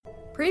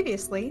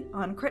Previously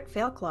on Crit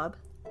Fail Club.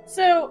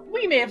 So,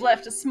 we may have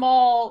left a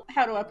small,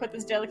 how do I put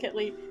this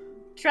delicately,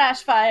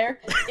 trash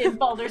fire in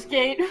Baldur's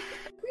Gate.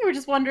 We were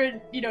just wondering,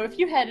 if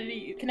you had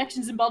any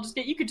connections in Baldur's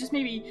Gate, you could just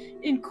maybe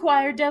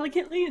inquire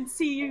delicately and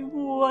see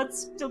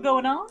what's still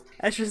going on.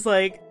 Asher's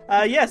like,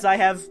 yes, I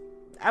have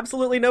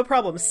absolutely no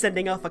problem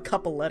sending off a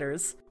couple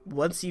letters.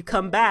 Once you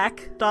come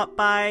back, stop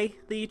by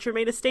the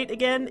Tremaine estate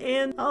again,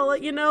 and I'll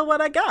let you know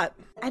what I got.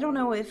 I don't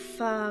know if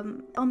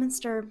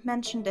Elminster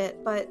mentioned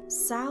it, but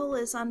Sal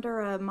is under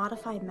a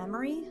Modify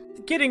Memory.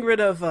 Getting rid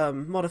of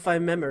Modify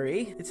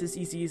Memory, it's as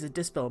easy as a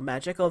Dispel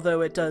magic,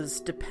 although it does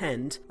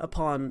depend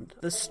upon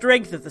the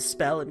strength of the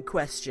spell in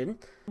question.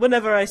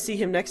 Whenever I see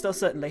him next, I'll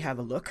certainly have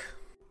a look.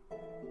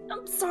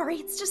 I'm sorry,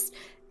 it's just...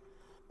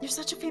 You're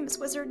such a famous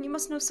wizard, and you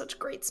must know such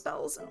great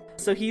spells.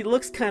 So he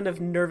looks kind of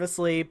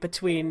nervously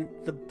between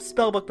the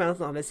spellbook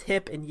mouth on his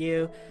hip and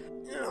you.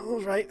 All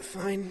right,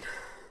 fine.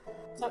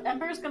 So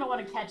Ember's gonna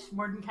want to catch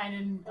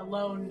Mordenkainen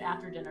alone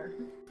after dinner.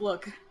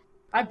 Look,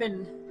 I've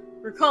been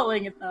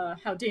recalling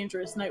how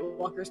dangerous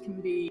Nightwalkers can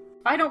be.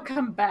 If I don't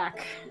come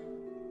back,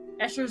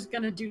 Escher's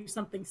gonna do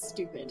something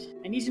stupid.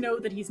 I need to know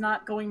that he's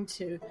not going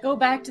to go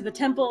back to the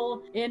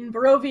temple in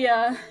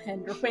Barovia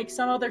and make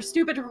some other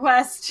stupid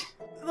request.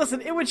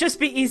 Listen, it would just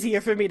be easier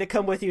for me to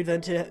come with you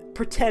than to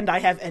pretend I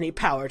have any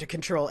power to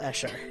control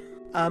Escher.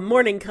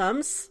 Morning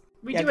comes.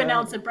 We do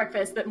announce at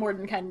breakfast that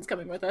Mordenkainen's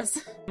coming with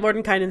us.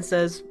 Mordenkainen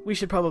says, we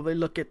should probably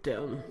look at,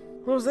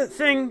 what was that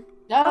thing?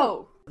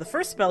 No! The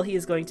first spell he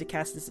is going to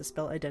cast is the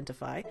spell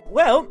Identify.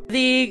 Well,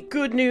 the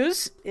good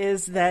news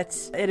is that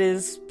it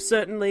is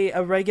certainly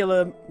a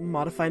regular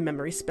Modify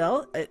Memory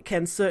spell. It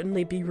can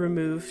certainly be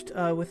removed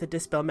with a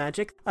Dispel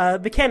magic.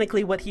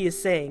 Mechanically, what he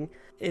is saying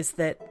is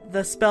that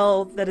the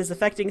spell that is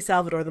affecting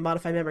Salvador, the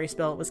Modify Memory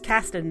spell, was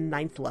cast at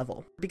 9th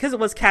level. Because it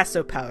was cast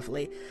so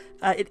powerfully,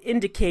 it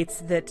indicates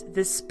that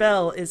this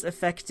spell is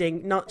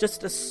affecting not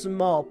just a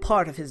small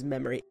part of his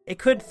memory. It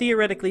could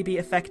theoretically be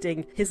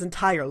affecting his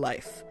entire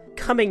life.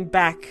 Coming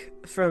back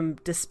from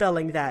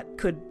dispelling that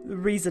could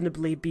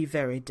reasonably be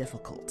very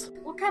difficult.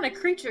 What kind of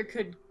creature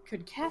could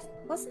cast?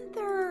 Wasn't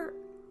there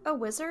a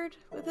wizard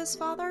with his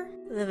father?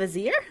 The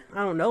Vizier?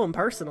 I don't know him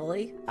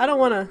personally. I don't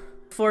want to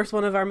force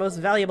one of our most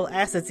valuable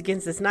assets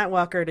against this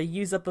Nightwalker to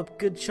use up a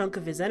good chunk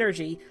of his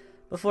energy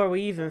before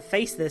we even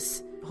face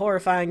this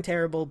horrifying,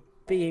 terrible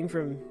being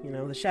from,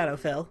 the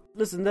Shadowfell.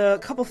 Listen, there are a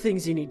couple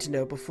things you need to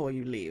know before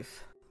you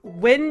leave.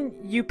 When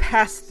you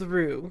pass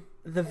through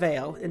the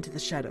Vale into the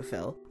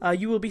Shadowfell,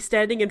 you will be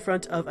standing in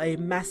front of a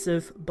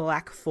massive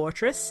black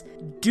fortress.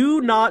 Do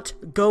not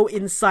go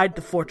inside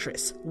the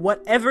fortress.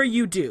 Whatever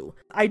you do,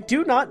 I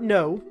do not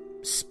know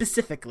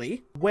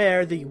specifically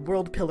where the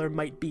World Pillar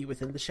might be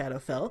within the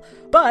Shadowfell,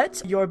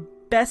 but your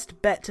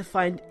best bet to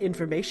find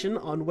information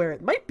on where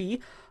it might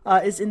be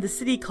is in the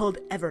city called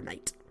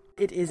Evernight.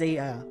 It is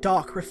a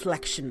dark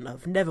reflection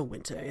of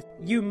Neverwinter.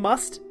 You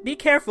must be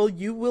careful,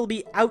 you will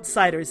be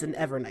outsiders in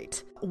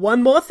Evernight.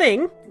 One more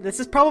thing, this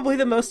is probably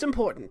the most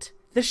important.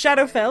 The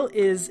Shadowfell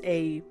is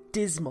a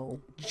dismal,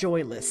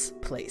 joyless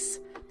place.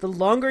 The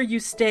longer you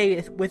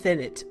stay within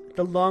it,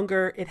 the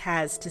longer it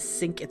has to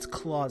sink its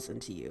claws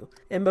into you.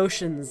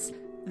 Emotions,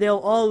 they'll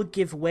all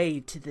give way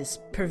to this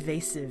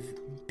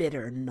pervasive,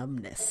 bitter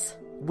numbness.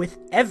 With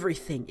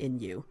everything in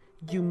you,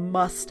 you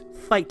must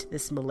fight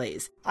this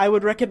malaise. I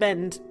would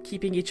recommend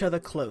keeping each other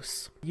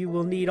close. You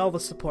will need all the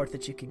support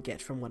that you can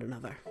get from one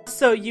another.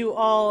 So you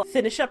all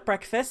finish up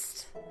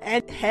breakfast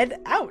and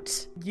head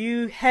out.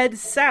 You head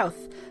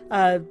south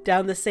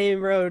down the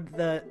same road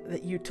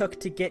that you took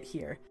to get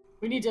here.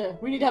 We need to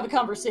have a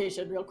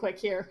conversation real quick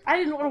here. I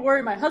didn't want to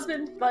worry my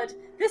husband, but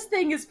this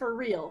thing is for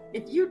real.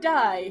 If you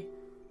die,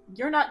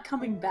 you're not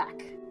coming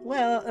back.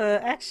 Well,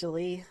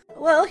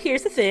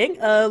 here's the thing.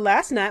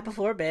 Last night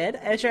before bed,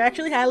 Escher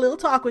actually had a little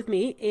talk with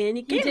me, and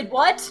he did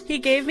what? He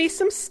gave me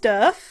some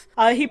stuff.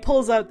 He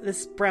pulls out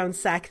this brown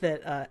sack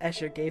that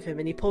Escher gave him,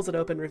 and he pulls it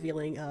open,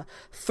 revealing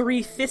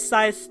 3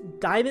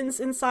 fist-sized diamonds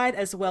inside,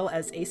 as well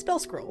as a spell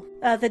scroll.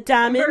 The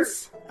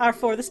diamonds are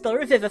for the spell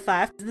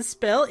Revivify. The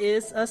spell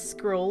is a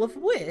scroll of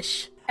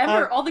wish.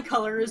 Ember, all the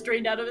color is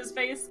drained out of his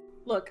face.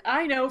 Look,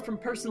 I know from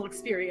personal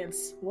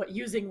experience what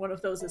using one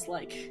of those is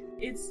like.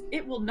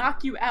 It will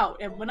knock you out,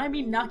 and when I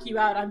mean knock you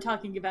out, I'm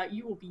talking about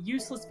you will be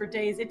useless for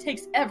days. It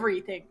takes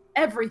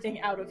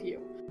everything out of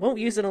you. Won't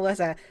use it unless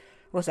I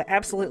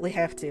absolutely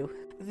have to.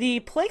 The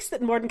place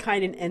that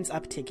Mordenkainen ends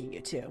up taking you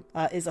to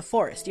is a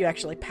forest. You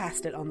actually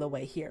passed it on the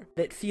way here.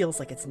 It feels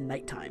like it's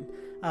nighttime.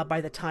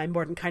 By the time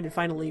Mordenkainen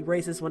finally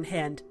raises one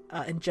hand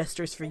and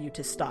gestures for you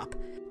to stop.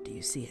 Do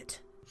you see it?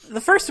 The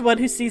first one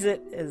who sees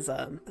it is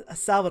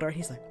Salvador.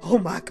 He's like, oh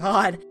my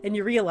god! And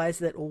you realize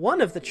that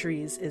one of the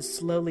trees is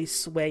slowly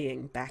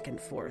swaying back and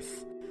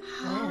forth.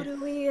 How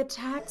do we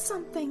attack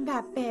something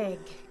that big?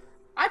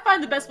 I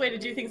find the best way to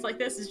do things like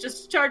this is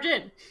just to charge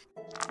in.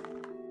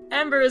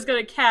 Ember is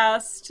going to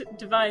cast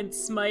Divine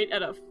Smite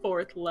at a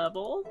 4th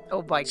level.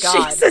 Oh my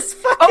god. Jesus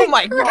fucking Oh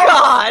my Christ.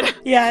 god!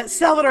 Yeah,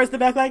 Salvador's in the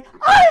back like,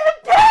 I am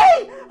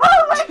gay!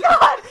 Oh my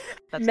god!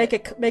 That's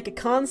Make a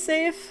con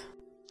save.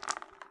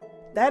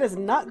 That is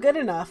not good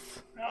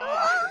enough.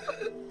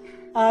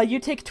 You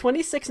take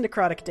 26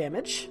 necrotic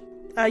damage.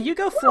 You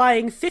go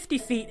flying 50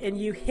 feet and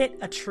you hit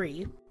a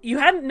tree. You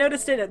hadn't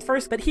noticed it at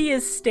first, but he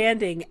is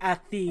standing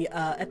at the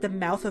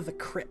mouth of the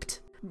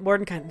crypt.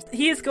 Mordenkainen.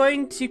 He is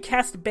going to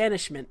cast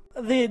Banishment.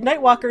 The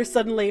Nightwalker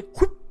suddenly,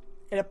 whoop,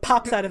 and it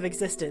pops out of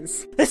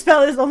existence. This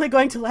spell is only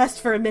going to last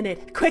for a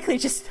minute. Quickly,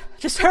 just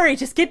hurry,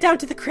 just get down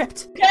to the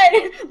crypt.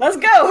 Okay, let's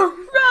go!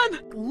 Run!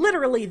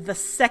 Literally the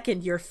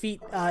second your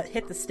feet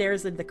hit the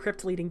stairs in the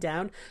crypt leading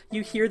down,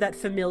 you hear that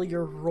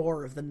familiar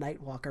roar of the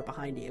Nightwalker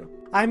behind you.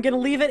 I'm gonna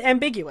leave it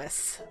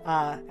ambiguous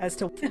as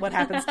to what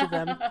happens to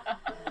them.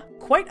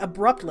 Quite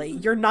abruptly,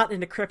 you're not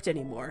in a crypt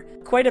anymore.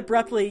 Quite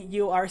abruptly,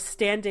 you are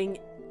standing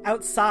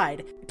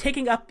outside.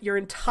 Taking up your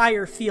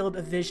entire field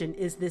of vision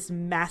is this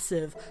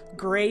massive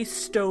gray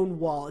stone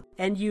wall,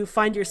 and you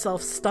find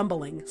yourself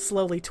stumbling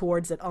slowly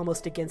towards it,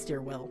 almost against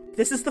your will.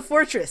 This is the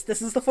fortress.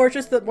 This is the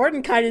fortress that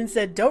Mordenkainen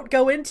said don't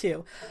go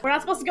into. We're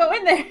not supposed to go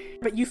in there.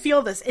 But you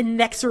feel this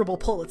inexorable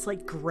pull. It's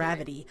like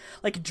gravity,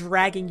 like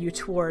dragging you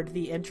toward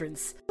the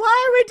entrance.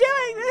 Why are we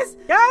doing this?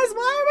 Guys,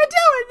 why are we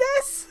doing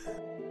this?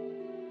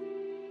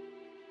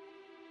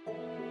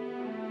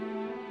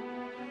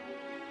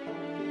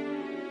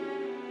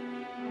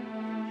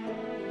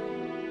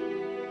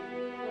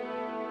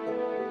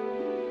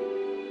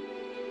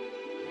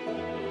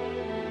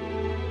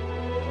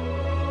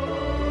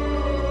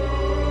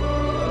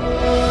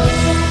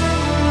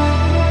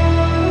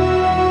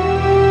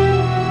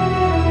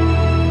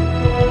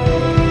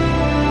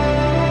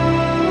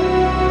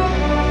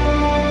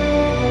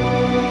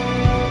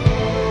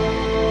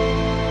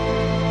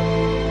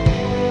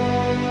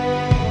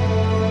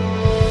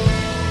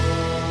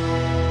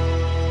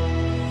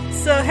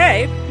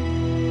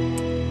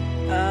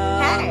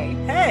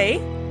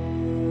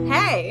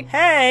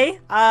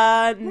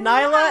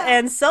 Nyla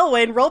and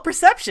Selwyn, roll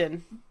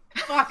perception.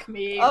 Fuck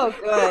me. Oh,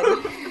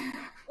 good.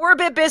 We're a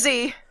bit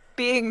busy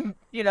being,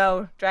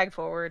 dragged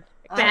forward.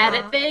 Bad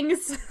at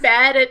things.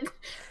 Bad at...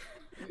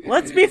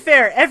 Let's be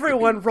fair,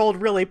 everyone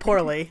rolled really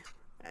poorly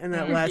in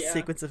that last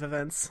sequence of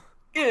events.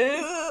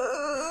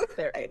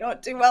 I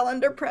don't do well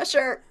under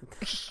pressure.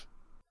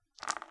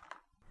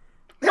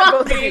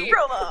 Both of you,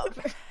 roll up.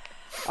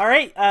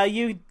 Alright,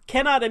 you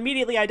cannot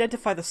immediately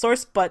identify the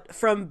source, but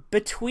from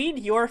between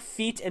your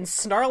feet and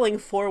snarling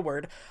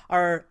forward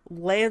are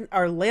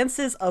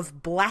lances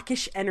of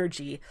blackish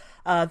energy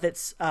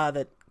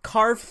that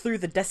carve through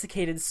the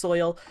desiccated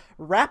soil,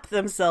 wrap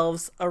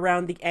themselves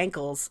around the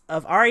ankles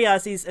of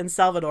Ariazis and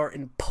Salvador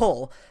and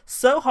pull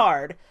so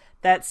hard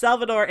that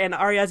Salvador and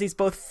Ariazis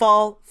both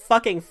fall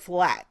fucking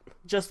flat,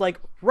 just like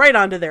right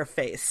onto their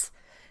face.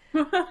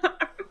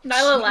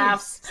 Nyla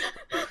laughs.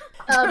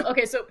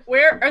 Okay, so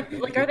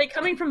are they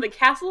coming from the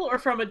castle or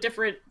from a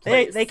different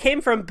place? They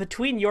came from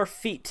between your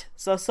feet,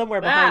 so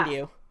somewhere behind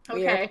you.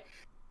 Okay.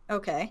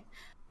 Okay.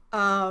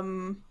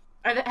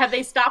 Have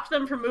they stopped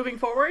them from moving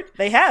forward?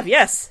 They have,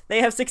 yes.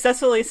 They have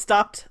successfully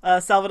stopped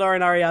Salvador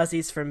and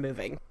Ariazis from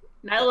moving.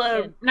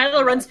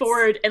 Nyla runs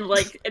forward and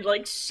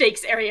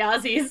shakes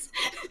Ariazis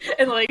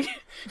and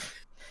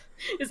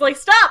is like,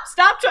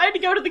 stop trying to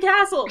go to the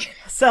castle.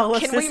 So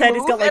lifts his head.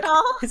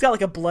 He's got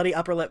like a bloody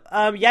upper lip.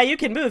 Yeah, you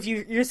can move.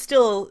 You've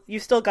still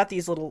got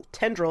these little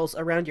tendrils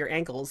around your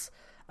ankles.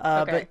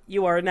 Okay. But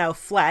you are now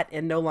flat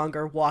and no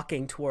longer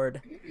walking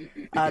toward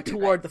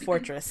the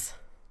fortress.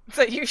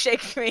 So you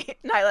shake me,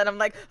 Nyla, and I'm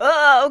like,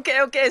 oh,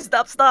 okay,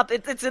 stop.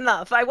 It's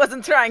enough. I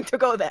wasn't trying to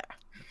go there.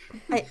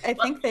 I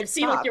think they've It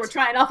seemed stopped. like you were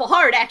trying awful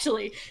hard,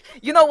 actually.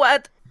 You know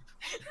what?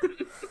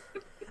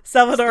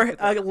 Salvador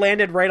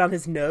landed right on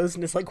his nose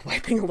and is like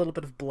wiping a little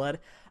bit of blood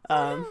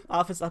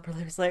off his upper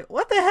lip. He's like,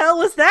 what the hell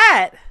was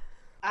that?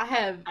 I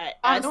have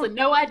honestly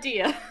no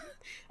idea.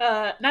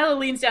 Nyla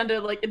leans down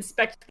to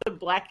inspect the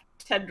black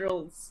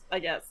tendrils, I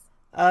guess.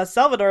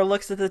 Salvador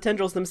looks at the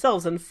tendrils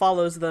themselves and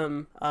follows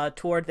them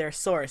toward their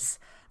source.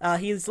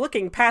 He's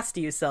looking past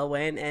you,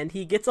 Selwyn, and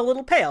he gets a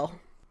little pale.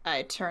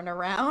 I turn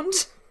around.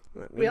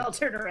 We all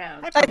turn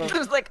around. I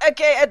was like,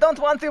 okay, I don't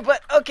want to,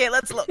 but okay,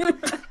 let's look. I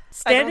don't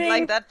Standing,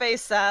 like that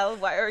face, Sal.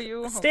 Why are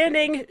you?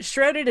 standing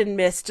shrouded in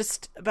mist,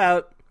 just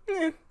about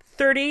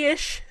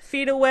 30-ish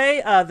feet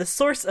away, the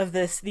source of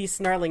these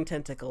snarling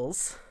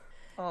tentacles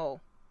Oh.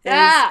 is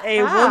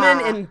a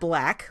woman in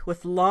black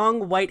with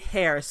long white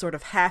hair sort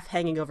of half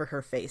hanging over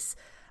her face.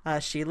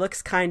 She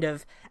looks kind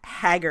of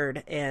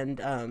haggard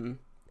and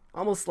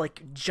almost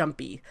like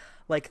jumpy.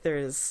 Like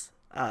there's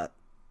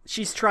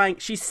she's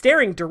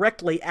staring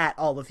directly at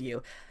all of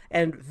you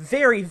and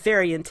very,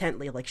 very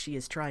intently, like she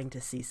is trying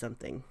to see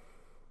something.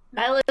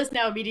 Nyla is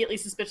now immediately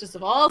suspicious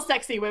of all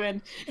sexy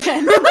women.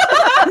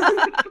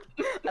 I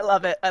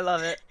love it.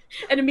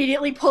 And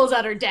immediately pulls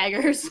out her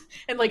daggers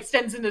and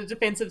stands in a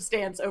defensive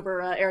stance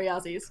over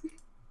Ariazis.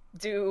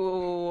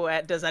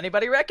 Does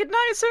anybody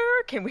recognize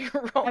her? Can we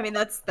roll? I mean,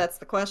 that's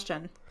the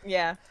question.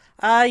 Yeah.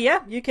 Yeah,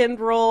 you can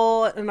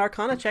roll an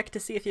Arcana check to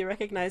see if you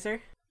recognize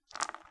her.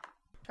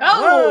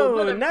 Oh,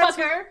 Whoa,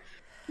 motherfucker!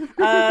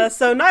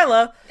 So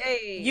Nyla,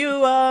 Hey. you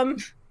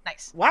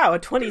Nice. wow, a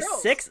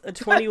 26, a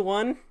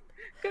 21.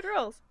 Good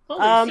rolls.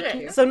 Holy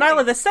shit. So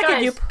Nyla, the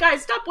second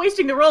Guys, stop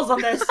wasting the rolls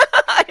on this.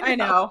 I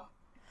know.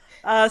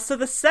 So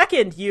the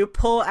second you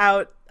pull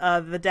out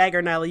the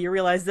dagger, Nyla, you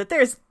realize that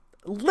there's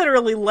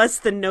literally less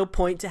than no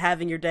point to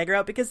having your dagger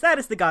out because that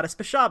is the goddess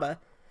Bashaba.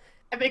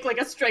 I make like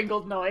a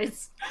strangled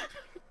noise.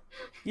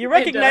 You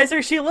recognize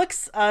her. She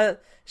looks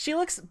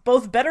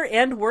both better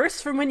and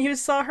worse from when you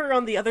saw her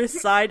on the other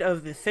side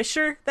of the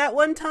fissure that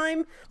one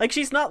time. Like,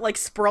 she's not like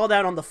sprawled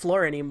out on the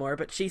floor anymore,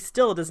 but she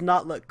still does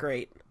not look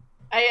great.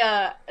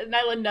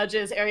 Nyla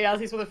nudges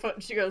Ariazis with her foot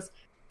and she goes,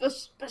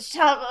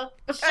 Bashaba!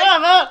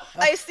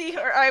 I see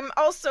her. I'm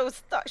also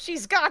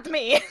she's got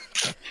me.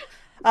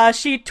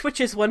 She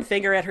twitches one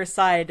finger at her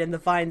side and the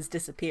vines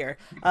disappear.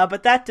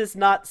 But that does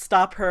not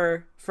stop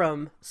her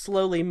from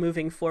slowly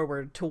moving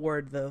forward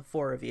toward the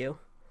four of you.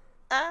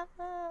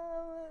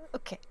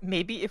 Okay.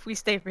 Maybe if we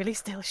stay really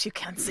still, she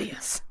can't see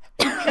us.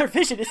 Her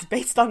vision is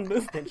based on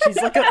movement. She's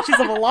a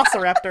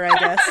velociraptor, I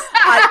guess.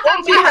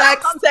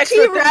 T-Rex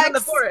in the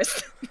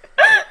forest.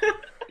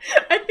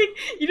 I think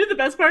you know the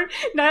best part?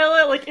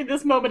 Nyla, like, in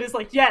this moment is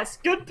like, yes,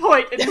 good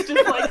point, and it's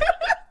just like...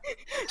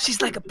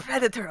 She's like a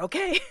predator,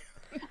 okay?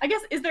 I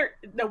guess,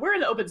 no, we're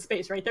in the open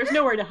space, right? There's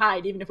nowhere to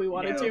hide, even if we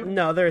wanted to.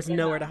 No, there's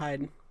nowhere to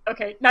hide.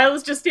 Okay,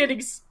 Nyla's just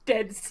standing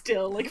dead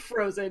still, like,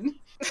 frozen.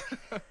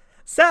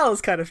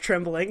 Sal's kind of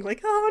trembling,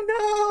 like,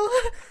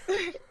 oh no!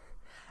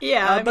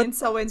 Yeah, I mean,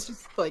 Selwyn's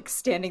just, like,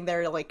 standing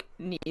there, like,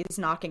 knees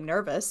knocking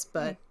nervous,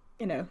 but,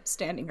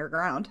 standing her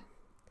ground.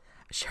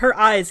 Her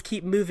eyes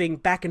keep moving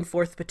back and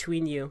forth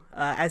between you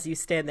as you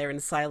stand there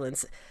in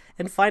silence.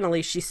 And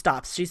finally, she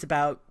stops. She's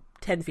about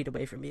 10 feet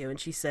away from you, and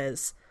she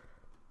says,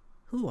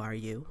 "Who are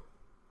you?"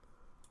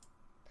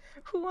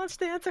 Who wants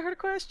to answer her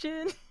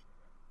question?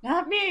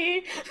 Not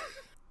me!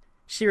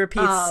 She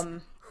repeats,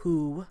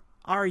 "Who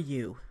are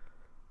you?"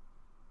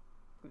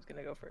 Who's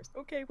gonna go first?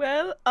 Okay,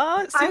 well,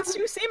 since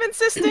you seem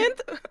insistent,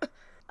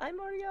 I'm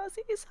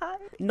Ariazis. Hi.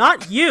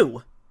 Not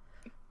you!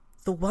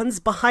 The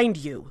ones behind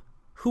you.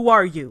 Who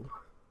are you?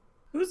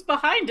 Who's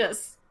behind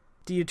us?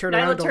 Do you turn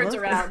Nyla around? turns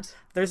around.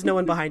 There's no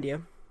one behind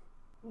you.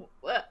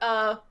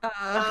 I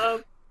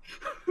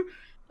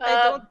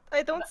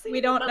don't see. We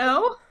don't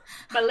know.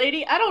 My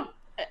lady, I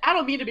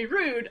don't mean to be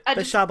rude.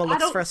 Bashaba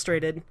looks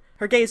frustrated.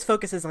 Her gaze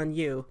focuses on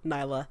you,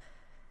 Nyla.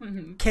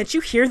 Mm-hmm. Can't you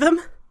hear them?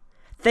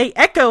 They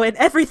echo in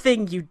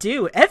everything you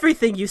do,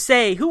 everything you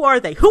say. Who are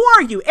they? Who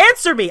are you?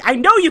 Answer me! I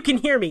know you can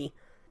hear me!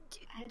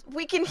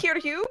 We can hear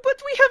you,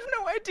 but we have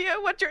no idea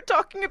what you're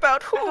talking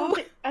about. Who?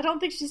 I don't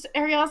think she's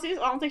Ariazis.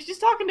 I don't think she's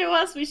talking to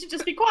us. We should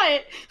just be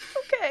quiet.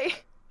 Okay.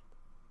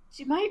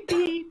 She might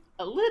be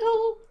a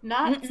little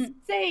not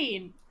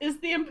sane, is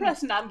the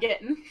impression I'm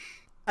getting.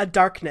 A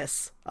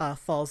darkness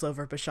falls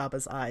over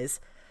Bashaba's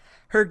eyes.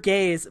 Her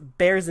gaze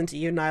bears into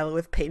you, Nyla,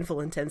 with painful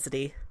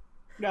intensity.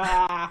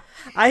 Ah.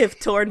 I have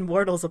torn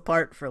mortals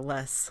apart for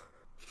less.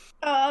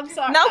 I'm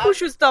sorry. Now who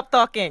should stop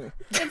talking?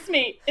 It's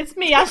me.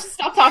 I should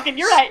stop talking.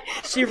 You're right.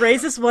 She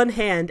raises one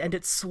hand and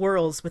it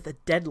swirls with a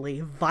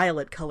deadly,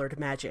 violet-colored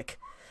magic.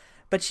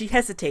 But she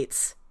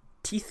hesitates.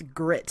 Teeth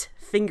grit,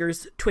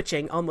 fingers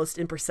twitching almost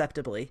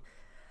imperceptibly.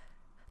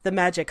 The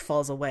magic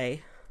falls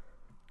away.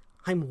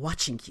 "I'm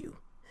watching you,"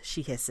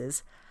 she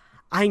hisses.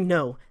 "I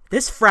know.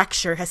 This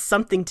fracture has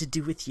something to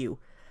do with you.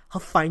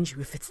 I'll find you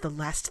if it's the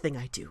last thing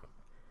I do."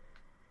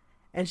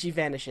 And she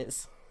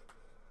vanishes.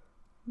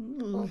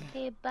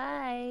 Okay,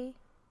 bye.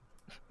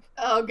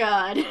 Oh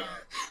God.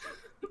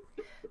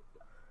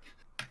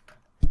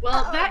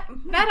 Well, that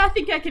I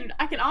think I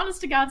can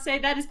honest to God say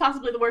that is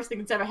possibly the worst thing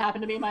that's ever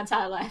happened to me in my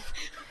entire life.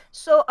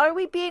 So, are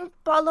we being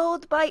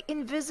followed by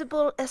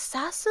invisible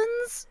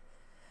assassins?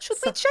 Should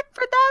we check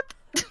for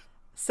that?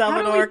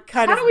 Salvador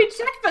how do we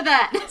check for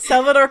that?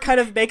 Salvador kind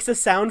of makes a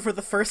sound for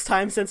the first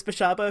time since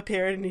Bashaba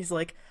appeared, and he's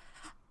like,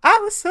 "I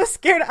was so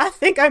scared. I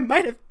think I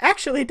might have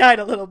actually died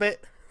a little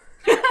bit."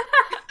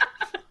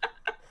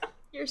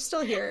 You're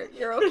still here.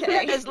 You're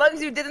okay. As long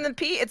as you didn't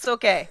pee, it's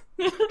okay.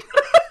 I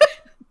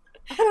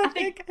don't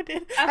think I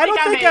did.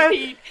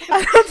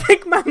 I don't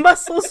think my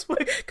muscles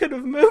could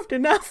have moved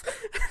enough.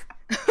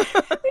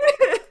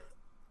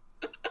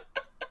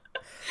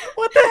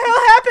 What the hell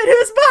happened?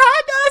 Who's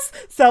behind us?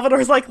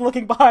 Salvador's like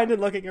looking behind and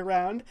looking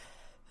around.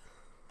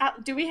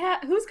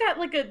 Who's got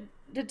like a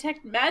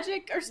detect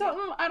magic or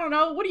something? I don't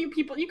know. What do you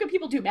people? You can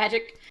people do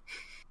magic?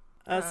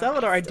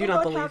 Salvador, I do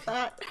not believe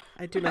that.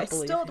 I do not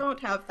believe. I still don't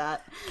have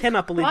that.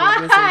 Cannot believe Why?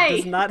 a wizard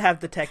does not have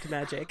detect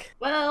magic.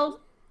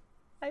 Well,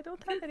 I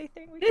don't have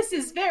anything. This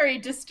is very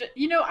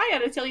I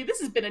gotta tell you, this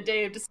has been a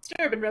day of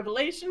disturbing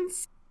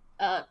revelations.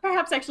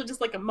 Perhaps actually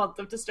just like a month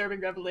of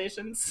disturbing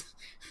revelations.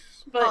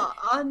 But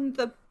on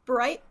the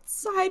bright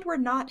side, we're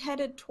not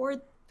headed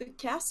toward the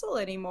castle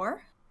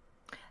anymore.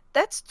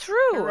 That's true.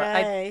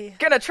 Hooray. I'm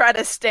gonna try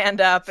to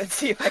stand up and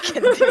see if I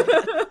can do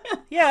that.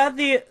 Yeah,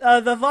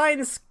 the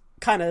vines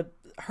kind of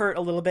hurt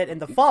a little bit,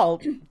 and the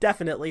fall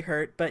definitely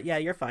hurt, but yeah,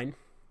 you're fine.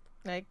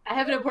 I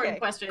have an important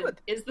question.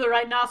 Good. Is the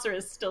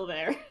rhinoceros still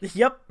there?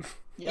 Yep.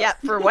 Yeah,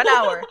 for 1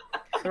 hour.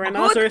 The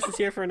rhinoceros is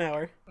here for an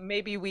hour.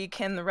 Maybe we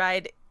can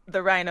ride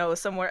the rhino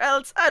somewhere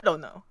else. I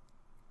don't know.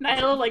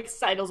 Nyla, like,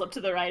 sidles up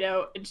to the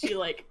rhino, and she,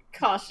 like,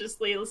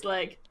 cautiously is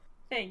like,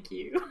 thank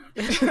you.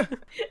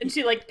 And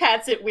she, like,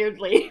 pats it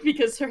weirdly,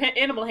 because her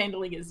animal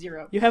handling is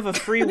 0. You have a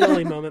free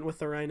willy moment with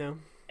the rhino.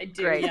 I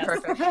do, Great, yes.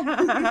 perfect.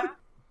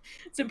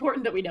 It's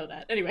important that we know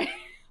that. Anyway.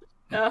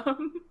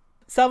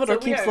 Salvador So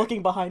we keeps are-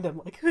 looking behind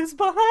him, like, who's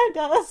behind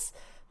us?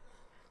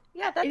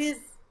 Yeah, that's It is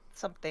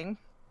something.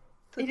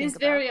 to It think is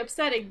very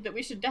upsetting that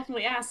we should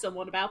definitely ask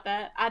someone about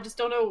that. I just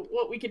don't know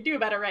what we could do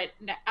about it right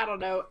now. I don't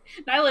know.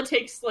 Nyla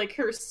takes, like,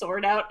 her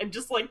sword out and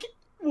just, like,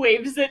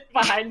 waves it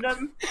behind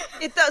them.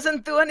 about. It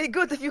doesn't do any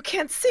good if you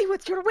can't see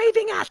what you're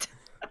waving at.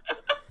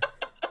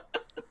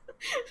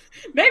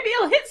 Maybe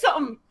it'll hit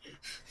something.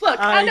 Look,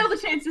 I know the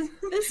chances.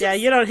 Yeah,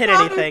 you don't hit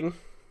anything.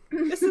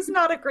 This is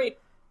not a great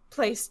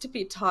place to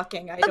be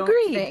talking, I don't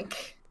Agreed.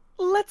 think.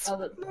 Let's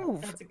Oh,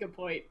 move. that's a good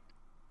point.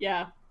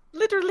 Yeah,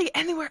 Literally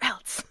anywhere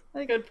else.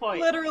 good point.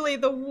 Literally,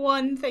 the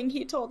one thing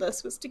he told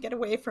us was to get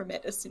away from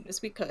it as soon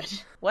as we could.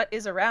 What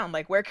is around?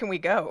 Like, where can we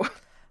go?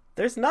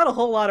 There's not a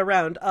whole lot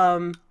around.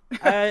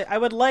 I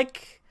would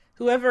like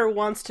whoever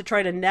wants to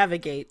try to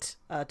navigate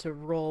to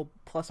roll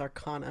plus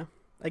Arcana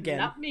again.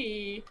 Not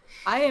me.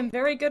 I am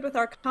very good with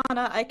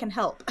Arcana, I can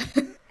help.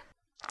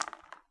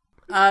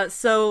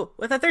 So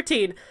with a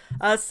 13,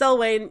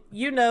 Selwyn,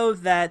 you know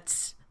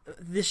that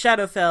the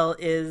Shadowfell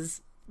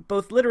is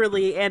both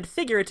literally and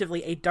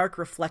figuratively a dark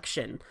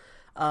reflection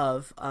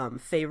of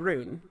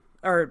Faerun,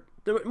 or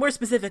more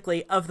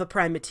specifically of the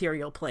Prime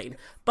Material Plane.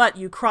 But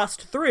you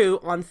crossed through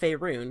on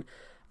Faerun,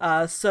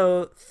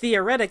 so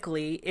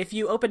theoretically, if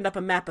you opened up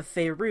a map of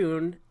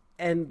Faerun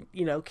and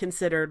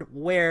considered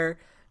where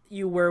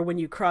you were when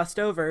you crossed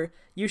over,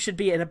 you should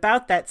be in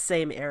about that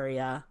same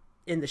area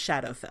in the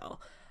Shadowfell.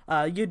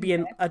 You'd be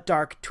in a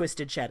dark,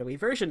 twisted, shadowy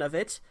version of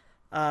it.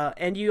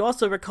 And you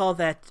also recall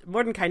that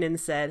Mordenkainen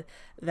said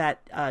that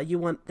you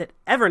want that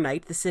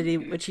Evernight, the city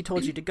which he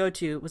told you to go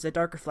to, was a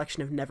dark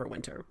reflection of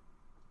Neverwinter.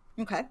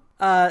 Okay.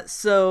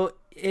 So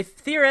if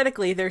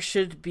theoretically there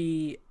should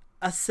be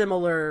a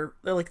similar,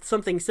 like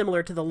something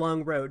similar to the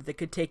Long Road that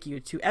could take you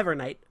to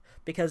Evernight,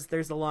 because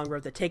there's the Long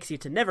Road that takes you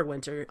to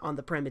Neverwinter on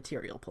the Prime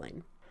Material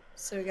Plane.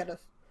 So we gotta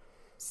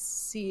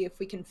see if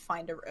we can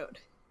find a road.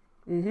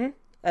 Mm-hmm.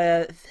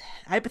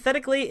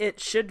 Hypothetically, it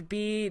should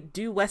be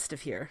due west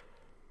of here.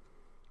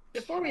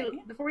 Before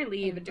we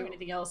leave and do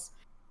anything else,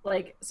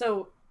 like,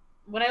 so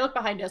when I look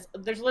behind us,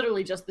 there's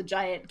literally just the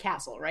giant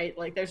castle, right?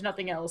 Like, there's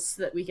nothing else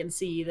that we can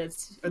see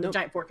that's or the Nope.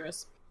 giant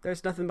fortress.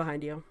 There's nothing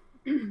behind you.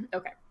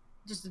 Okay,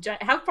 just a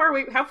giant. How far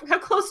away? How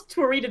close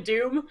were we to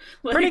Doom?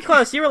 Like, Pretty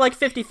close. You were like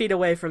 50 feet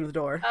away from the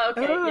door.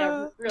 Okay,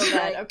 yeah, real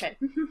bad. Okay,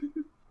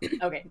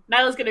 okay.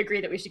 Nyla's gonna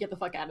agree that we should get the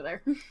fuck out of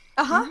there.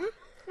 Uh-huh.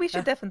 We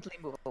should definitely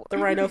move forward. The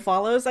rhino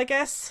follows, I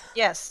guess.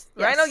 Yes.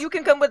 Yes. Rhino, you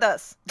can come with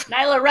us.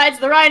 Nyla rides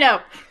the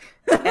rhino.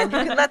 And you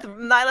can let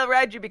Nyla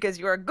ride you because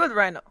you're a good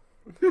rhino.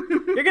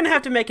 You're gonna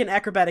have to make an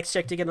acrobatics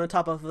check to get on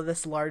top of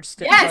this large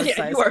Yes,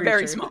 large-sized You are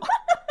very creature. small.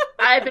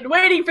 I've been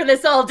waiting for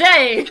this all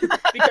day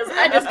because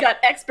I just got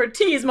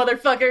expertise,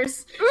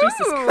 motherfuckers.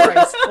 Jesus Ooh.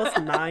 Christ, plus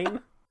 9.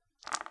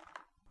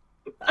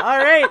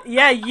 Alright,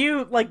 yeah,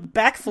 you, like,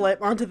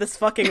 backflip onto this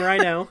fucking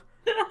rhino.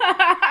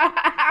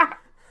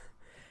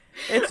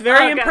 It's very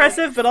Oh, God.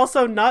 impressive, but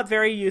also not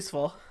very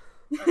useful.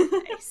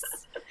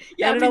 Nice.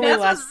 Yeah, And it I mean, only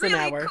that's lasts Really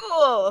an hour.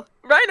 cool.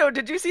 Rhino,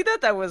 did you see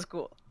that? That was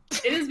cool.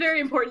 it is very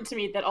important to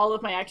me that all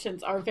of my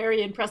actions are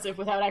very impressive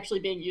without actually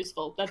being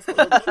useful. That's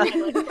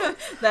the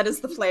That is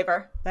the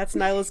flavor. That's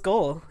Nyla's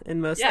goal in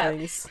most Yeah.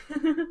 things.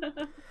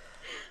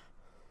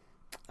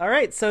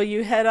 Alright, so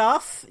you head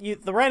off.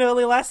 The rhino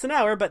only lasts an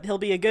hour, but he'll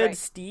be a good Right.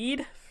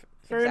 steed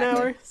for an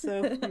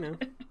Exactly.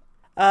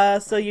 hour, so,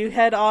 so you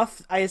head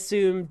off, I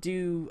assume,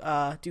 due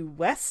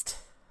west?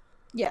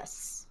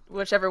 Yes.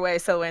 Whichever way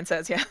Selwyn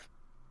says, yeah.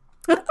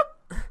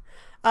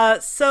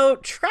 So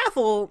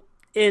travel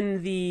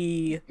in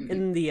the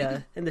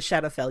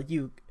Shadowfell,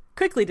 you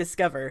quickly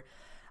discover,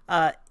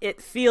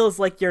 it feels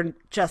like you're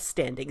just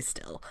standing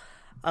still.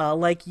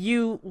 Like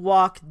you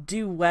walk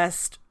due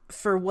west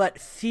for what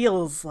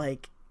feels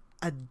like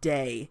a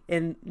day,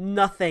 and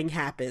nothing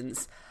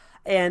happens.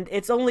 And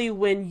it's only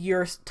when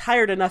you're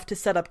tired enough to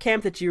set up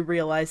camp that you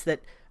realize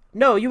that,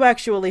 no, you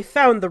actually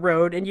found the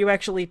road, and you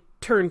actually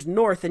turned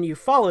north, and you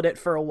followed it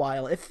for a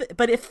while.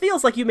 But it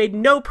feels like you made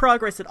no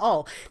progress at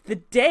all. The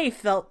day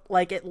felt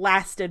like it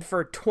lasted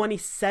for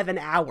 27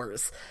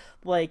 hours.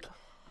 Like,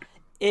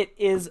 it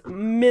is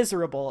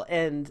miserable,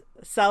 and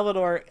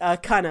Salvador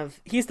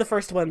he's the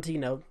first one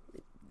to,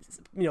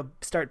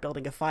 start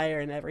building a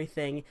fire and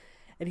everything.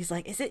 And he's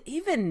like, is it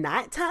even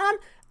nighttime?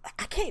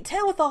 I can't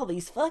tell with all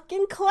these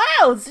fucking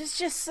clouds. It's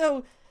just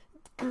so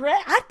gray.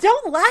 I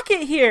don't like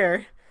it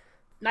here.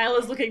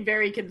 Nyla's looking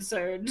very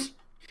concerned.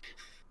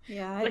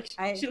 Yeah, Like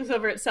she looks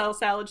over at Sal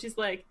and she's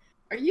like,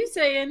 "Are you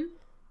saying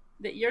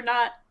that you're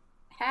not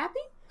happy?"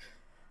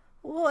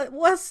 Well, it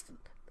was,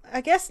 I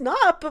guess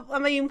not, but I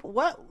mean,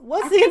 what's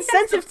the think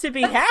that's incentive to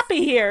be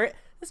happy here?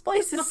 This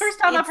place is It's the first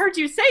time I've heard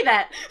you say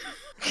that.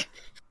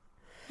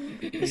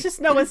 There's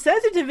just no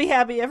incentive to be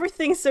happy.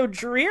 Everything's so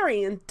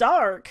dreary and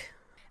dark.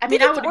 I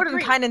mean, I would Gordon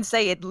agree. Kynan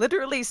say it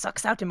literally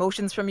sucks out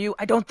emotions from you.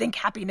 I don't think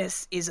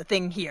happiness is a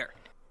thing here.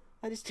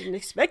 I just didn't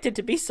expect it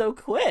to be so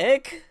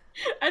quick.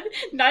 And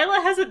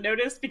Nyla hasn't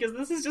noticed because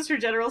this is just her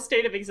general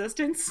state of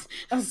existence.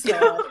 Oh, So-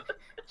 God.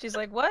 She's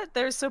like, what?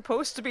 There's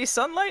supposed to be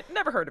sunlight?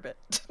 Never heard of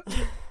it.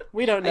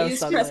 We don't I know use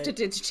sunlight.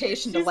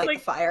 prestidigitation to She's light like-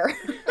 the fire.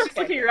 She's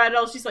looking around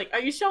and she's like, are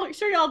you sure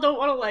y'all don't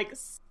want to, like,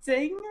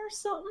 sing or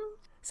something?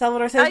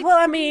 Salvador says, well,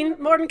 I mean,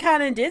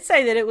 Mordenkainen did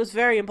say that it was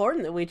very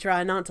important that we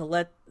try not to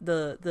let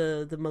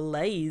the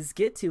malaise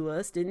get to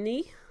us, didn't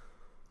he?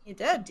 He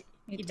did.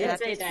 He did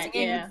say that,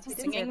 Singing, yeah. He did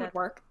say Singing that. would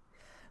work.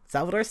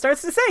 Salvador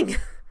starts to sing.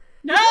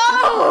 No!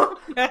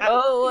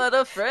 Oh, what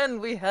a friend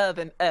we have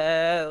in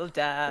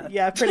Eldad.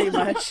 Yeah, pretty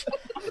much.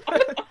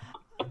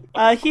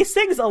 He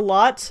sings a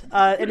lot,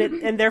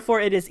 and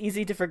therefore it is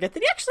easy to forget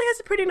that he actually has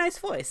a pretty nice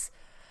voice.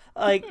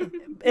 Like,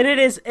 and it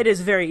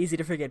is very easy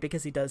to forget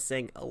because he does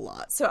sing a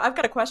lot. So I've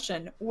got a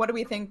question. What do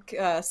we think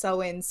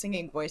Selwyn's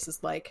singing voice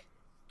is like?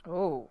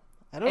 Oh.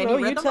 I don't Any know.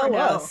 You rhythm tell or no?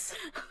 us.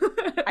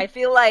 I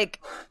feel like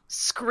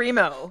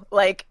Screamo.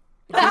 Like,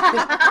 do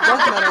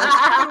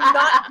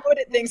not good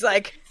at things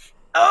like,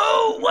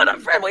 oh, what a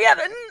friend we have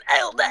in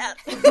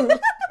Eldad.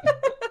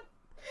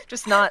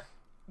 Just not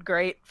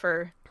great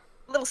for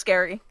a little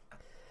scary.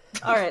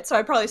 All right, so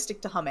I'd probably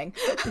stick to humming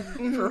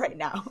for right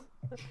now.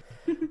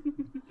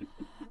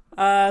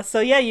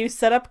 So yeah, you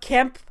set up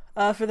camp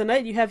for the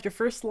night. You have your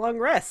first long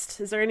rest.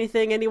 Is there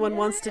anything anyone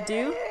wants to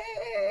do?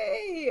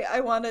 Yay!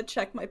 I want to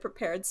check my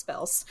prepared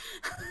spells.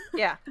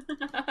 Yeah,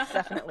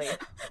 definitely.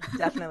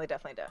 Definitely.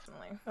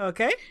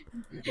 Okay.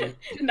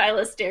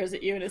 Nyla stares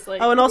at you and is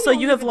like, Oh, and also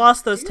you have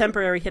lost those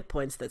temporary hit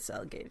points that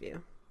Sal gave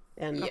you,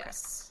 and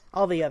Yes.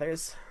 all the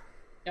others.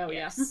 oh,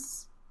 yeah.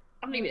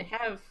 I don't even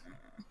have,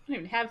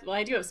 well,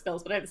 I do have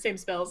spells, but I have the same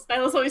spells.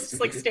 Nyla's always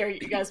just, like, staring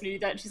at you guys when you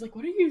do that, and she's like,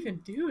 what are you even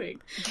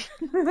doing?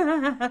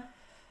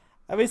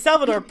 I mean,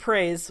 Salvador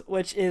prays,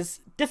 which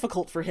is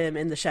difficult for him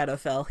in the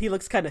Shadowfell. He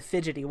looks kind of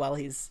fidgety while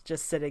he's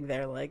just sitting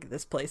there like,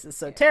 this place is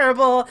so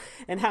terrible,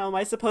 and how am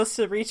I supposed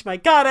to reach my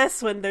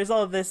goddess when there's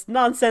all this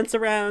nonsense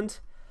around?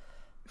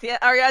 Yeah,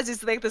 Ariaz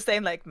is like the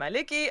same, like,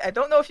 Maliki, I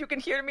don't know if you can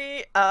hear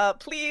me.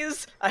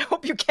 Please, I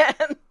hope you can.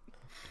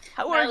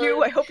 How are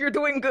you? I hope you're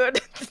doing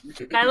good.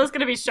 Nyla's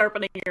gonna be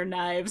sharpening your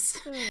knives.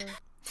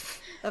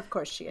 Of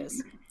course she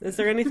is. Is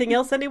there anything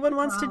else anyone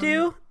wants to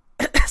do?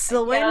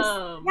 Sylvain?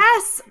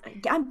 Yes!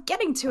 I'm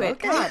getting to it.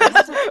 Okay. God.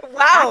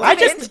 Wow. I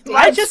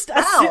Damn just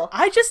spell.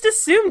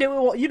 assumed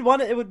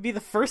it would be the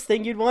first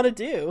thing you'd want to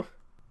do.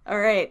 All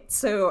right,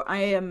 so I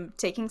am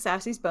taking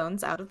Sassy's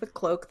bones out of the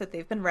cloak that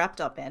they've been wrapped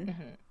up in.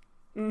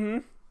 Mm-hmm.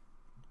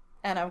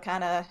 And I'm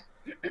kind of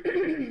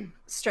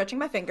stretching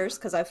my fingers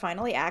because I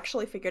finally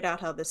actually figured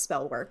out how this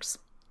spell works.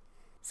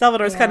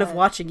 Salvador's kind of Yeah.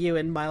 watching you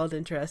in mild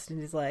interest, and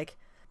he's like,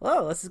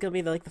 "Whoa, this is gonna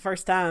be like the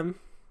first time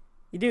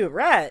you do it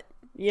right."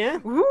 Yeah.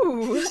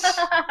 Ooh.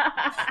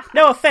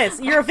 No offense,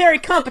 you're a very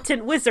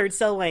competent wizard,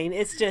 Selwyn.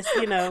 It's just,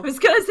 I was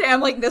gonna say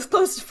I'm like this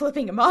close to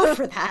flipping him off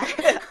for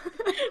that.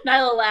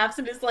 Nyla laughs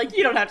and is like,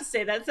 you don't have to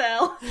say that,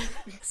 Sal.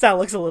 Sal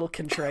looks a little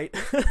contrite.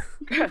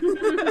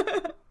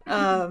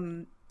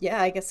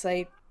 Yeah, I guess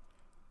I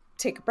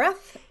take a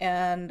breath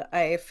and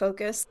I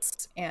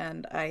focus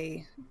and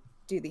I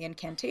do the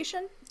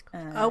incantation.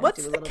 What's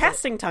do a the little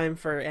casting time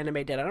for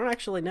Anime Dead? I don't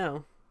actually know.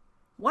 bit.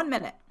 1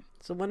 minute.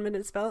 So 1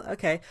 minute spell?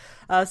 Okay.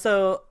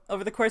 So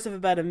over the course of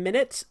about a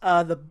minute,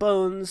 the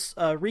bones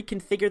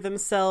reconfigure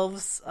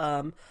themselves,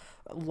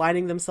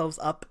 lining themselves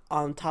up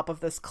on top of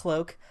this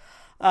cloak.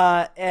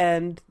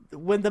 And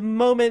when the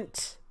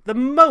moment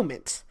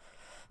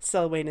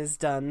Selwyn is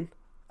done,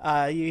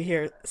 you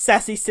hear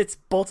Sassy sits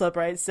bolt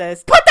upright and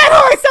says, "Put that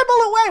horror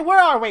symbol away! Where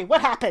are we?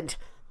 What happened?"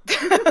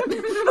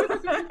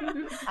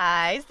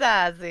 Hi,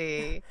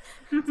 Sassy.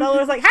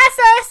 Selwyn's like,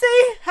 "Hi,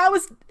 Sassy! How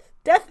was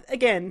death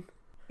again?"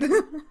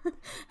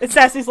 And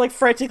Sassy's like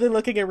frantically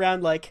looking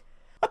around like,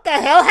 what the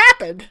hell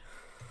happened?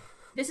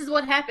 This is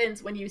what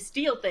happens when you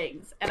steal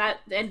things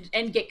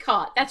and get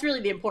caught. That's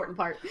really the important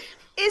part.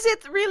 Is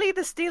it really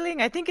the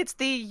stealing? I think it's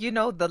the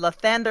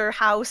Lathander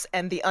house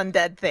and the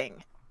undead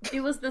thing. It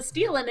was the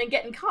stealing and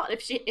getting caught.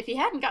 If they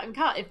hadn't gotten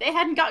caught,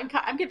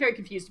 I'm getting very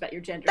confused about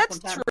your gender.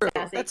 That's sometimes, true.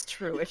 Sassy. That's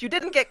true. If you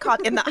didn't get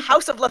caught in the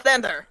house of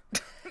Lathander.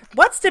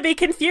 What's to be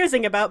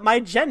confusing about my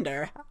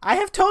gender? I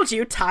have told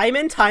you time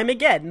and time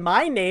again,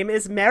 my name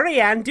is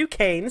Marianne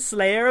Duquesne,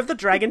 Slayer of the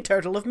Dragon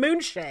Turtle of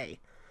Moonshay.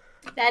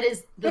 That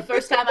is the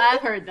first time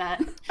I've heard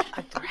that.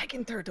 A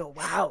dragon turtle.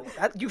 Wow.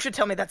 You should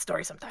tell me that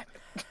story sometime.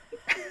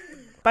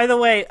 By the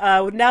way,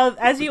 now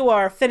as you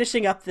are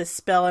finishing up this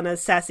spell and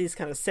as Sassy's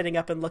kind of sitting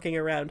up and looking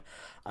around,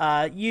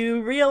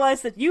 you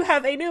realize that you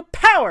have a new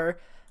power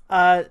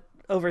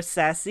over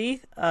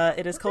Sassy.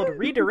 It is called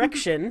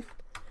Redirection.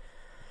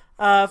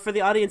 For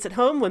the audience at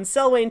home, when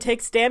Selwyn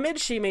takes damage,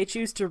 she may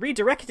choose to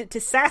redirect it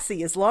to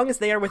Sassy as long as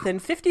they are within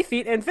 50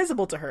 feet and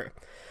visible to her.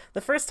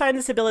 The first time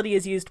this ability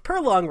is used per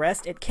long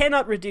rest, it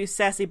cannot reduce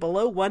Sassy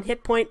below 1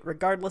 hit point,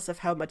 regardless of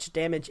how much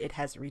damage it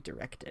has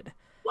redirected.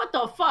 What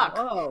the fuck?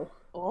 Oh.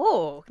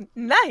 Oh,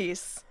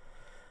 nice.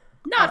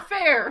 Not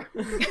fair.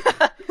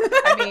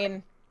 I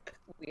mean,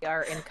 We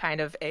are in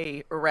kind of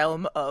a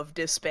realm of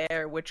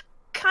despair, which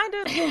kind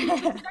of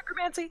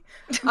necromancy.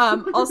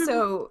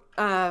 Also,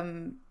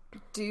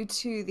 due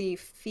to the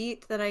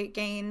feat that I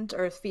gained,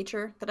 or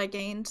feature that I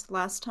gained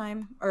last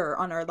time, or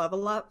on our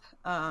level up,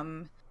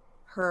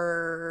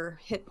 her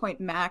hit point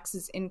max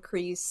is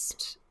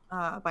increased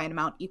by an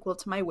amount equal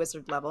to my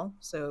wizard level.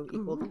 So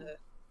equal to,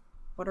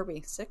 what are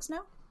we, 6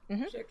 now?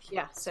 Mm-hmm.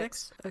 Yeah,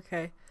 6.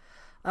 Okay.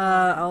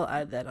 I'll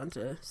add that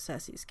onto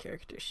Sassy's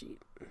character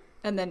sheet.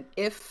 And then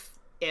if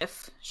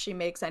she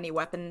makes any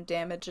weapon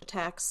damage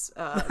attacks,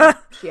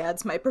 she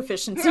adds my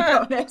proficiency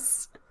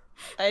bonus.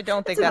 I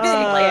don't think It's a that's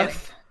big planning.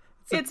 if.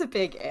 It's a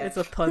big if. It's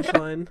a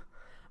punchline.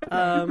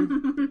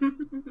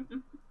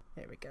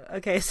 There we go.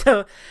 Okay,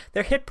 so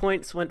their hit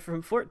points went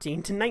from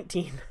 14 to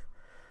 19.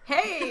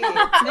 Hey,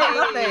 it's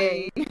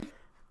nothing.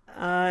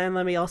 And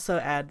let me also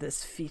add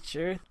this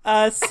feature.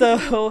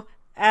 So,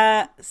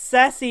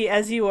 Sassy,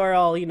 as you are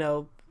all,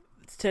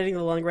 studying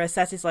the long rest,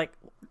 Sassy's like,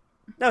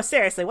 no,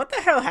 seriously, what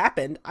the hell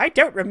happened? I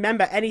don't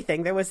remember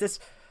anything. There was this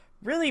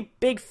really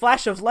big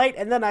flash of light,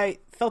 and then I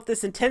felt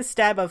this intense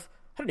stab of,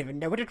 I don't even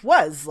know what it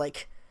was.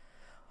 Like,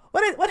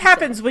 what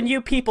happens when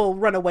you people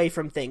run away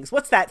from things?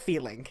 What's that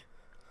feeling?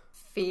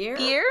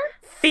 Fear?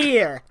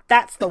 Fear.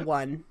 That's the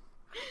one.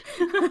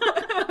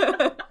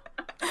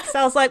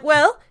 Sal's like,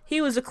 well,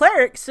 he was a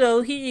cleric,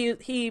 so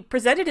he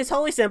presented his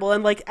holy symbol,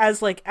 and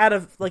out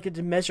of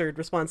a measured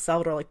response,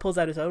 Salvador pulls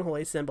out his own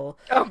holy symbol.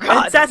 Oh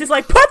god. And Sassy's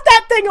like, put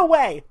that thing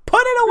away!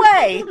 Put it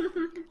away!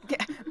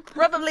 Yeah,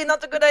 probably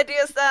not a good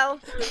idea, Sal.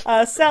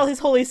 Sal, his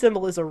holy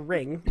symbol is a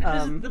ring.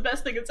 This is the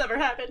best thing that's ever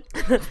happened.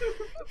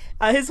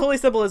 His holy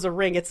symbol is a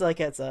ring. It's like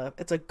a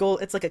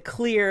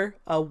clear,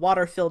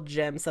 water-filled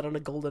gem set on a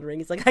golden ring.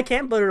 He's like, I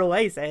can't put it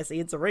away, Sassy.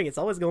 It's a ring. It's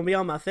always going to be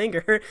on my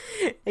finger.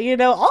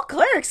 All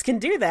clerics can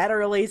do that,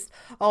 or at least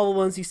all the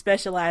ones who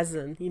specialize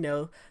in,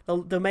 the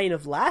domain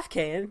of life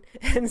can.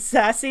 And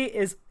Sassy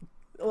is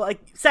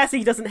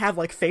Sassy doesn't have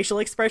facial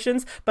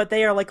expressions, but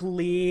they are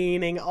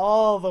leaning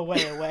all the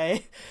way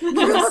away from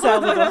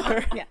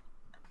Salvador. Yeah.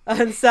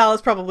 And Sal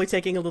is probably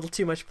taking a little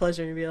too much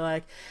pleasure and be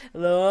like,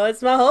 "Oh,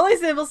 it's my holy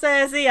symbol,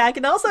 Sassy. I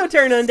can also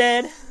turn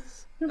undead."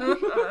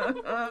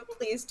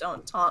 Please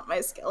don't taunt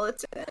my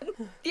skeleton.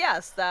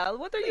 Yes, Sal,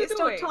 what are you Please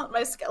doing? don't taunt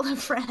my skeleton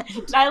friend.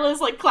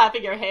 Nyla's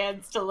clapping her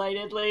hands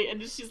delightedly,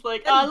 and she's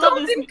like, "Oh, I love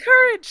Don't this."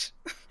 encourage!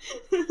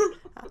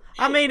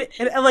 I mean,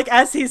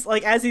 as he's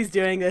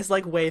doing this,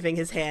 waving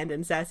his hand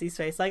in Sassy's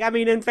face,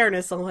 in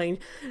fairness,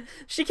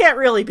 she can't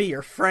really be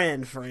your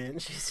friend.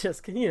 She's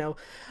just,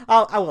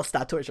 I will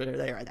stop torturing her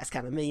there. That's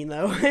kind of mean,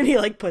 though. And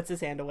he, puts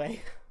his hand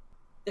away.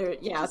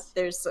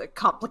 There's a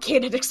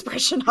complicated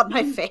expression on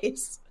my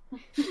face.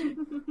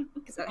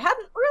 Because it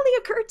hadn't really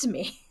occurred to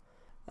me.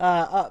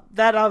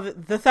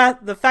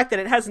 The fact that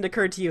it hasn't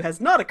occurred to you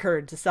has not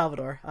occurred to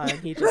Salvador.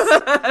 He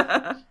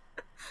just...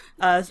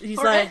 he's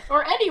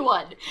or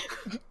anyone.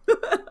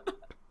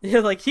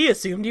 He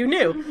assumed you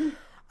knew.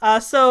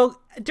 So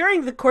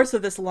during the course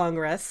of this long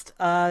rest,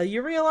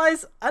 you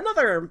realize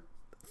another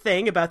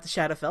thing about the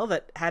Shadowfell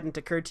that hadn't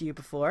occurred to you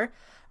before.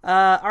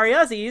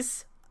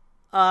 Ariazis,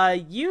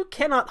 you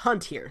cannot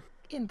hunt here.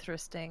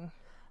 Interesting.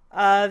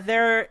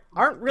 There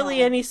aren't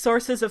really any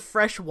sources of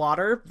fresh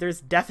water.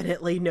 There's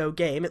definitely no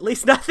game, at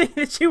least nothing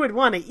that you would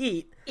want to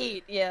eat.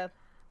 Eat, yeah.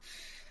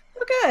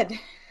 Oh, good.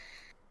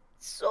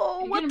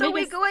 So, what are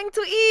we going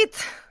to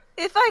eat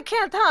if I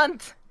can't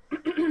hunt?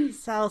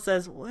 Sal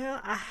says,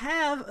 well, I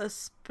have a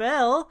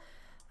spell.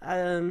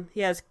 He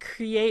has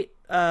create,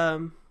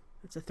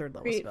 it's a third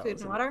level Create spell. food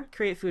and water?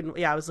 Create food and,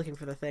 yeah, I was looking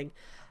for the thing.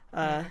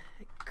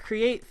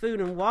 Create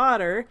food and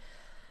water.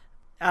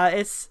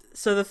 It's,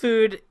 so the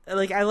food,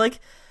 I like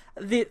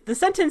the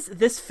sentence,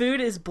 this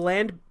food is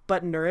bland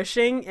but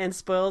nourishing and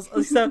spoils,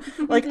 so,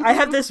 I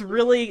have this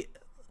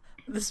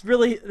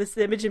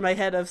image in my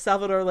head of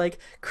Salvador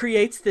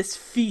creates this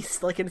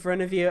feast in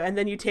front of you, and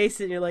then you taste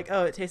it and you're like,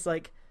 oh, it tastes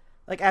like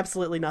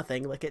absolutely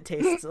nothing. It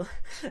tastes So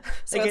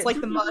it's like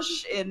the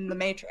mush in the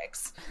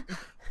Matrix.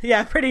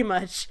 Yeah, pretty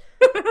much.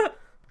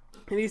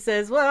 And he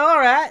says, well, all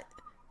right,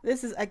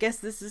 I guess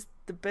this is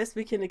the best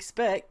we can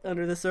expect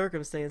under the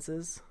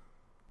circumstances.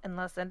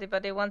 Unless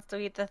anybody wants to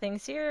eat the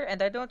things here,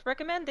 and I don't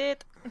recommend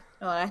it.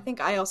 Well, I think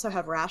I also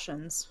have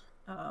rations.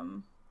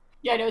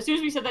 Yeah, no, as soon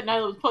as we said that,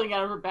 Nyla was pulling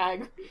out of her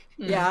bag.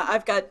 Yeah,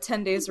 I've got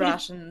 10 days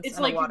rations It's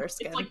and a water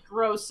skin. It's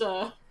gross,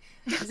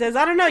 He says,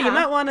 I don't know, you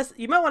might want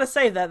to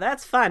save that.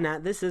 That's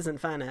finite. This isn't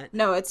finite.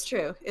 No, it's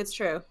true. It's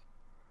true.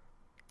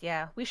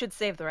 Yeah, we should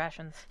save the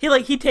rations.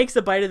 He takes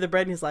a bite of the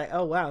bread and he's like,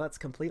 oh wow, that's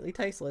completely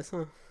tasteless,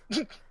 huh?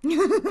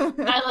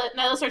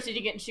 Nyla starts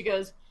eating it and she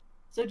goes,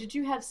 so did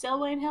you have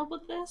Selwyn help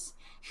with this?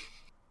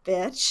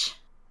 Bitch.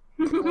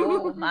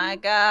 Oh my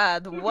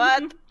god,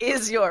 what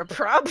is your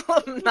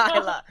problem,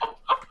 Nyla?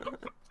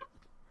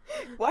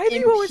 Why do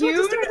you always want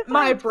to start a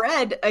my fight?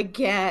 bread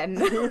again?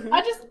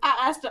 I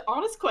asked an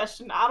honest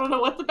question. I don't know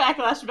what the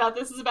backlash about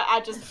this is about. I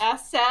just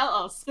asked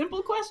Sal a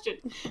simple question.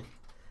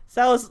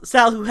 Sal,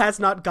 who has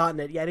not gotten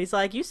it yet, he's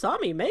like, you saw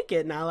me make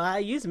it, Nyla. I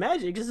used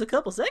magic just a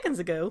couple seconds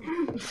ago.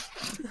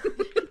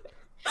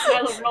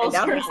 Nyla rolls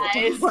Now her there's the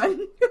eyes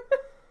one.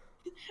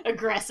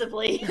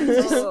 aggressively.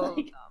 Just Oh.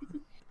 like,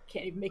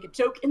 can't even make a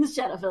joke in the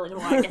Shadowville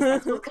anymore. I guess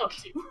that's what we'll come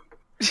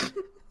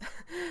to.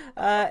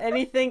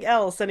 Anything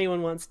else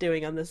anyone wants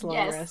doing on this long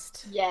Yes.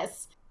 rest?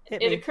 Yes.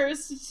 Hit It me.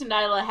 occurs to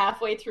Nyla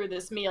halfway through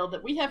this meal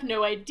that we have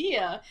no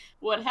idea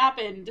what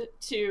happened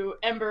to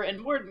Ember and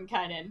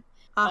Mordenkainen.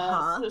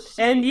 Uh-huh.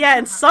 So she-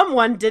 And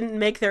someone didn't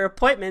make their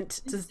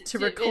appointment to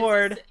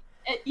record.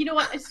 You know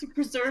what? It's to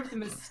preserve the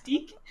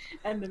mystique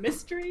and the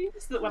mystery,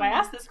 so that when I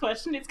ask this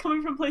question, it's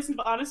coming from a place of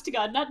honest to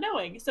God not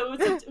knowing. So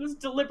it was a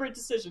deliberate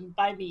decision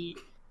by me,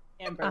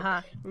 Amber.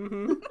 Uh-huh.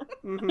 Mm-hmm.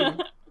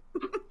 Mm-hmm.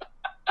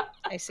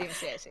 I see.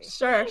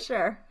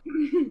 Sure.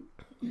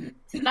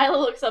 Nyla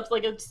looks up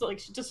like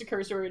she just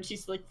occurs to her, and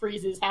she's like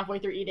freezes halfway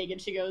through eating,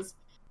 and she goes,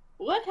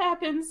 "What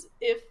happens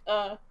if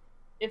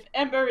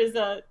Ember is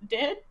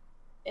dead,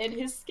 and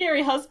his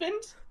scary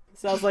husband?"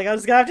 Sounds like I'm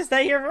just gonna have to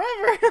stay here forever.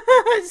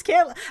 I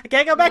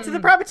can't go back to the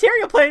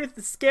proprietarial plane with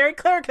the scary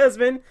cleric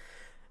husband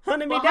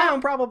hunting me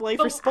down probably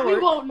for sport. We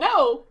won't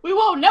know. We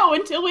won't know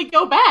until we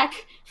go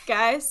back.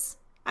 Guys,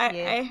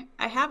 Yeah.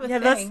 I have a Yeah,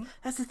 thing.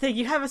 that's the thing.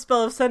 You have a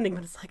spell of sending,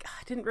 but it's like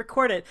I didn't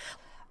record it.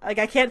 Like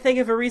I can't think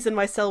of a reason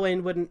why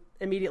Selwyn wouldn't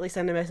immediately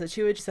send a message.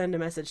 Who would you send a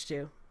message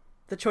to?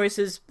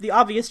 The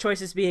obvious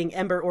choices being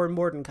Ember or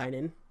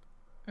Mordenkainen.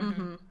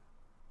 Mm-hmm.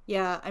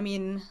 Yeah, I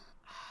mean,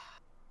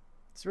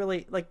 It's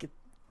really like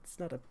it's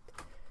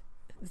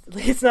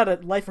not a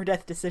life or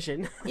death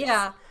decision.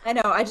 yeah, I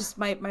know. I just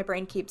my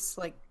brain keeps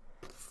like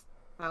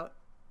out.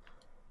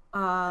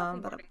 But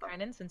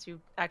Mordenkainen, since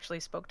you actually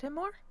spoke to him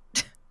more.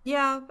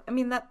 yeah, I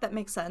mean that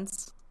makes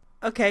sense.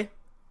 Okay.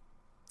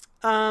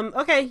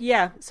 Okay,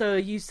 yeah. So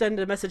you send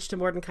a message to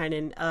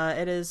Mordenkainen.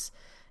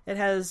 It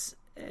has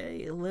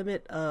a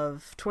limit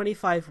of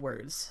 25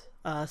 words.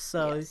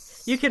 So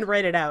Yes. you can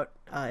write it out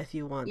if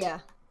you want. Yeah,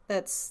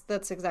 that's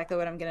exactly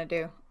what I'm gonna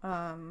do.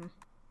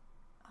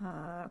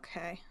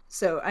 Okay.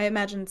 So I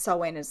imagine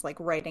Selwyn is like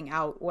writing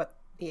out what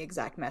the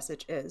exact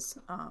message is.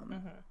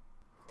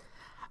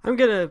 I'm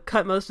gonna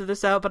cut most of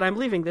this out, but I'm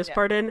leaving this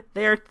part in.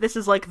 This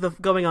is like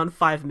going on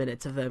 5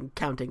 minutes of them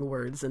counting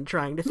words and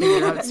trying to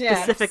figure out Yes.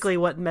 specifically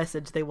what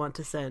message they want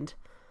to send.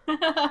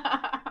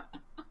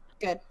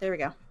 Good. There we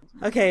go.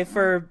 Okay,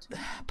 for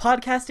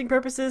podcasting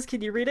purposes,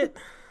 can you read it?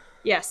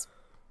 Yes.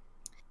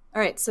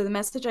 All right. So the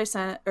message I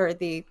sent, or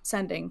the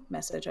sending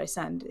message I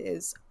send,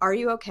 is: Are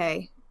you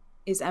okay?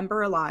 Is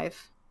Ember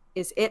alive?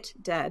 Is it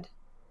dead?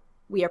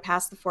 We are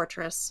past the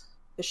fortress.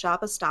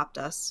 Bishaba stopped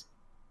us.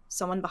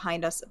 Someone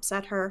behind us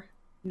upset her.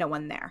 No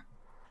one there.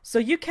 So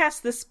you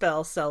cast this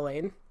spell,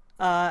 Selwyn,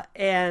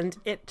 and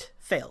it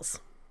fails.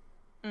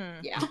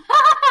 Yeah.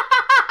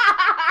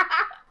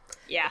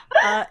 Yeah.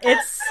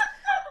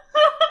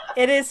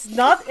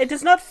 It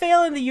does not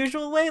fail in the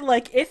usual way.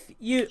 Like if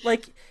you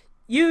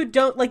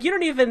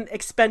don't even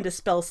expend a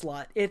spell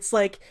slot. It's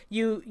like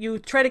you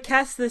try to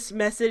cast this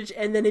message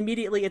and then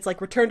immediately it's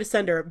like return to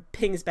sender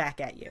pings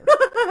back at you.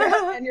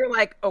 And you're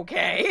like,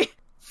 okay.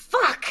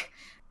 Fuck.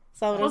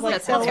 So it was like,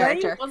 That's his Selwyn?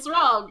 character. What's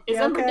wrong? Is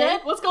You Ember okay?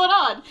 dead? What's going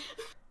on?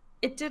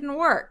 It didn't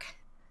work.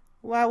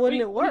 Why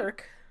wouldn't it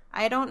work?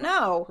 I don't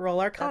know.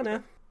 Roll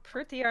Arcana.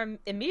 Pretty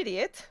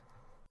immediate.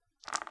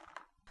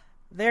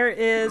 There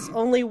is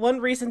only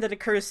one reason that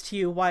occurs to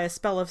you why a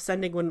spell of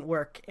sending wouldn't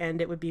work,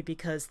 and it would be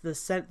because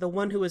the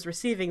one who is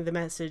receiving the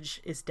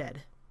message is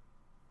dead.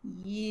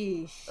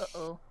 Yeesh.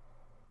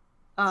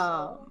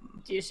 Uh-oh.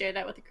 Do you share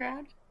that with the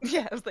crowd?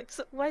 Yeah, I was like,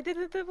 so why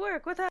didn't it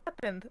work? What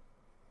happened?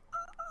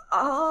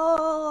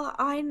 All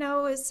I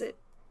know is it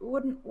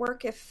wouldn't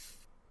work if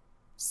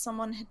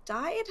someone had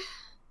died.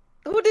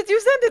 Who did you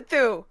send it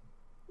to?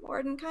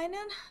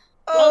 Mordenkainen?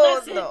 Well,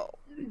 that's no.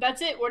 it.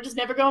 That's it. We're just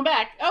never going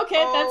back. Okay,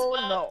 that's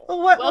no.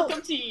 Well, what?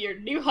 welcome to your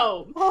new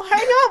home. Oh,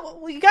 hang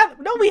on.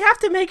 We have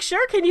to make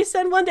sure. Can you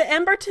send one to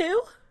Ember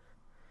too?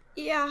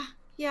 Yeah,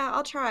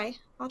 I'll try.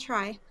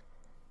 Do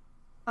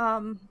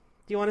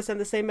you want to send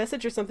the same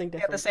message or something Yeah,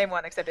 different? the same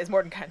one, except it's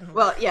Mordenkainen.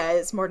 Well, yeah,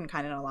 it's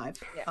Mordenkainen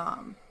alive. Yeah.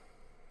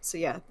 So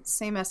yeah,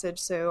 same message.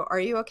 So, are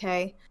you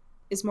okay?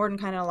 Is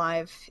Mordenkainen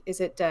alive? Is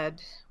it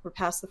dead? We're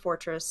past the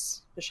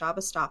fortress.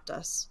 Bishaba stopped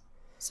us.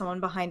 Someone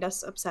behind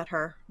us upset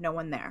her. No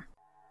one there.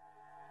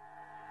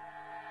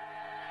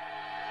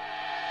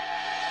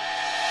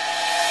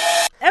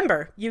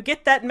 Ember, you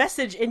get that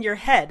message in your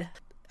head.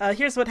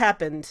 Here's what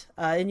happened,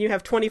 and you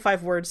have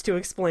 25 words to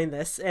explain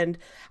this, and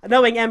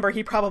knowing Ember,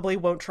 he probably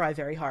won't try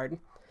very hard.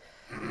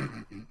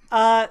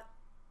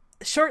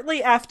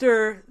 Shortly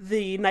after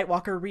the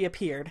Nightwalker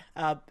reappeared,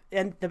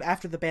 and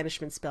after the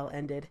banishment spell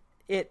ended,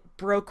 it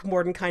broke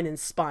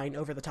Mordenkainen's spine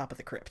over the top of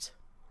the crypt.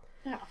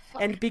 Oh,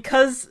 fuck. And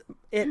because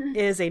it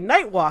is a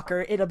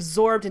Nightwalker, it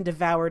absorbed and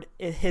devoured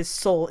his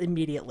soul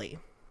immediately.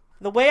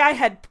 The way I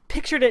had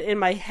pictured it in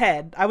my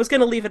head, I was going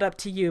to leave it up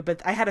to you,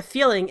 but I had a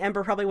feeling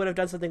Ember probably would have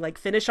done something like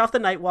finish off the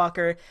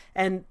Nightwalker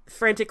and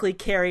frantically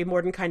carry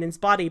Mordenkainen's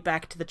body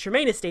back to the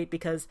Tremaine estate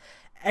because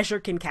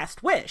Escher can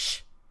cast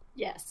Wish.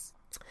 Yes.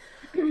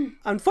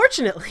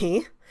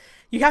 Unfortunately,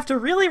 you have to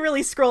really,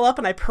 really scroll up,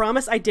 and I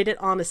promise I did it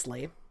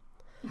honestly.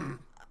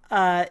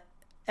 Escher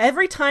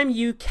every time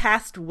you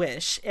cast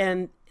Wish,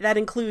 and that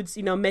includes,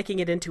 making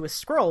it into a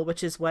scroll,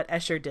 which is what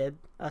Escher did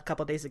a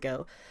couple days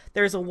ago,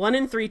 there's a 1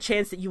 in 3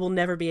 chance that you will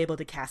never be able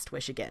to cast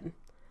Wish again.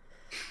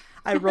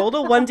 I rolled a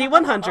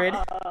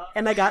 1d100,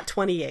 and I got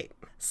 28.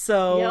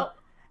 So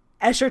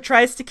Escher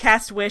tries to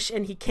cast Wish,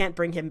 and he can't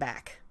bring him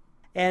back.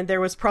 And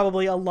there was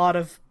probably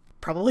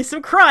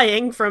some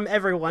crying from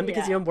everyone,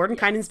 because,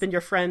 Mordenkainen's been your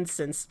friend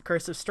since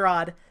Curse of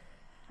Strahd.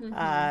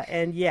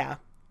 And yeah.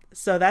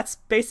 So that's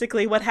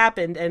basically what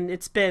happened, and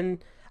it's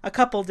been a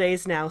couple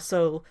days now.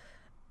 So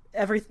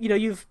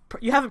you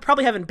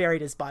haven't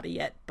buried his body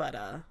yet,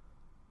 but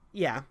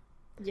yeah.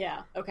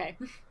 Yeah. Okay.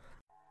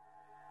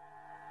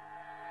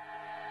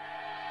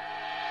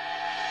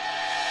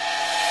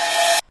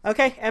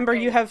 Okay, Ember,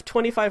 you have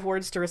 25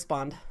 words to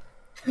respond.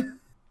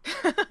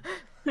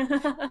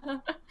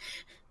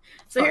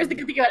 So here's the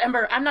good thing about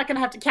Ember. I'm not going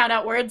to have to count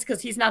out words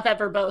because he's not that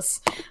verbose.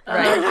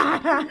 Right. He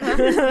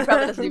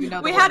probably doesn't even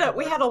know we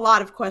had a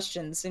lot of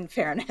questions, in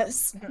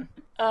fairness.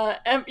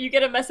 You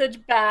get a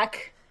message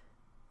back,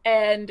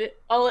 and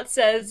all it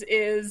says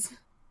is,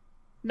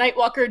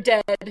 Nightwalker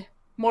dead,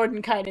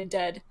 Mordenkainen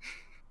dead.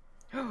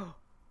 Okay,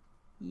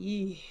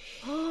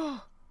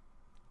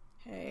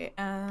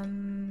 Are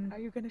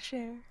you going to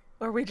share?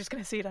 Or are we just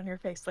going to see it on your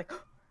face? Like,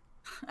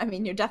 I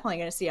mean, you're definitely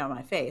going to see it on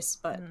my face,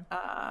 but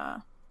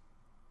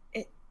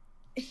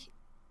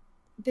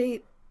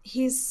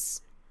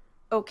he's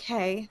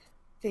okay.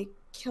 They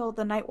killed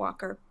the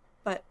Nightwalker,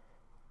 but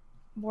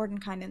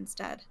Mordenkainen's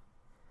dead.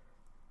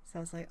 So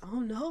I was like, oh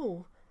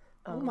no.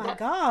 Oh my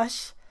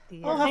gosh.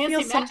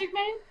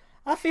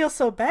 I feel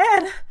so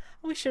bad.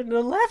 We shouldn't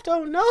have left.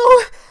 Oh no.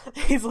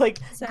 He's like,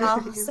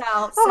 Sal,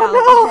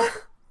 oh no.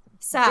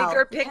 Sal,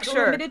 bigger we had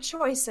picture. limited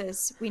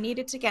choices. We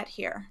needed to get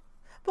here.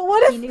 But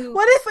what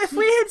if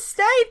we had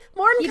stayed,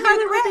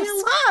 Mordenkainen would be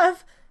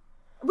alive?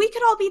 We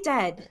could all be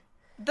dead.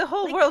 The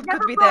whole They world never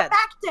could be brought dead.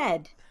 back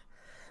dead.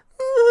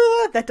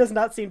 That does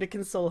not seem to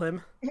console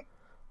him.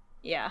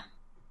 Yeah.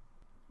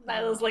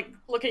 Nyla's like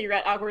looking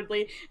at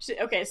awkwardly. So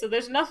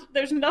there's enough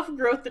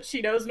growth that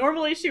she knows.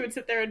 Normally she would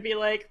sit there and be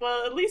like,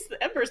 well, at least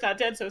the Emperor's not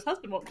dead, so his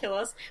husband won't kill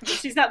us. But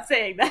she's not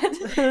saying that.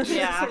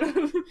 Yeah.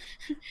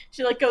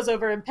 She like goes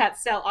over and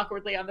pats Sal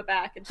awkwardly on the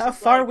back. And she's How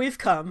far we've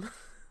come.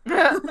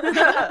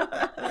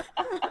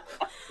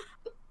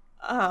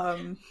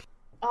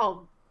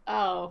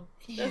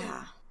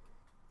 Yeah.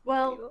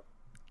 Well,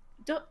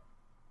 don't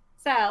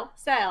Sal.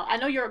 I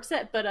know you're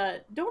upset,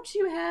 but don't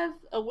you have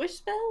a wish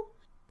spell?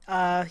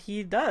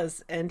 He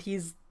does, and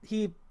he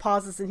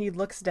pauses and he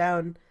looks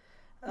down.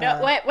 No,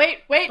 wait.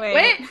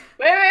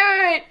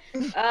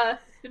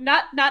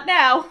 Not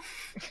now.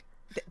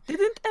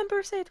 Didn't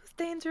Ember say it was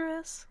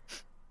dangerous?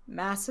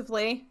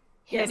 Massively.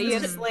 Yes,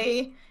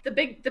 Hideously. The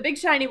big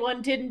shiny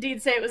one did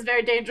indeed say it was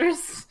very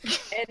dangerous,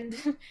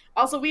 and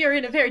also we are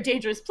in a very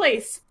dangerous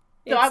place.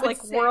 So It's I would like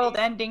say,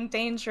 world-ending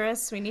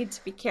dangerous. We need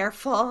to be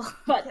careful.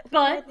 But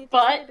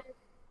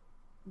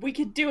we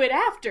could do it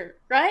after,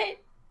 right?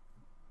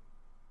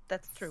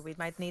 That's true. We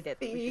might need it.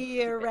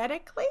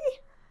 Theoretically?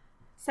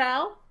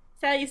 Sal,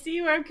 you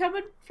see where I'm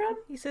coming from?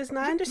 He says,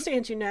 "No, I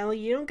understand you, Nally.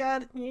 You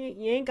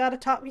ain't got to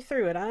talk me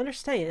through it. I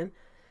understand."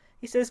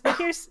 He says, "But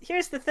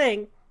here's the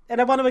thing." And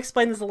I want to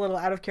explain this a little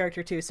out of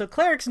character too. So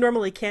clerics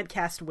normally can't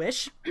cast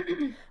Wish.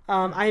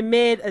 I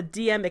made a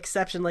DM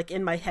exception, like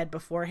in my head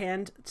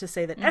beforehand, to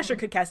say that Escher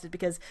could cast it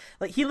because,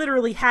 like, he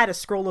literally had a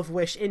scroll of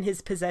Wish in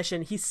his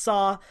possession. He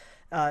saw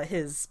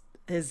his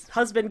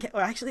husband,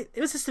 or actually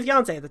it was his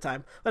fiance at the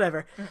time.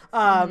 Whatever.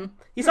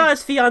 He saw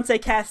his fiance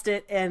cast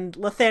it, and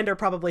Lathander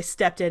probably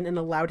stepped in and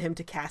allowed him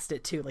to cast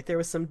it too. Like there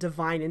was some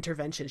divine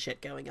intervention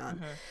shit going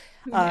on.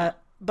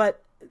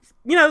 But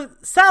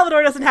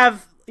Salvador doesn't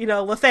have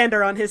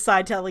Lathander on his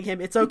side telling him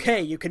it's okay,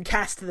 you can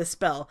cast the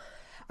spell.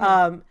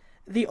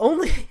 The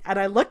only, and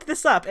I looked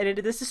this up, and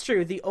this is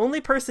true, the only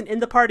person in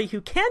the party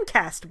who can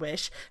cast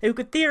Wish, who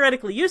could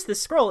theoretically use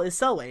this scroll, is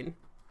Selwyn.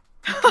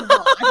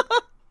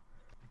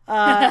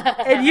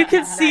 And you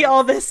can see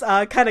all this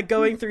kind of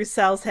going through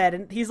Sal's head,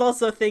 and he's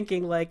also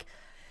thinking, like,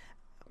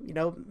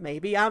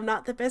 maybe I'm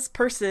not the best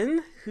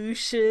person who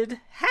should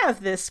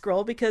have this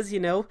scroll, because,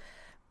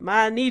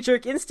 my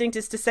knee-jerk instinct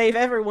is to save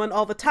everyone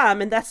all the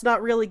time, and that's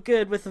not really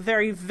good with a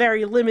very,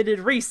 very limited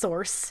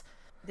resource.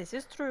 This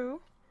is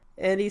true.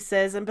 And he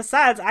says, and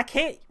besides, I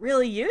can't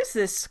really use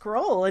this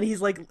scroll. And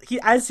he's like,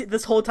 as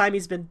this whole time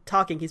he's been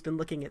talking, he's been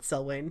looking at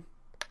Selwyn.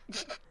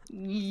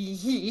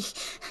 Okay.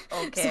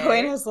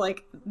 Okay. has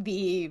like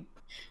the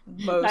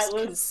most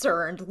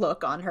concerned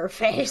look on her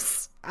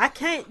face. I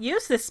can't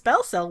use this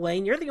spell,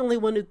 Selwyn. You're the only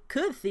one who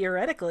could,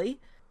 theoretically.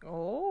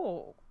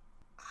 Oh.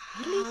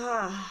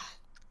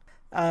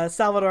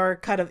 Salvador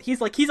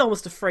he's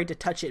almost afraid to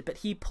touch it, but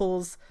he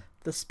pulls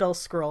the spell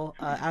scroll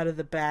out of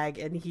the bag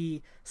and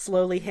he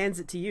slowly hands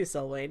it to you,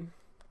 Selwyn.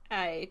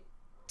 I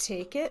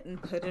take it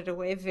and put it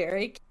away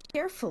very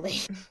carefully.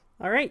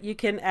 All right, you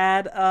can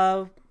add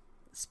the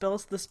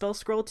spell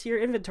scroll to your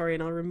inventory,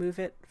 and I'll remove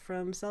it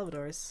from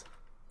Salvador's.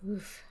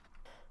 Oof.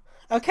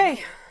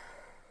 Okay.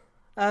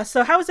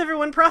 So how is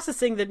everyone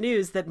processing the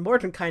news that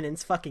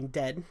Mordenkainen's fucking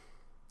dead?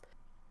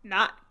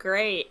 Not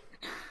great.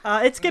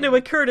 It's going to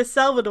occur to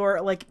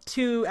Salvador like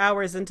 2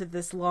 hours into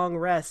this long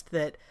rest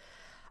that,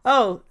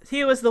 oh,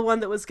 he was the one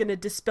that was going to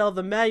dispel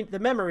the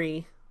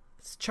memory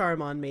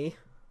charm on me.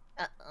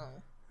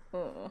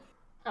 Uh-oh.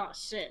 Oh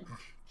shit.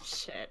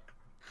 Shit.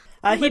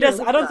 He does.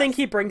 I don't think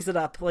he brings it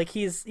up. Like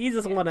he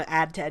doesn't want to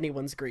add to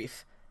anyone's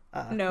grief.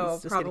 No,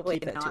 he's just probably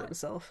keep that not. to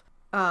himself.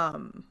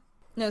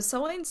 No,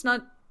 Selwyn's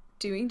not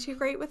doing too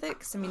great with it,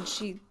 because, I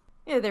mean,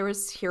 there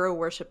was hero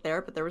worship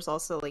there, but there was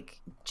also, like,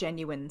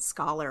 genuine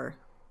scholar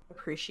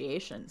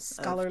appreciation.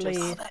 Scholarly...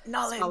 All that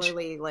knowledge.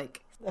 Scholarly,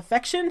 like...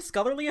 Affection?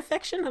 Scholarly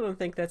affection? I don't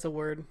think that's a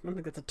word. I don't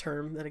think that's a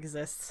term that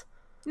exists.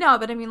 No,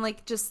 but I mean,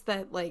 like, just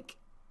that, like,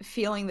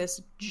 feeling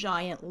this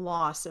giant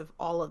loss of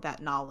all of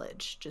that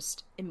knowledge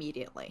just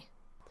immediately.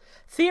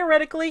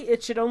 Theoretically,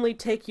 it should only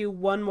take you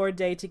one more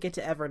day to get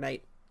to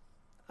Evernight.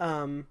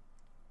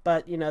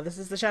 But, this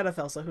is the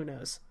Shadowfell, so who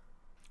knows?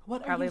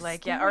 What Probably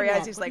like,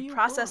 Ariazi's like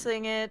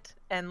processing it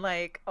and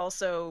like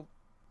also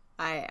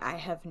I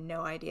have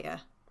no idea.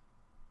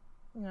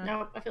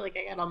 No, I feel like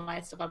I got all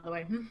my stuff out of the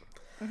way.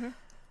 Mm-hmm.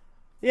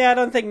 Yeah, I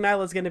don't think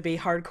Nyla's gonna be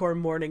hardcore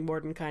mourning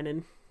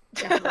Mordenkainen.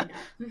 Definitely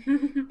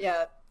not.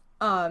 Yeah.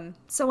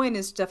 Selwyn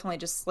is definitely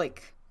just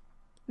like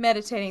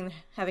meditating,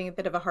 having a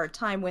bit of a hard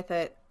time with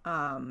it,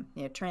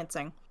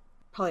 trancing.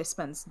 Probably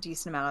spends a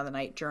decent amount of the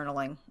night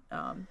journaling,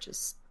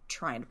 just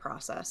trying to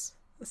process.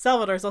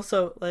 Salvador's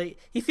also, like,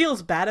 he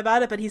feels bad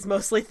about it, but he's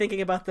mostly thinking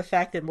about the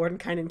fact that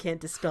Mordenkainen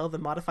can't dispel the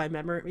modify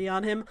memory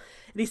on him.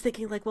 And he's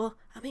thinking, like, well,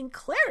 I mean,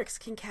 clerics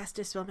can cast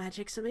dispel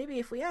magic, so maybe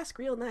if we ask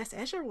real nice,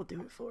 Azure will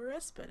do it for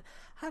us, but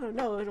I don't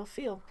know, it'll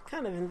feel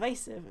kind of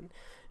invasive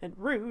and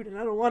rude, and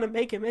I don't want to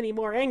make him any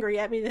more angry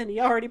at me than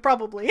he already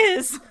probably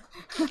is.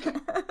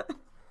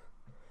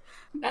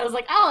 I was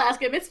like, I'll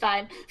ask him, it's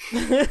fine.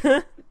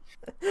 Which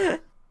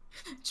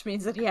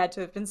means that he had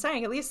to have been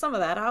saying at least some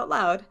of that out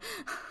loud.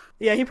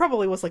 Yeah, he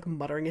probably was, like,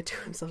 muttering it to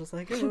himself, just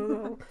like,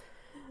 oh,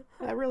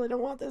 I really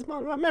don't want this. My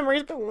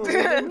memory's been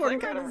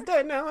Mordenkainen's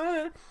dead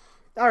now.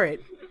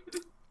 Alright.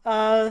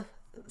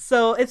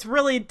 So it's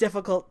really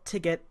difficult to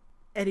get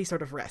any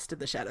sort of rest in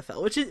the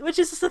Shadowfell, which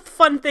is just a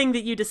fun thing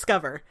that you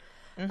discover.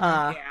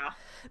 Yeah.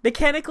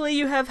 Mechanically,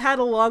 you have had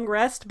a long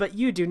rest, but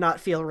you do not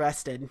feel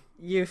rested.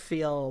 You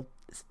feel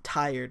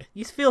tired.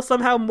 You feel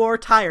somehow more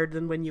tired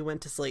than when you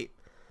went to sleep.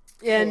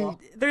 And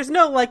there's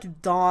no,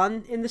 like,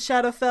 dawn in the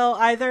Shadowfell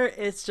either.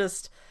 It's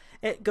just,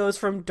 it goes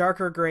from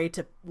darker gray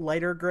to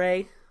lighter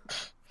gray.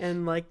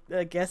 And, like,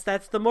 I guess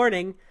that's the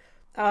morning.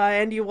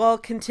 And you all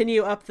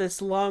continue up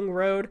this long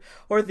road,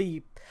 or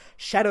the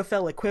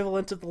Shadowfell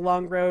equivalent of the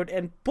long road.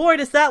 And boy,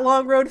 does that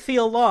long road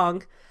feel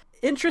long.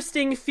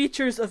 Interesting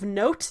features of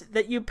note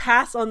that you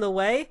pass on the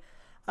way.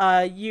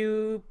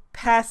 You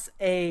pass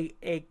a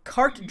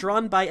cart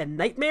drawn by a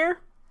nightmare.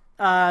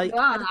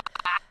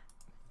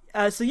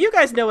 So you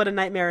guys know what a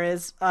nightmare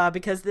is,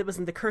 because it was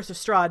in the Curse of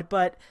Strahd,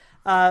 but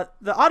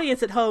the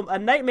audience at home, a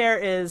nightmare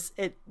is,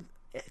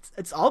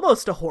 it's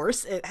almost a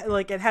horse. It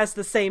has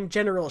the same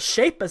general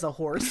shape as a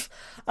horse,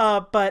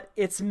 but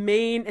its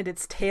mane and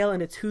its tail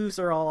and its hooves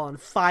are all on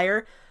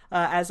fire,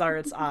 as are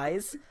its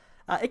eyes.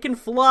 It can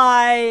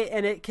fly,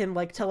 and it can,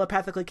 like,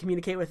 telepathically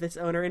communicate with its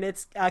owner, and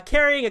it's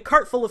carrying a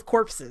cart full of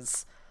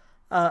corpses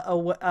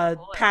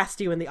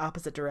past you in the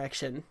opposite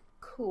direction.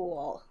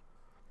 Cool.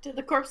 Do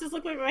the corpses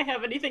look like they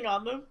have anything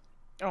on them?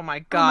 Oh my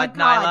god,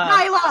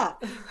 Nyla!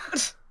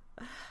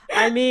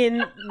 I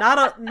mean,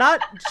 not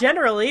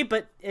generally,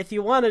 but if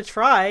you want to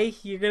try,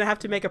 you're gonna have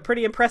to make a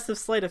pretty impressive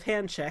sleight of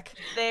hand check.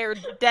 They're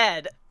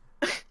dead.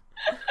 Nyla!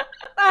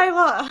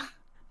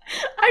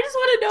 I just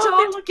want to know Don't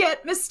if they look...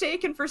 get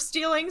mistaken for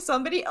stealing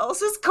somebody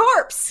else's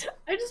corpse!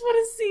 I just want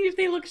to see if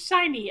they look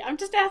shiny. I'm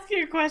just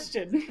asking a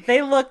question.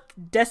 They look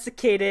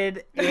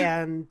desiccated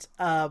and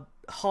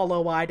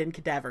hollow-eyed and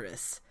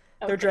cadaverous.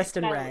 They're dressed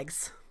in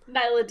rags.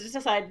 Nyla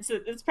decides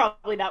it's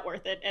probably not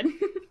worth it and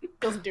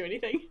doesn't do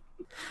anything.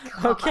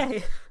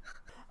 Okay.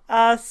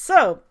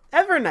 So,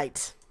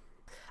 Evernight.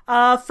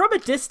 From a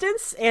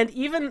distance, and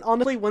even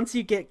honestly once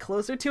you get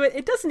closer to it,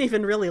 it doesn't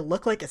even really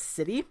look like a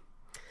city.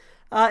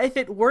 If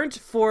it weren't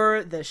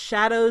for the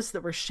shadows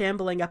that were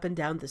shambling up and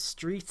down the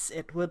streets,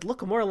 it would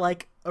look more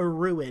like a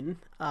ruin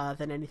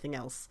than anything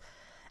else.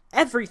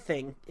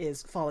 Everything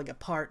is falling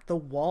apart. The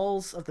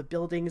walls of the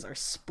buildings are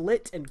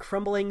split and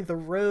crumbling. The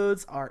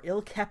roads are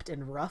ill-kept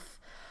and rough.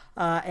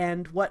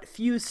 And what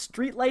few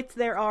streetlights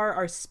there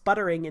are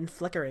sputtering and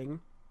flickering.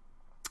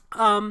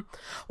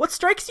 What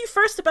strikes you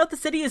first about the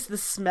city is the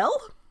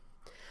smell.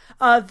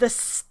 The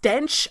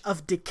stench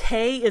of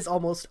decay is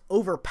almost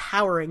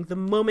overpowering the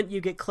moment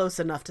you get close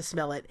enough to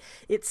smell it.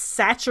 It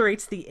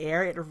saturates the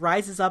air. It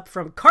rises up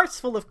from carts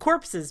full of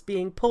corpses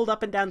being pulled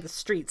up and down the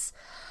streets.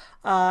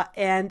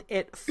 And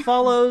it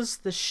follows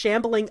the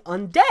shambling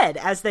undead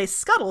as they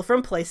scuttle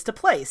from place to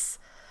place.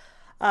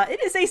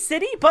 It is a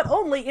city, but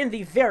only in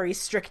the very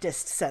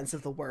strictest sense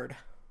of the word.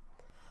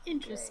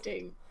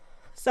 Interesting.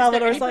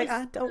 Salvador's like,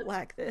 I don't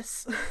like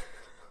this.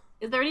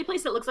 Is there any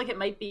place that looks like it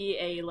might be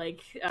a,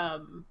 like,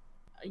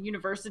 a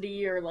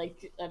university or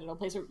like I don't know,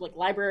 place or like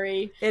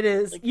library. It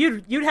is. Like-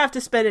 You'd have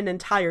to spend an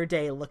entire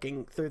day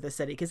looking through the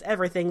city because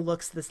everything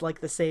looks this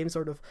like the same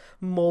sort of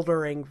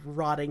moldering,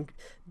 rotting,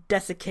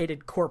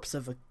 desiccated corpse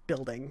of a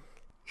building.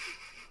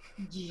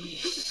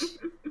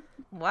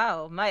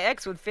 Wow, my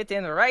ex would fit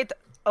in right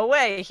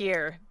away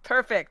here.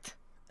 Perfect.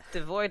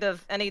 Devoid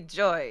of any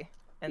joy.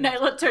 And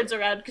Nyla turns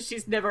around because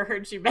she's never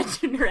heard you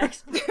mention her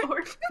ex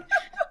before.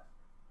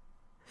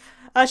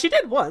 She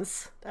did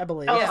once, I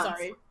believe. Oh, Yeah.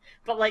 sorry,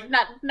 but like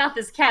not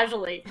this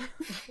casually.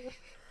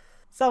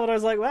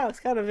 Salvador's like, wow, it's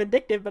kind of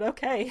vindictive, but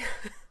okay.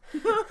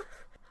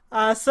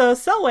 So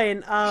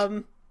Selwyn,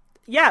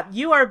 yeah,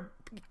 you are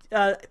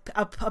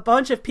a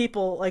bunch of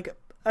people, like,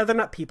 they're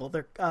not people,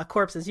 they're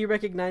corpses. You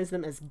recognize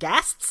them as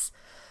ghasts.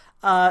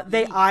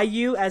 They eye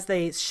you as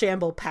they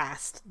shamble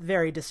past,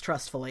 very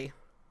distrustfully.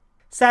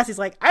 Sassy's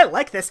like, I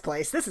like this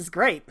place. This is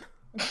great.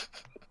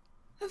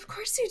 Of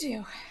course you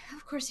do.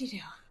 Of course you do.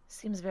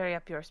 seems very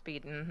up your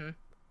speed. Mm-hmm.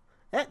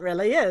 It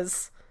really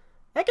is.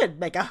 I could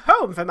make a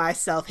home for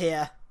myself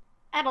here.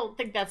 I don't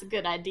think that's a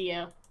good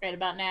idea right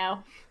about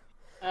now.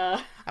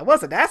 I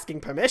wasn't asking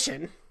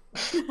permission.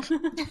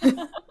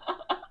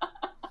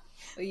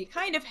 Well, you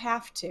kind of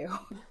have to.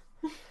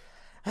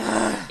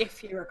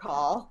 If you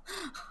recall.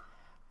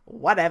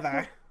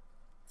 Whatever.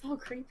 It's all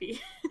creepy.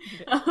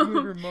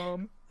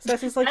 Mom.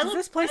 Sassy's like, I does look-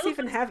 this place I look-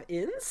 even have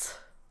inns?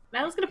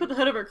 Nyla's gonna put the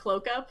hood of her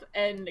cloak up,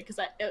 and because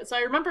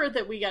I remember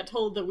that we got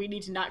told that we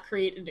need to not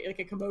create like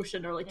a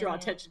commotion or like draw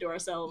attention to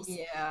ourselves.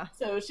 Yeah.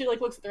 So she like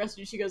looks at the rest of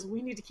you. She goes,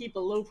 "We need to keep a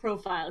low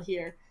profile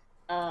here."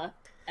 And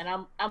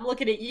I'm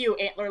looking at you,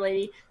 Antler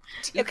Lady.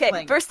 Okay,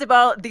 Tiefling. first of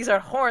all, these are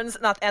horns,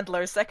 not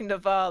antlers. Second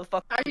of all,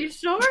 fuck. Are you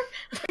sure?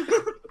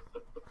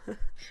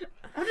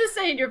 I'm just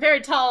saying, you're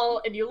very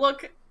tall, and you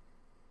look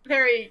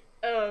very.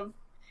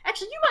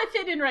 Actually, you might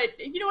fit in right.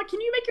 You know what? Can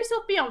you make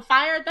yourself be on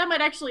fire? That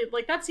might actually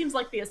that seems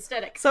like the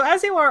aesthetic. So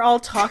as you are all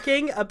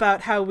talking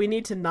about how we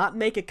need to not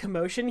make a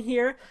commotion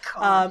here,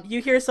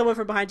 you hear someone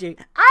from behind you,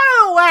 out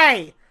of the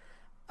way!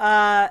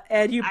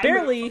 And you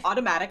barely...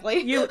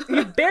 automatically. you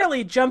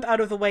barely jump out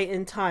of the way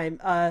in time.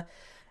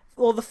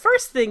 Well, the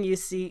first thing you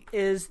see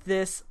is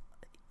this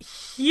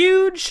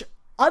huge,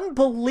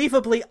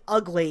 unbelievably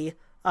ugly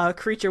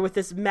creature with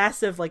this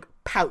massive, like,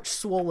 pouch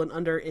swollen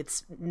under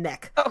its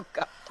neck. Oh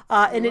god.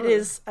 And it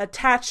is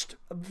attached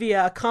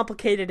via a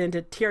complicated and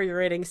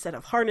deteriorating set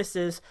of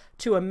harnesses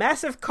to a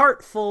massive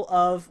cart full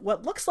of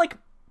what looks like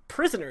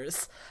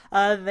prisoners.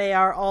 They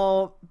are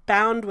all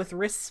bound with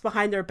wrists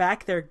behind their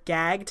back. They're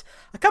gagged.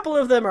 A couple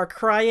of them are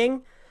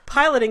crying.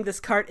 Piloting this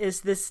cart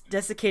is this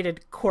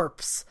desiccated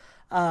corpse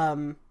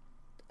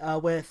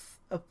with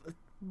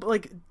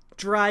like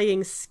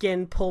drying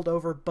skin pulled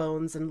over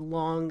bones and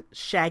long,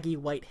 shaggy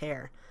white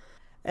hair.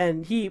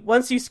 And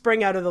once you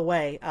spring out of the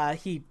way,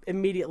 he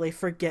immediately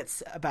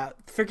forgets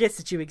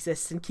that you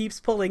exist and keeps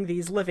pulling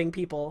these living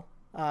people,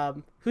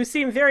 who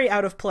seem very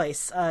out of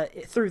place,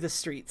 through the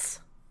streets.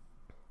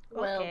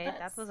 Well, Okay,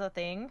 that's- that was a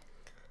thing.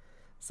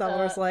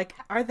 Salvador's like,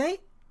 are they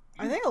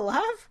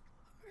alive?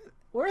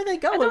 Where are they I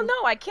going? don't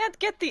know. I can't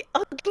get the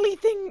ugly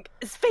thing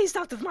spaced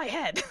out of my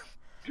head.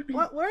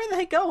 Where are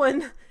they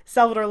going?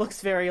 Salvador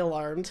looks very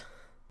alarmed.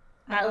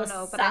 I don't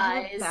know, but I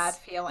have a Sighs. bad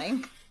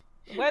feeling.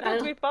 Why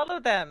don't we follow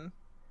them?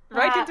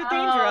 Right into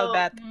danger, I'll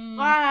bet.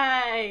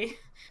 Why?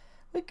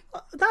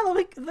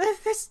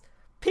 There's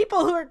people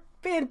who are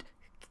being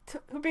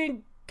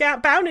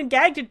bound and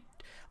gagged.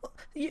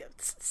 And,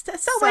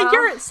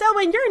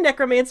 Selwyn, you're a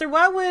necromancer.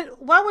 Why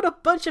would a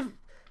bunch of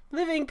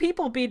living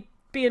people be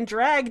being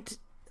dragged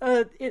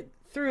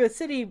through a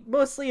city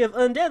mostly of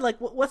undead? Like,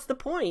 what's the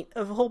point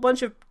of a whole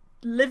bunch of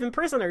living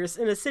prisoners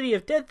in a city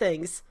of dead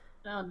things?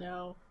 Oh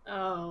no.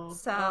 Oh.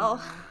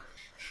 Sal.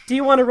 Do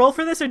you want to roll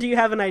for this, or do you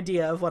have an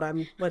idea of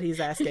what he's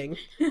asking?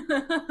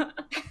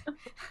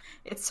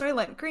 It's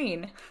Soylent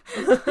Green.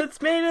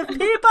 It's made of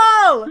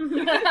people.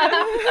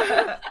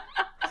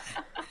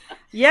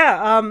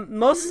 Yeah,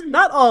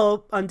 not all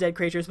undead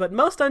creatures, but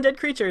most undead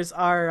creatures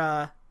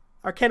are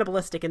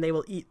cannibalistic, and they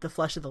will eat the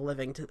flesh of the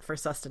living for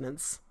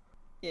sustenance.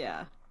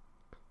 Yeah.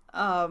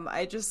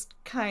 I just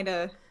kind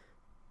of...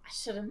 I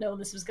should have known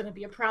this was going to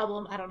be a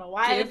problem. I don't know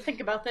why I didn't think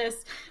about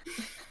this.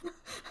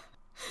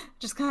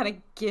 just kind of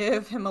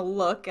give him a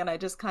look, and I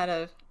just kind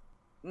of...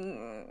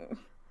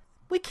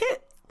 We can't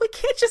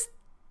just...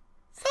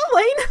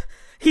 Selwyn!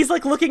 He's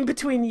like looking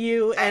between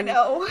you I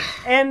know.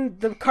 and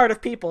the cart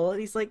of people, and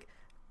he's like,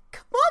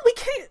 come on, we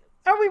can't...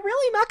 Are we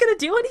really not going to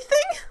do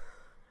anything?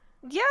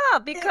 Yeah,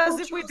 because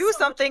It'll if we draw do so much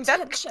something, that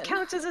attention.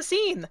 counts as a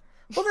scene.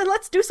 Well, then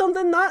let's do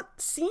something not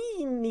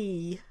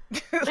seen-y.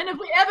 And have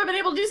we ever been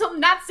able to do something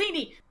not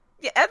seedy?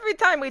 Yeah, every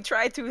time we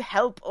try to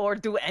help or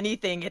do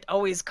anything, it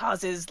always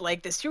causes,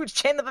 like, this huge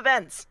chain of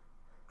events.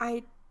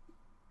 I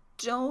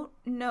don't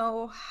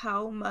know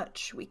how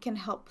much we can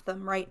help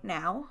them right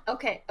now.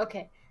 Okay.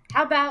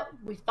 How about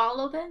we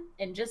follow them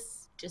and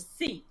just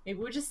see? Maybe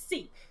we'll just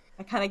see.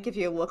 I kind of give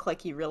you a look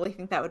like you really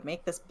think that would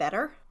make this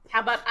better.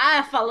 How about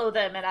I follow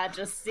them and I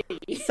just see?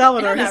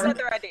 Salvador That's is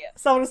another idea.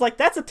 Salvador's like,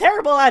 that's a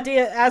terrible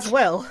idea as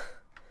well.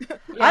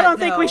 I don't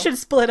think we no. should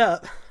split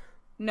up.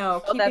 No, Oh,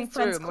 keeping that's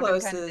friends true.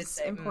 close Mordecai did is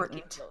say, keep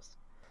important. close.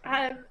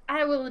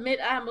 I will admit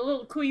I'm a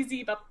little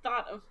queasy about the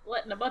thought of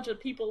letting a bunch of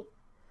people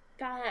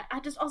die. I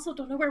just also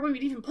don't know where we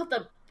would even put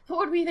them. What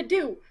would we even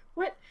do?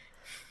 What?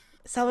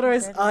 Salvador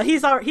is,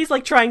 he's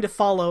like trying to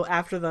follow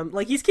after them.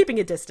 Like, he's keeping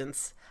a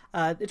distance.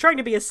 Trying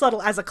to be as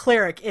subtle as a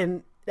cleric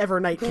in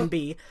Evernight can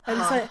be.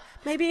 And so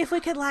maybe if we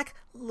could, like,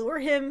 lure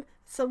him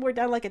somewhere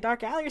down, like, a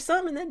dark alley or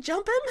something and then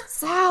jump him?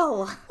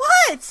 Sal!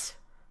 What?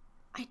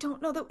 I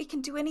don't know that we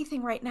can do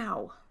anything right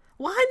now.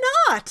 Why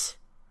not?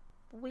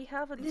 We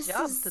have a This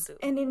job is to do.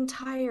 an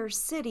entire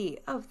city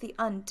of the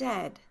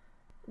undead.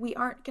 We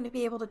aren't going to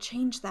be able to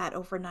change that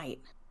overnight.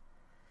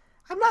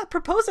 I'm not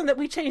proposing that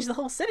we change the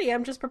whole city.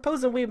 I'm just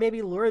proposing we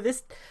maybe lure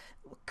this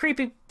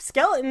creepy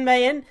skeleton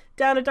man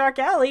down a dark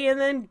alley and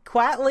then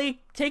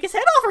quietly take his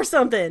head off or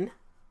something.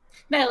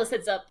 Nyla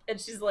sits up and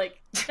she's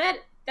like,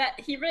 that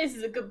he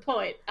raises a good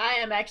point. I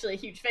am actually a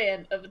huge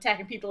fan of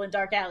attacking people in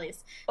dark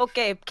alleys.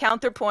 Okay,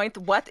 counterpoint.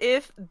 What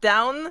if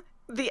down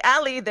the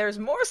alley there's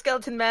more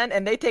skeleton men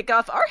and they take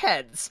off our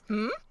heads?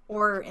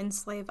 Or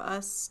enslave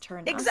us,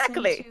 turn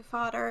Exactly. us into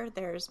fodder.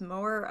 There's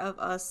more of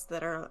us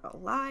that are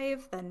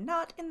alive than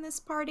not in this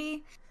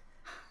party.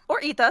 Or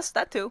eat us,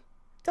 that too.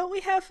 Don't we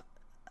have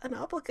an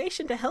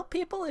obligation to help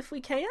people if we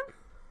can?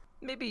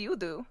 Maybe you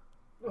do.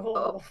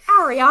 Oh.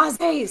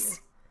 Ariazes!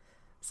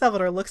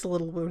 Salvador looks a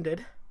little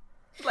wounded.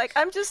 Like,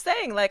 I'm just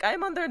saying, like,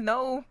 I'm under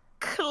no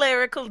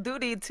clerical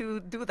duty to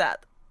do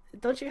that.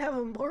 Don't you have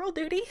a moral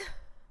duty?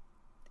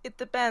 It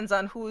depends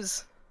on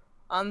who's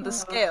on the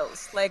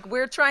scales. Like,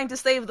 we're trying to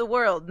save the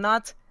world,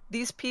 not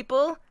these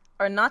people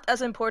are not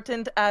as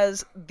important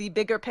as the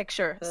bigger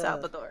picture,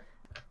 Salvador.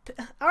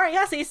 Alright,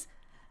 Yassies.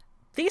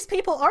 These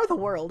people are the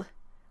world.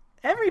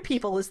 Every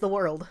people is the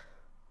world.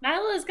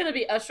 Nyla is going to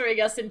be ushering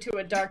us into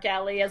a dark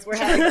alley as we're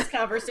having this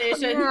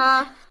conversation.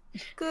 Yeah.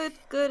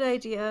 Good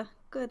idea.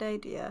 Good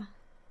idea.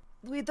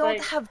 We don't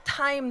Like- have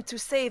time to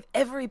save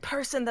every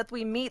person that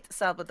we meet,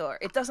 Salvador.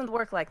 It doesn't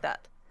work like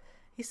that.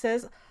 He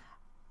says,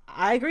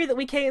 I agree that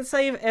we can't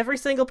save every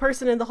single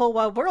person in the whole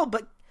wide world,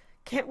 but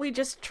can't we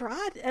just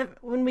try it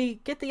when we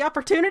get the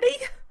opportunity?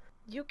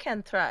 You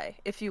can try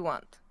if you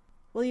want.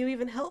 Will you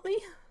even help me?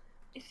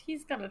 If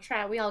he's going to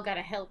try, we all got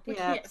to help. We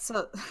Yeah, can't.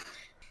 so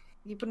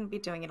you wouldn't be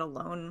doing it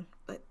alone,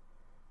 but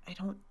I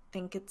don't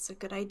think it's a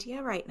good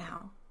idea right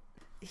now.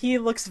 He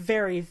looks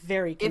very,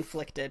 very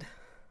conflicted.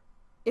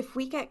 If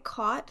we get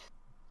caught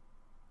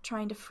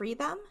trying to free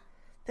them,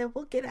 Then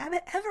we'll get at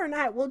it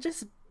Evernight. We'll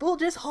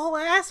just haul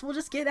ass. We'll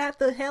just get at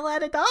the hell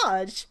out of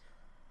Dodge.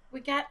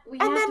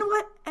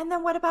 And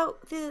then what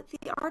about the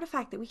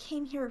artifact that we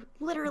came here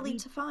literally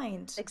to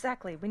find?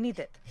 Exactly, we need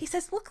it. He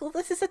says, look,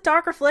 this is a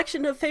dark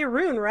reflection of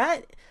Faerun,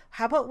 right?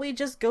 How about we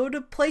just go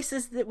to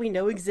places that we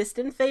know exist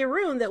in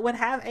Faerun that would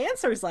have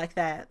answers like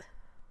that?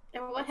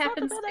 And what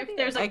happens bad if idea.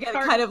 there's a I get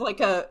cart- kind of like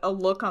a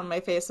look on my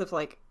face of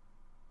like,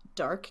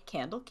 dark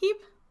Candlekeep?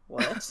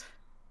 What?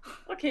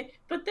 Okay,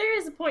 but there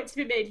is a point to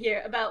be made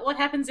here about what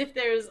happens if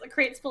there's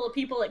crates full of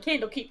people at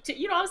Candlekeep.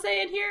 You know what I'm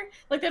saying here?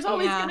 Like, there's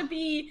always Yeah. going to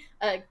be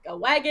a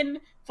wagon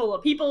full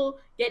of people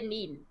getting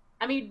eaten.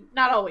 I mean,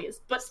 not always,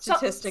 but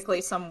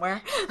Statistically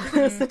somewhere.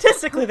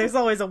 Statistically, there's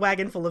always a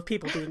wagon full of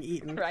people being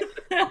eaten. Right.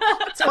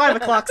 It's 5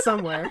 o'clock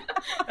somewhere.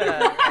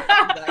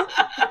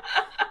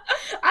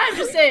 I'm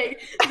just saying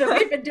that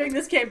we've been doing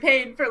this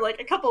campaign for like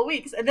a couple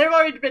weeks, and there have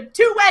already been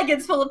 2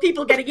 wagons full of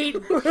people getting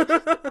eaten.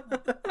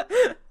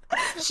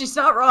 She's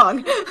not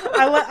wrong.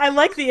 I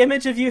like the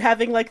image of you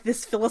having like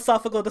this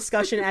philosophical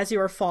discussion as you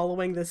are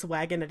following this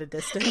wagon at a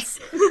distance.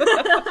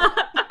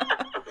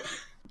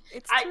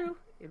 It's I- true.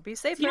 It'd be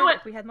safer You know what?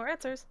 if we had more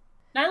answers.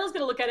 Nyla's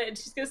gonna look at it and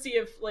she's gonna see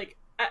if like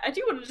I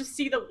do want to just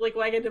see the like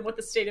wagon and what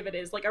the state of it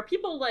is. Like, are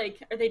people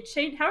like are they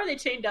chained? How are they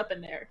chained up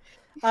in there?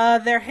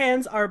 Their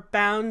hands are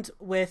bound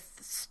with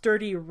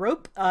sturdy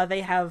rope. They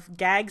have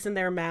gags in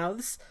their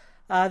mouths.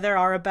 There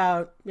are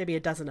about maybe a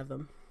dozen of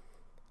them.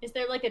 Is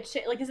there like is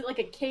it like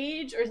a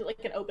cage or is it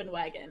like an open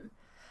wagon?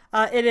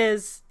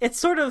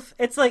 It's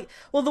like,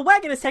 well, the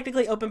wagon is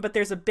technically open, but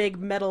there's a big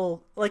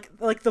metal,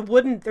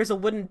 there's a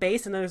wooden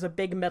base and then there's a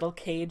big metal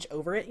cage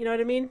over it, you know what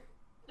I mean?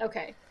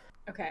 Okay.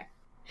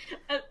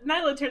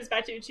 Nyla turns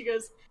back to you and she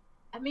goes,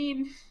 I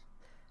mean,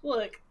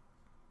 look,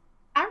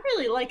 I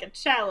really like a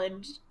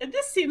challenge, and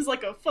this seems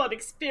like a fun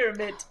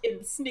experiment in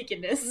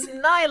sneakiness.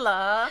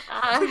 Nyla!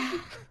 I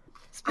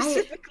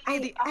Specifically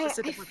the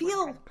opposite of what we're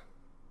feel trying.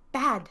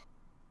 bad.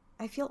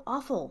 I feel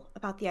awful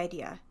about the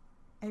idea.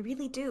 I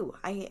really do.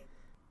 I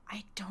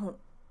don't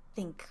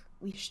think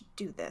we should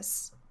do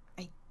this.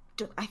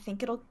 I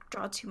think it'll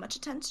draw too much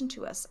attention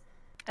to us.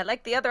 I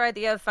like the other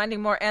idea of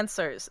finding more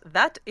answers.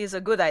 That is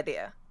a good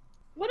idea.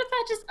 What if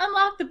I just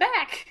unlock the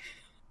back?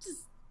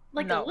 Just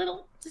like No. a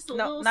little, just a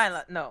No, little,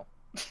 Nyla, no.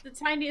 the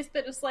tiniest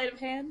bit of sleight of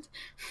hand.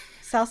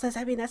 Sal says,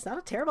 I mean, that's not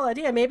a terrible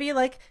idea. Maybe,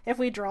 like, if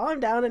we draw him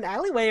down an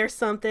alleyway or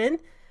something,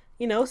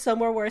 you know,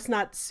 somewhere where it's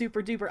not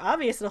super duper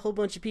obvious that a whole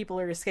bunch of people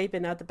are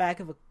escaping out the back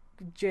of a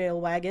jail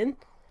wagon.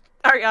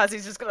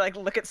 Ariazi's just gonna like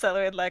look at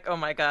Celuid like, oh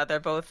my god, they're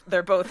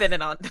both in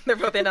and on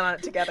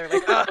it together.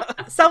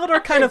 Like, Salvador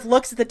kind of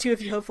looks at the two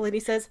of you hopefully and he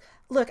says,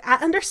 "Look, I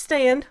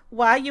understand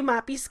why you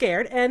might be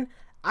scared, and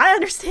I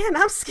understand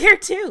I'm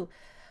scared too.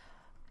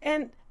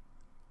 And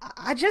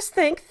I just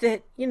think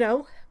that, you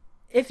know,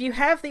 if you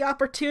have the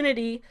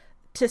opportunity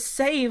to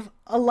save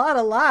a lot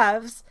of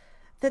lives,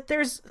 that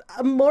there's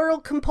a moral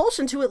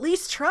compulsion to at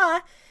least try.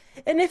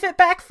 And if it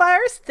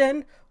backfires,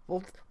 then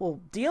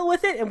we'll deal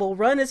with it and we'll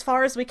run as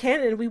far as we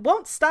can and we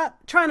won't stop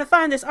trying to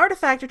find this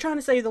artifact or trying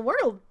to save the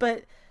world."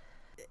 But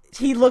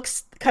he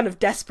looks kind of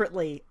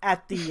desperately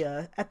at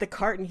the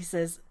cart and he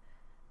says,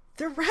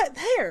 "They're right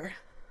there."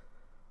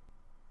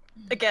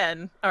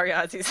 again,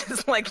 Ariazis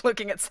is like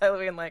looking at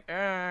Celuid and like,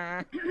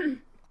 Nyla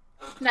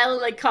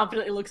like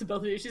confidently looks at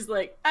both of you. She's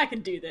like, "I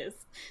can do this.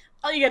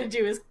 All you gotta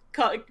do is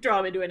draw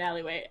him into an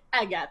alleyway.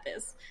 I got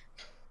this."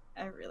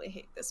 I really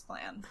hate this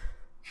plan.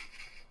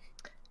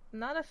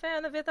 Not a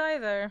fan of it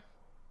either.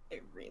 I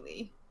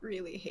really,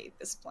 really hate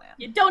this plan.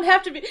 You don't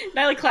have to be.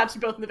 Nyla claps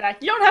you both in the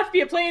back. You don't have to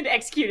be a plan to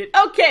execute it.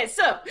 Okay,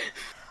 so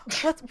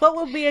What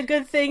would be a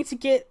good thing to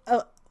get?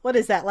 What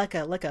is that? Like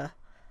a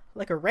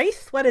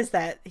wraith? What is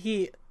that?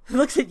 He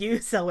looks at you,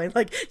 Selwyn,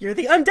 like, "You're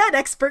the undead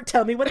expert.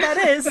 Tell me what that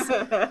is."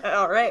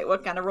 All right,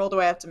 what kind of roll do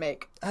I have to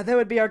make? That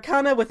would be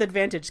Arcana with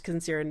advantage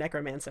since you're a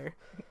necromancer.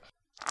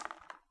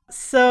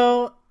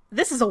 So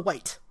this is a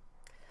white.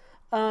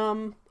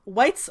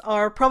 Whites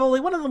are probably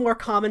one of the more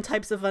common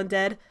types of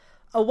undead.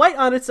 A white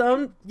on its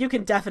own, you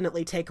can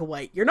definitely take a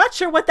white. You're not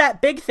sure what that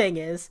big thing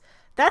is.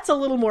 That's a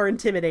little more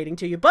intimidating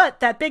to you, but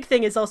that big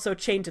thing is also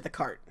chained to the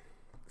cart.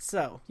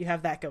 So you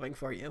have that going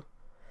for you.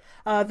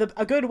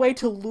 A good way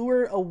to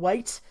lure a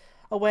white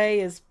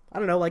away is, I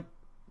don't know, like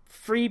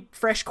free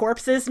fresh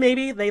corpses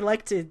maybe. They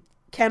like to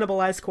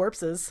cannibalize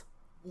corpses.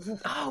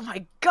 Oh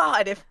my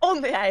god, if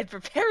only I had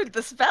prepared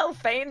the spell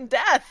Feign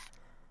Death!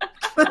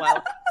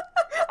 Well,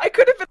 I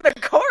could have been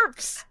the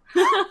corpse!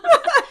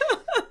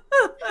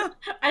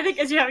 I think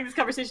as you're having this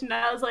conversation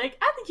now, I was like,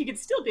 I think you could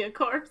still be a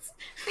corpse.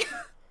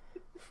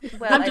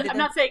 Well, I'm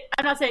not saying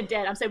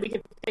dead. I'm saying we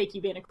could fake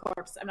you being a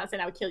corpse. I'm not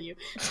saying I would kill you.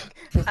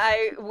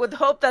 I would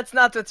hope that's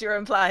not what you're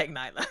implying,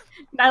 Nyla.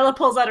 Nyla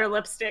pulls out her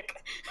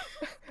lipstick.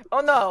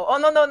 Oh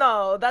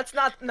no, that's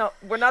not, no,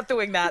 we're not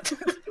doing that.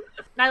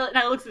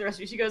 Nyla looks at the rest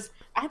of you. She goes,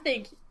 I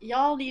think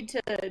y'all need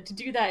to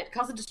do that,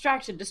 cause a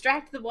distraction,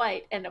 distract the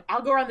white, and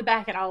I'll go around the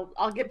back and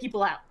I'll get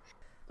people out.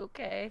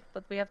 Okay,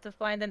 but we have to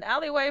find an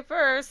alleyway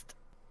first.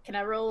 Can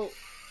I roll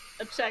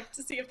a check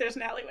to see if there's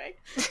an alleyway?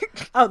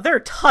 Oh, there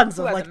are tons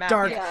of Who has like a map?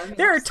 dark. Yeah, I mean,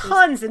 there are it's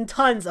tons and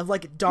tons of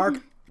like dark,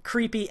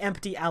 creepy,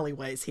 empty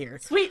alleyways here.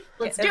 Sweet,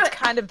 let's do It's it.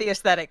 kind of the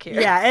aesthetic here.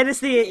 Yeah, it is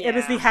the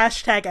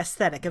hashtag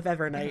aesthetic of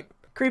Evernight.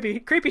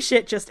 Creepy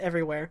shit just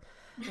everywhere.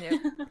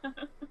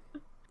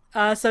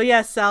 Yeah. So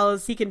yeah,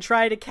 Sal's, he can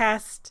try to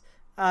cast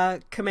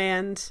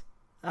command.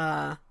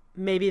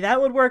 Maybe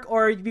that would work,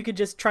 or you could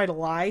just try to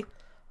lie.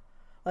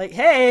 Like,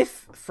 "Hey,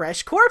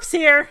 fresh corpse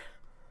here."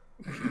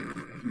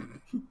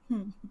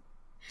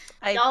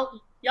 Y'all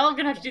are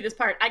gonna have to do this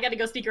part. I gotta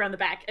go sneak around the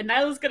back, and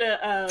Nyla's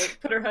gonna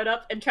put her hood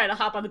up and try to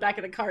hop on the back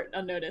of the cart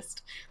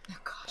unnoticed. Oh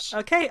gosh.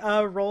 Okay,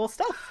 roll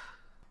stealth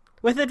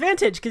with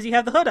advantage because you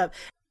have the hood up.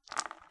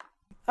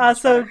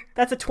 So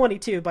that's a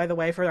 22, by the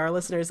way, for our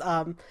listeners.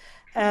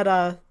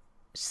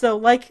 So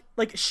like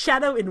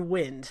shadow and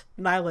wind,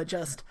 Nyla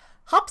just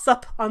hops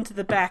up onto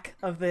the back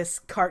of this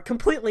cart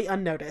completely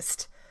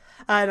unnoticed.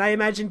 And I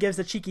imagine gives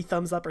a cheeky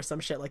thumbs up or some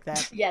shit like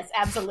that. Yes,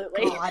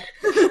 absolutely. God.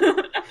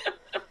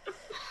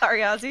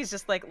 Ariazi's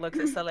just like looks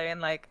at Celia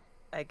and like,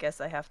 I guess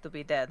I have to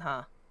be dead,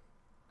 huh?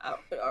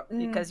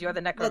 Because you're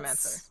the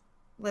necromancer.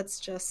 Let's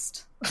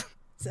just.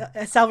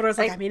 Salvador's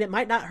like, I mean, it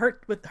might not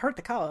hurt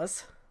the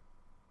cause.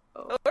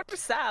 Or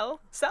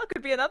Sal. Sal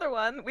could be another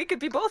one. We could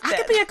be both dead. I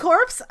could be a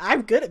corpse.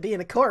 I'm good at being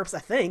a corpse, I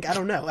think. I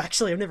don't know.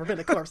 Actually, I've never been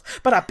a corpse,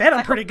 but I bet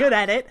I'm pretty good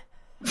at it.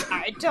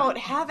 I don't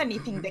have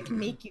anything that can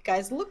make you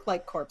guys look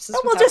like corpses.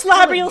 Oh, we'll without just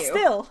lie killing real you.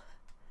 still.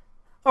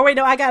 Oh wait,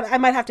 no, I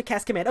might have to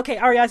cast command. Okay,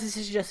 Arias, this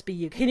should just be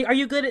you. Are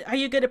you good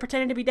at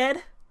pretending to be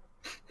dead?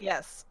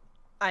 Yes.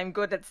 I'm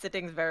good at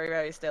sitting very,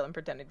 very still and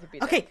pretending to be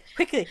dead. Okay,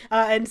 quickly.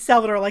 And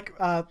Salvador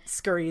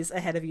scurries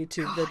ahead of you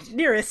to the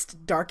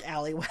nearest dark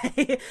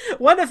alleyway.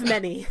 One of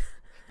many.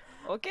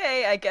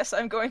 Okay, I guess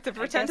I'm going to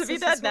pretend to be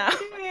dead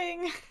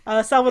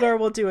now. Salvador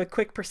will do a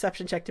quick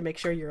perception check to make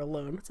sure you're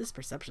alone. What's his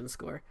perception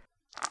score?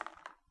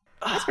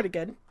 That's pretty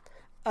good.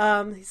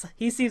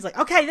 He seems like,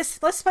 okay, this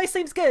place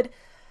seems good.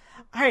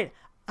 All right,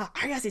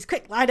 Arias,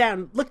 quick, lie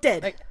down, look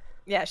dead.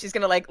 Yeah, she's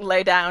gonna like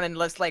lay down and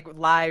just like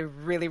lie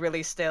really,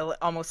 really still. It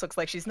almost looks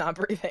like she's not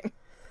breathing.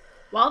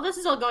 While this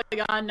is all going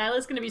on,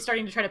 Nyla's gonna be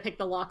starting to try to pick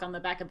the lock on the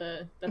back of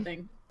the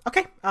thing.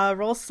 Okay,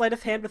 roll sleight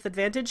of hand with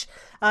advantage,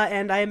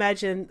 and I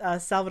imagine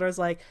Salvador's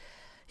like,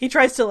 he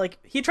tries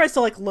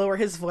to lower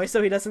his voice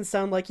so he doesn't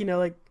sound like,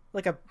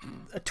 like a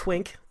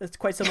twink. It's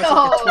quite so much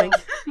like a twink.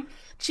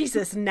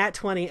 Jesus, nat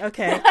 20.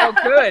 Okay.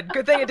 Oh,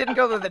 good thing it didn't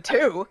go to the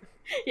 2.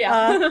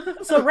 Yeah.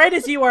 So right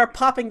as you are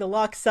popping the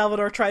lock,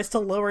 Salvador tries to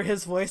lower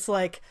his voice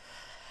like,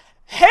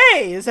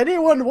 Hey, does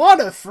anyone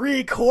want a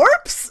free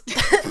corpse?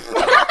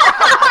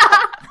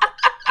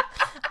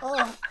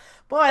 Oh,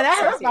 boy, that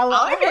hurt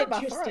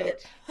my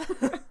throat.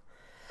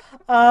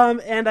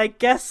 And I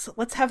guess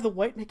let's have the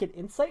white make an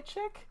insight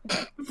check.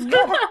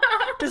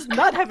 Does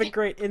not have a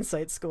great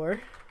insight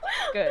score.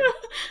 Good.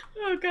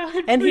 Oh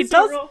god. And he please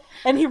don't does, roll.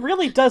 and he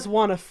really does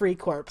want a free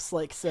corpse,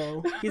 like,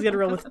 so he's gonna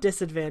roll with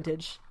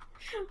disadvantage.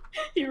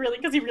 He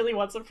really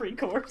wants a free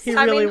corpse. He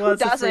really who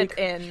wants a free doesn't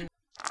in...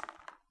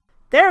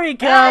 There we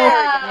go!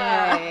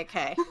 Yay,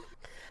 okay.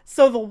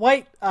 So the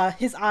white,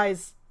 his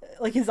eyes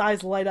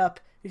light up.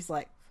 He's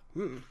like,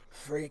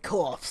 free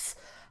corpse.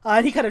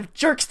 And he kind of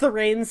jerks the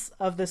reins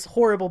of this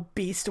horrible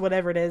beast,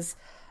 whatever it is,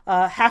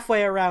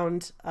 halfway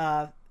around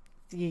the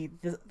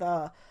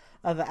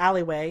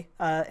alleyway,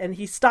 and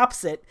he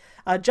stops it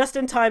just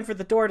in time for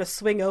the door to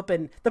swing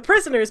open. The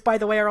prisoners, by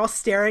the way, are all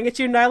staring at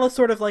you, Nyla,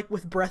 sort of like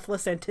with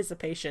breathless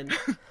anticipation.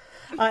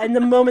 And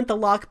the moment the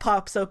lock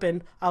pops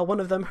open, one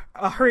of them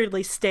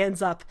hurriedly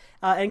stands up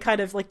and kind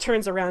of like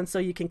turns around so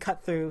you can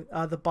cut through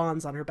the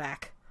bonds on her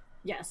back.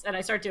 Yes, and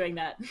I start doing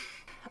that.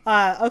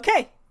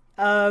 Okay.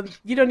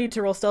 You don't need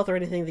to roll stealth or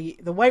anything.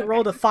 The white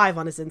rolled a 5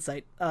 on his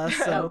insight.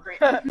 Oh, great.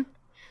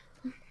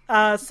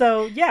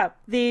 So yeah,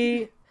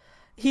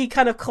 he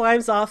kind of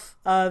climbs off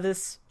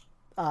this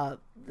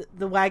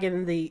the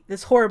wagon,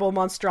 this horrible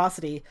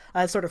monstrosity,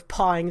 sort of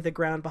pawing the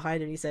ground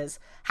behind it. He says,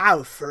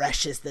 "How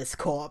fresh is this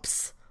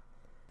corpse?"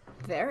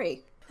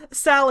 Very.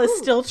 Sal is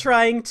still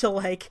trying to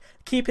like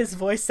keep his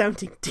voice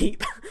sounding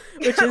deep,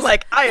 which is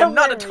Like, I am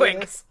not a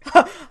twink.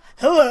 hilarious.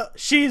 Hello,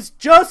 she's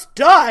just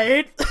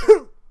died.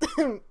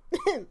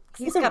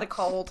 He's got a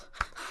cold.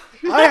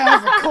 I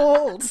have a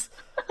cold.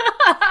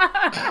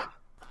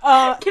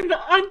 Can the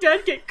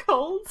undead get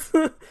colds?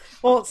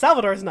 Well,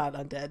 Salvador's not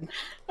undead.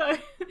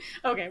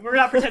 Okay, we're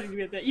not pretending to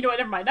be undead. You know what?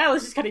 Never mind.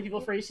 Nyla's just cutting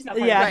people free. She's not.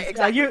 Yeah, Right,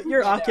 exactly.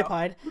 You're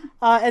occupied.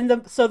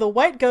 So the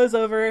white goes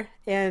over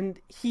and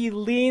he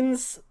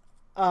leans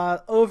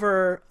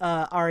over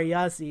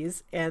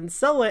Ariazis, and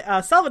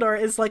Salvador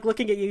is like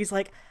looking at you. He's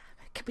like,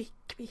 "Can we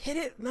hit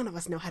it? None of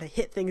us know how to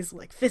hit things,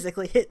 like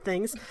physically hit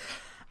things."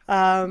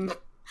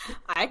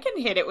 I can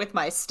hit it with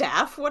my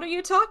staff. What are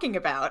you talking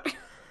about?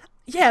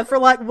 Yeah, for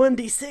like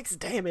 1d6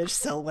 damage,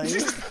 Selwyn.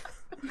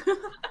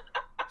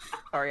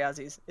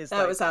 Ariazis is That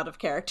like, was out of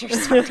character.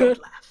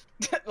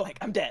 like,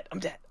 I'm dead.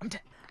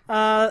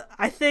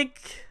 I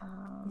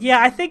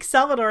think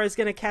Salvador is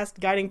gonna cast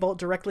Guiding Bolt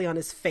directly on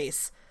his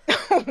face.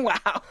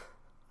 Wow.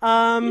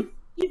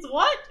 He's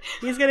what?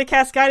 He's gonna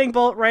cast Guiding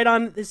Bolt right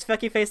on his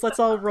fecky face. Let's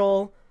all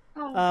roll.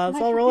 Let's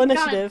all roll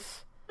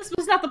initiative. This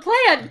was not the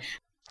plan.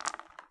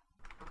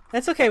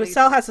 That's okay, but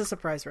Sal has a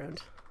surprise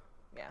round.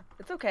 Yeah,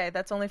 it's okay.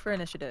 That's only for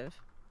initiative.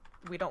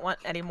 We don't want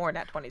any more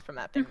nat 20s from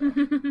that thing.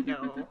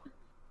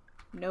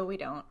 No, we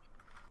don't.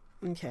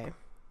 Okay.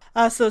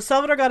 So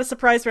Salvador got a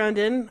surprise round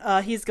in.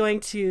 He's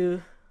got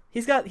 3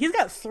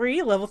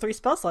 level 3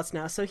 spell slots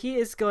now, so he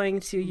is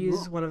going to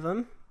use one of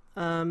them.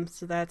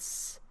 So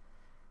that's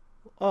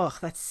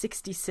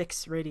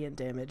 66 radiant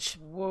damage.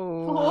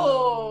 Whoa.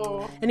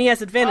 Oh. And he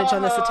has advantage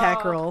on this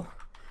attack roll.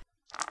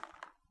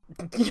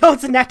 Yo,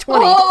 it's a nat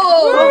 20.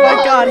 Oh,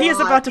 my god, he is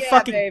about to yeah,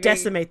 fucking baby.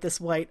 decimate this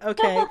white.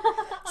 Okay.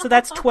 So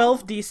that's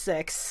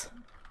 12d6.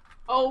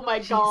 Oh my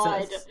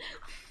god.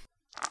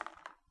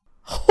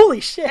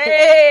 Holy shit.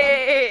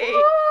 Hey!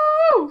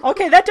 Woo!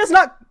 Okay, that does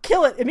not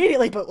kill it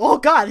immediately, but oh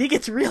god, he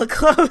gets real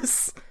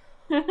close.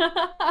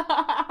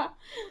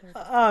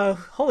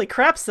 Holy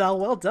crap, Sal,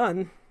 well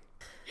done.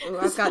 Ooh,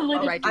 I've got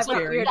righteous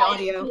weird spirit.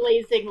 audio.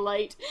 Blazing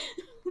light.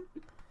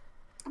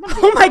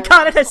 Oh my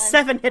god, it has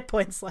 7 hit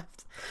points left.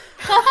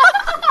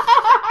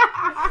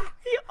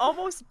 He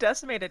almost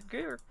decimated.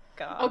 Good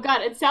god. Oh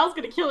god, and Sal's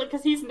gonna kill it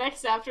because he's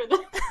next after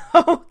the.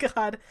 Oh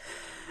god.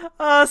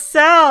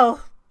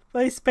 Sal,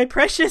 my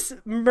precious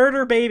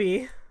murder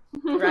baby.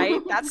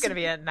 Right? That's gonna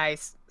be a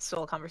nice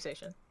soul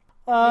conversation.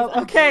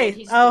 Okay.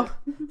 He's So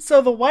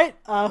the white,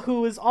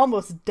 who is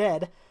almost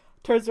dead,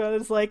 turns around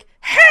and is like,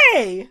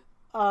 "Hey!"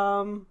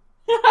 Like,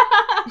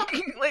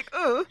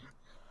 ooh.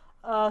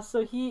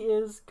 So he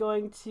is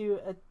going to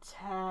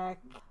attack.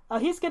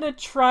 He's going to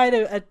try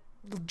to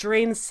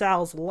drain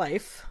Sal's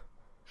life.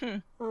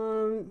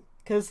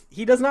 Because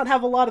he does not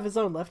have a lot of his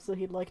own left, so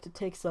he'd like to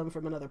take some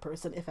from another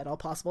person, if at all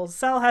possible.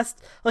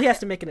 He has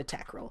to make an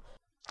attack roll.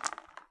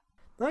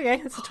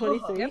 Okay, it's a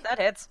 23. Yep, that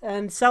hits.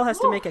 And Sal has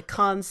to make a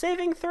con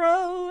saving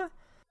throw.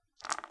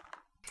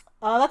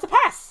 That's a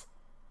pass!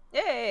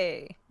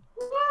 Yay!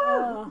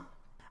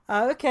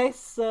 Okay,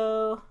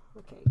 so...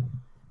 Okay.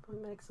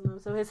 Point maximum.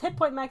 So his hit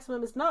point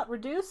maximum is not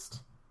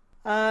reduced.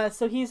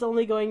 So he's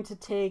only going to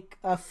take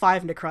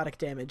 5 necrotic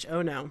damage.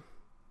 Oh no.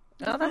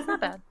 Oh, that's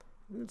not bad.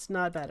 It's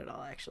not bad at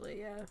all, actually,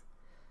 yeah.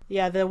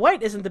 Yeah, the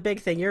white isn't the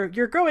big thing.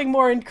 You're growing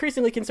more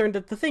increasingly concerned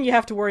that the thing you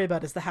have to worry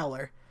about is the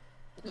Howler.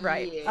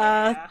 Right.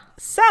 Yeah.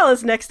 Sal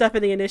is next up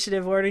in the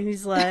initiative order, and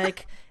he's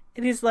like,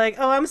 And he's like,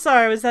 oh, I'm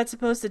sorry, was that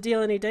supposed to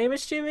deal any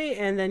damage to me?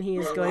 And then he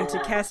is going to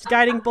cast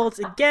Guiding Bolt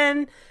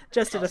again,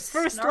 just at a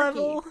first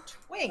level.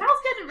 Twink. Kyle's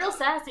getting real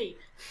sassy.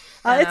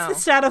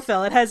 It's the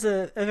Shadowfell. It has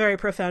a very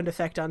profound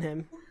effect on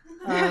him.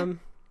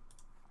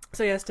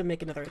 So he has to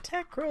make another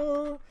attack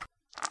roll.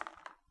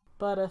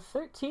 But a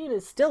 13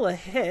 is still a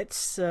hit,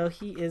 so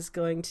he is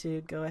going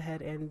to go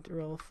ahead and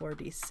roll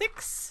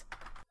 4d6.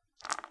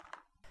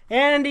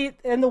 And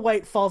the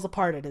white falls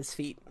apart at his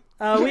feet.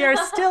 We are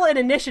still in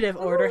initiative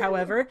order,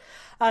 however.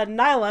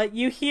 Nyla,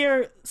 you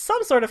hear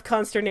some sort of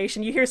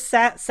consternation. You hear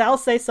Sal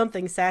say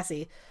something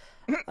sassy.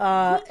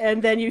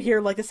 And then you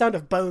hear like the sound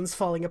of bones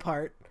falling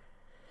apart.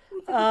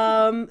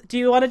 Do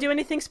you want to do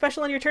anything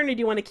special on your turn, or do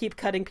you want to keep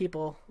cutting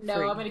people No,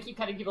 free? I'm going to keep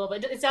cutting people.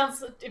 But it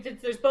sounds,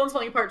 there's bones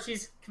falling apart,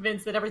 she's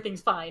convinced that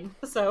everything's fine.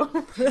 So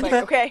Like,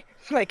 okay,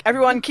 like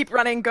everyone keep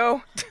running,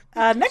 go.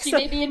 Next she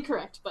up, may be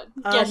incorrect, but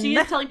yeah, she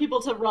is telling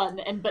people to run,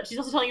 but she's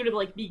also telling you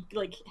to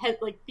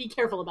be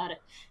careful about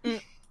it.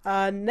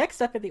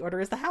 next up in the order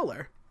is the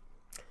Howler.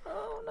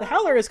 Oh, no. The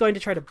Howler is going to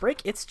try to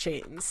break its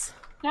chains.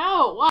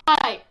 No,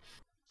 why?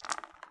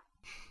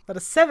 But a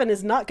 7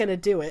 is not going to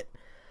do it.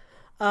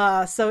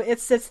 So it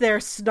sits there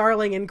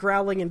snarling and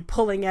growling and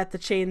pulling at the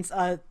chains.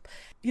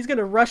 He's going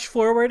to rush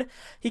forward.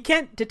 He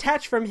can't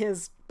detach from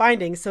his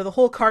binding, so the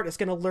whole cart is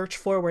going to lurch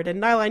forward.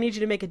 And Nyla, I need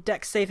you to make a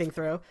dex saving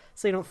throw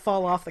so you don't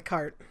fall off the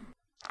cart.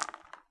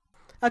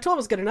 12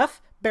 was good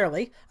enough.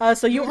 Barely.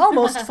 So you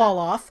almost fall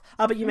off,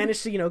 but you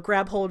manage to,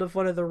 grab hold of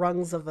one of the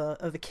rungs of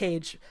the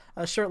cage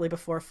shortly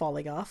before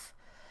falling off.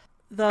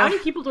 How many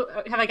people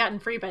have I gotten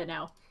free by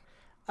now?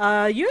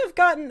 You have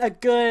gotten a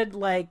good,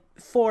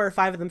 4 or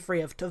 5 of them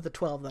free of the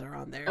 12 that are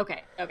on there.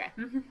 Okay.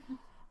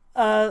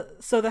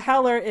 So the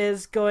Howler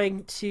is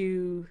going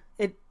to...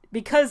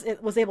 Because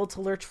it was able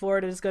to lurch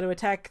forward, it is going to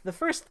attack the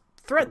first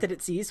threat that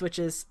it sees, which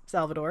is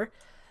Salvador.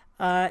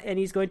 And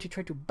he's going to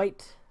try to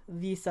bite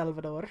the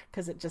Salvador,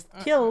 because it just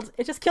killed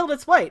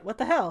its white. What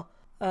the hell?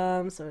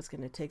 So it's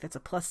going to take... That's a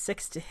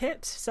 +6 to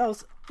hit.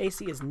 Sal's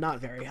AC is not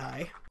very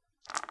high.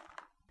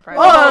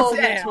 Oh,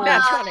 that's damn, a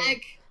that's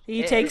funny.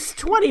 He takes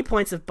 20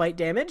 points of bite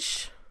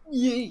damage.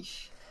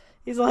 Yeesh.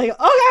 He's like, okay,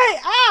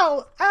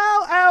 ow,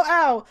 ow,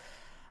 ow,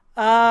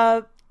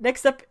 ow.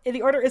 Next up in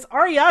the order is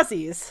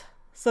Ariazzi's.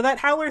 So that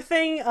Howler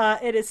thing,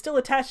 it is still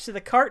attached to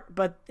the cart,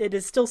 but it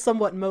is still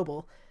somewhat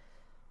mobile.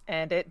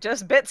 And it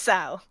just bit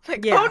Sal.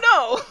 Like, Yeah. oh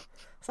no!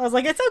 So I was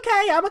like, it's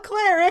okay, I'm a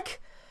cleric.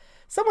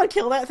 Someone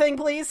kill that thing,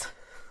 please.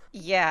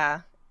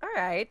 Yeah.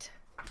 Alright.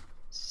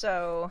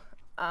 So,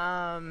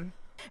 I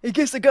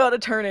guess I gotta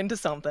turn into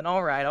something.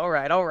 Alright.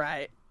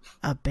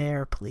 A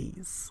bear,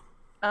 please.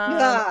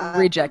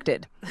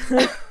 Rejected.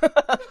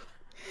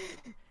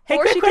 Hey,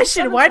 Or quick she could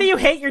question. summon Why do you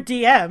hate your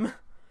DM?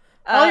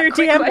 All your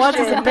quick DM wants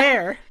is question. a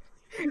bear.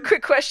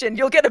 Quick question.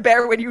 You'll get a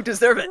bear when you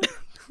deserve it.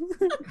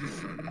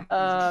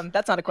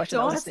 That's not a question.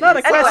 Don't honestly. not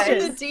a Anyway, question.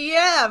 The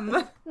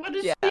DM. What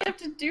does Yeah. she have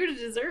to do to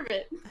deserve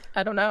it?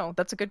 I don't know.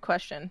 That's a good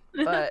question.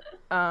 But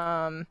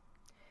I'm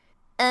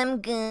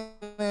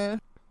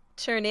gonna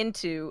turn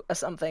into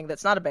something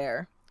that's not a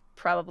bear.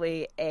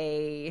 Probably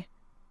a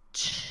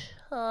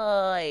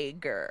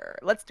tiger.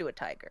 Let's do a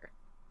tiger.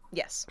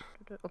 Yes.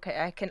 Okay,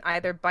 I can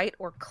either bite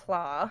or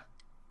claw.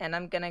 And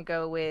I'm gonna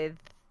go with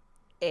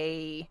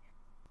a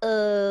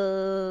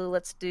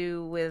let's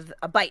do with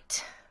a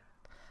bite.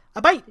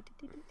 A bite.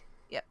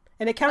 Yep.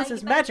 And it counts Bite,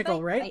 as bite, magical,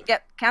 bite, right? bite.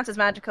 Yep, counts as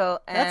magical.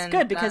 That's And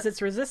good because that-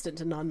 it's resistant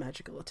to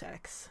non-magical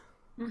attacks.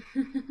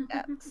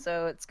 yeah,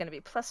 so it's gonna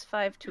be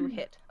 +5 to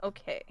hit.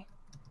 Okay.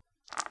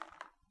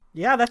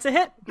 Yeah, that's a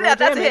hit. Roll Yeah,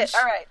 that's a damage. hit.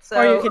 All right. So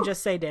Or you can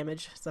just say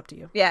damage. It's up to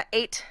you. yeah,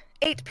 eight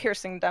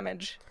piercing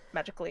damage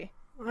magically.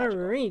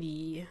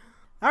 Alrighty.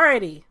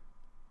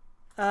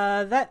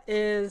 That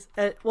is...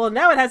 well,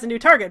 now it has a new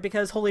target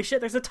because, holy shit,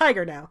 there's a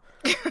tiger now.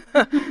 It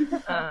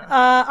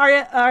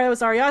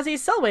was Ariazzi.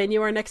 Selwyn,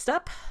 you are next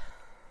up.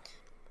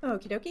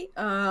 Okie dokie.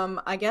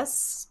 I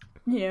guess,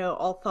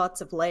 all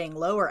thoughts of laying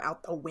low are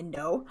out the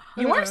window.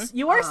 You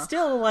are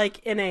still,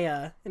 in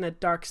a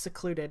dark,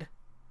 secluded...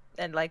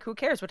 And who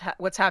cares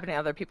what's happening to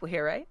other people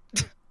here, right?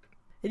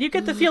 And you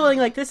get the feeling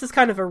this is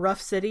kind of a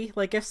rough city.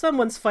 If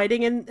someone's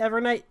fighting in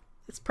Evernight,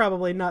 it's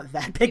probably not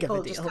that big People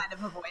of a just deal. kind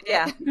of avoid it.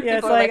 Yeah. Yeah,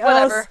 it's People are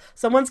whatever.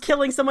 someone's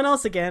killing someone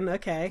else again.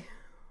 Okay.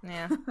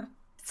 Yeah.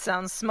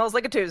 Smells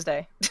like a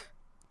Tuesday.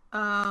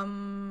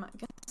 I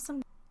guess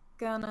I'm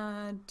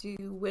gonna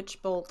do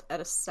Witch Bolt at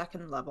a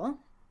 2nd level,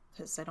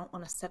 because I don't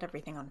want to set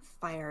everything on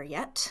fire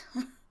yet.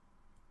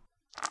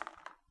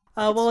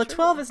 Well, a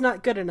 12 is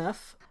not good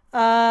enough.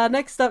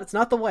 Next up, it's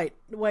not the white.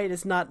 White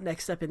is not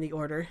next up in the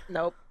order.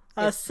 Nope.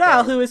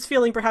 Sal, who is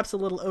feeling perhaps a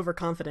little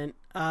overconfident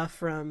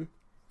from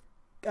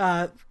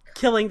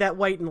killing that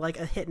white in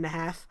a hit and a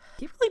half.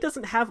 He really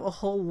doesn't have a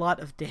whole lot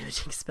of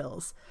damaging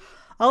spells.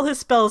 All his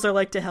spells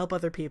are to help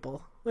other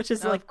people, which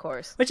is Of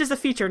course. which is a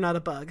feature, not a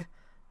bug.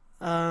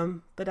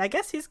 But I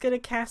guess he's gonna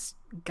cast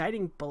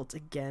Guiding Bolt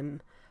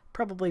again.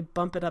 Probably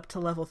bump it up to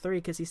level 3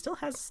 because he still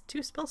has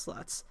 2 spell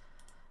slots.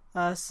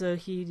 So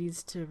he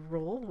needs to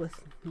roll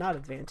with not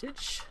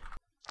advantage.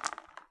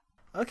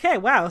 Okay,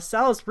 wow,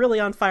 Sal's really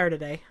on fire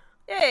today.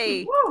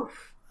 Yay! Woo!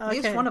 At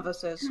least Okay. one of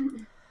us is.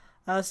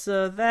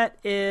 So that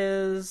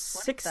is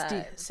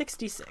 25.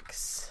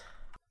 66.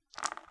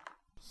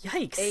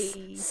 Yikes.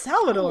 Hey.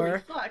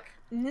 Salvador, Holy fuck.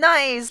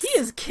 Nice! he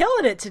is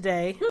killing it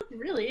today. It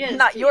really is.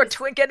 Not your Jeez.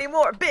 twink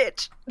anymore,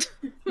 bitch!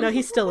 No,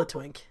 he's still a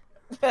twink.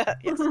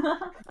 Yes.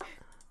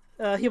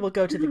 He will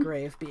go to the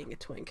grave being a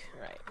twink.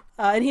 Right.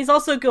 And he's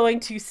also going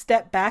to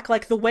step back,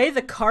 like the way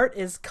the cart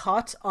is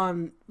caught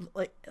on,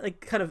 like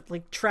kind of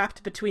like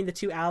trapped between the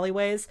two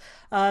alleyways.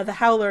 The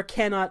Howler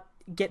cannot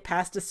get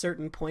past a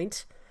certain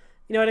point.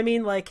 You know what I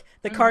mean? Like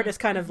the cart is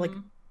kind of like,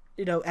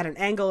 you know, at an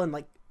angle and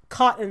like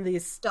caught in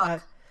these.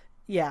 Stuck.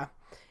 Yeah,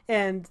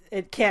 and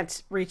it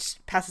can't reach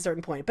past a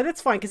certain point, but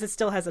it's fine because it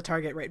still has a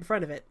target right in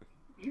front of it.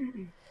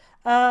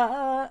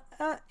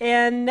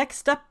 And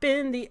next up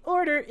in the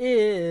order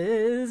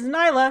is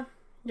Nyla.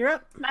 You're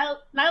up.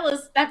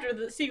 Nyla's,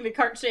 after seeing the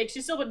cart shake,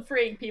 she's still been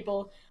freeing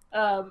people,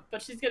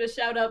 but she's gonna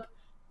shout up,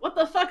 "What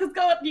the fuck is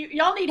going?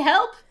 Y'all need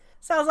help?"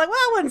 So I was like, well,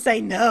 I wouldn't say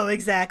no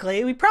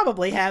exactly. We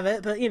probably have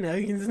it, but you know,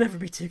 you can just never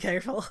be too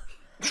careful.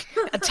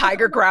 A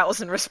tiger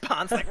growls in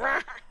response, like,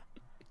 "Rah."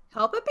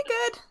 Help it be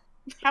good.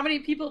 How many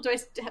people do I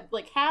have?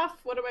 Like half?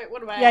 What am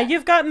I? Yeah, at?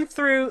 you've gotten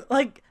through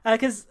like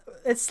because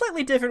it's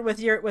slightly different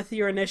with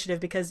your initiative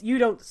because you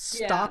don't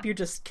stop. Yeah. You're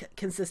just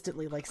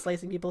consistently like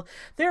slicing people.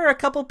 There are a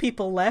couple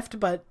people left,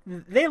 but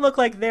they look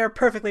like they're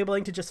perfectly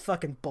willing to just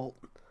fucking bolt.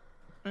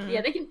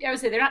 Yeah, they can. I would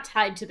say they're not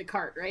tied to the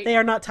cart, right? They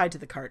are not tied to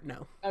the cart.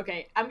 No.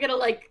 Okay, I'm gonna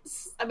be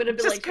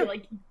Just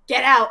like,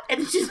 get out,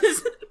 and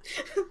just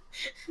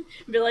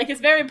be like, it's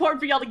very important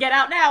for y'all to get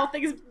out now.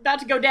 Things about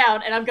to go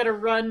down, and I'm gonna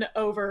run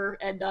over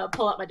and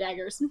pull out my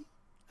daggers.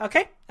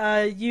 Okay.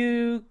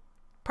 You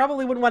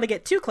probably wouldn't want to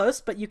get too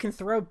close, but you can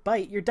throw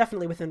bite. You're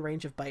definitely within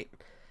range of bite.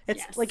 It's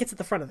Yes. like it's at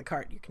the front of the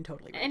cart. You can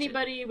totally reach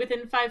Anybody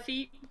within 5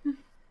 feet? it.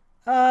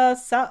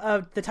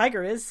 The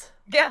tiger is.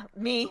 Yeah,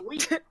 me.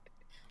 Sweet.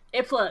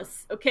 A+.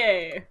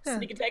 Okay,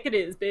 sneak attack it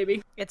is,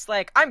 baby. It's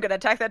like, I'm gonna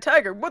attack that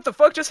tiger. What the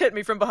fuck just hit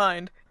me from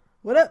behind?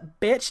 What up,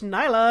 bitch,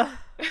 Nyla?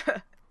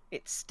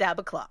 It's stab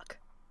o'clock.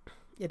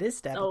 It is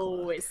stab.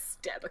 Always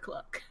stab a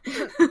clock.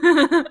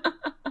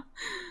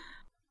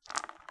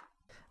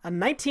 A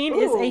 19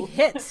 is a Ooh.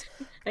 hit.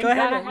 Thank Go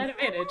ahead. God I had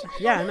advantage.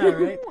 Yeah, I know,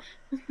 right?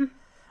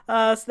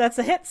 So that's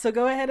a hit, so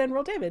go ahead and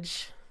roll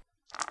damage.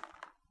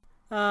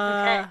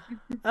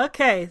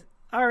 Okay,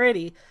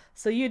 alrighty.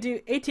 So you do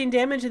 18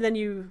 damage and then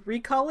you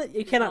recall it?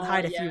 You cannot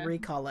hide if you yeah.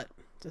 recall it,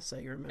 just so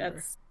you remember.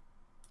 That's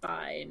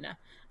fine.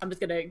 I'm just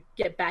gonna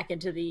get back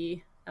into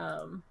the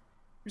I'm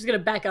just gonna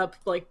back up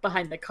like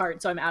behind the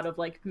cart so I'm out of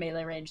like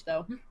melee range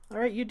though.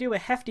 Alright, you do a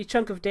hefty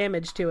chunk of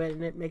damage to it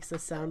and it makes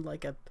us sound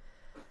like a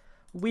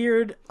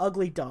weird,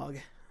 ugly dog.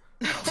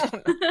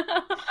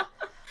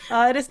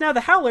 It is now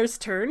the Howler's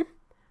turn.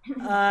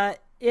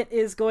 It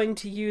is going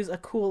to use a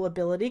cool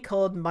ability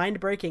called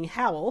Mind-Breaking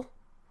Howl.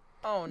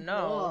 Oh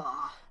no.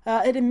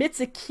 It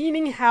emits a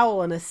keening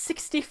howl in a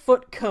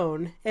 60-foot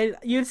cone, and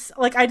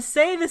I'd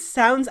say this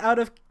sounds out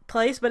of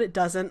place, but it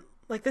doesn't.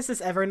 Like, this is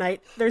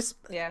Evernight. There's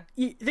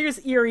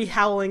eerie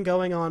howling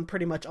going on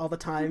pretty much all the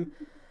time.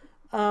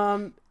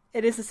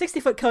 It is a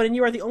 60-foot cone, and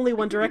you are the only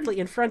one directly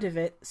in front of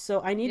it,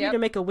 so I need you to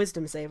make a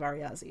wisdom save,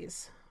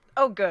 Ariazis.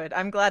 Oh good,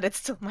 I'm glad it's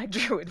still my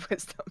druid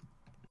wisdom.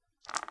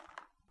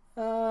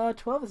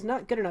 12 is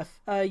not good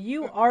enough.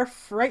 You are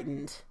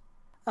frightened.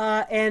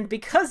 And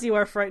because you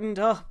are frightened,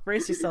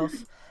 brace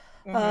yourself.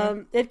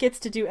 It gets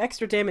to do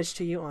extra damage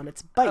to you on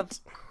its bite. Of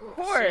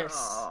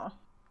course.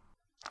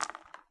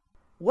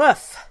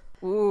 Woof!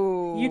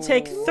 Ooh. You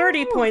take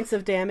 30 points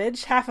of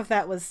damage. Half of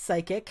that was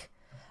psychic.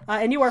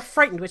 And you are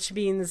frightened, which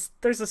means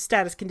there's a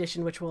status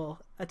condition which will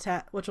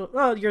attack.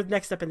 Well, you're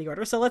next up in the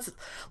order. So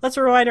let's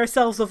remind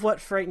ourselves of what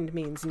frightened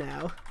means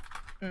now.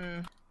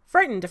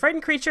 Frightened. A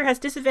frightened creature has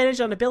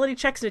disadvantage on ability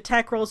checks and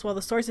attack rolls while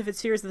the source of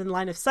its fear is within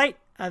line of sight.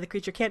 The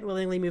creature can't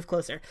willingly move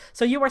closer.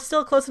 So you are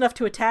still close enough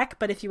to attack,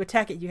 but if you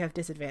attack it, you have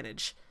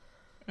disadvantage.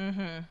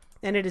 And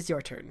it is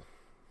your turn.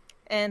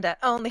 And I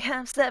only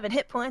have 7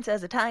 hit points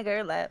as a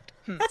tiger left.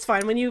 That's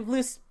fine. When you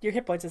lose your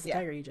hit points as a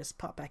tiger, you just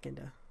pop back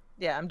into...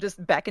 Yeah, I'm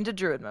just back into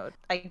druid mode.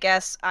 I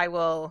guess I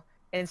will,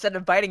 instead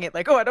of biting it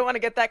like, oh, I don't want to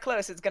get that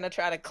close, it's going to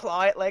try to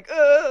claw it like,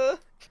 ugh.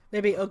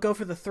 Maybe it'll go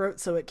for the throat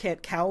so it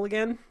can't cowl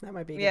again. That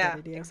might be a good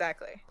idea. Yeah,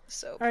 exactly.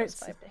 So, All right, plus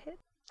 5 to hit.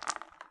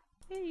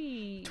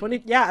 Hey.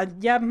 20, a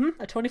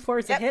 24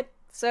 is a hit.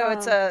 So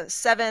it's a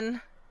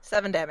 7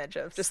 damage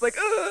of just like,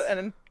 ugh, and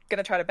I'm going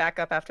to try to back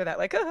up after that,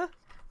 like, ugh.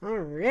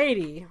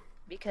 Alrighty.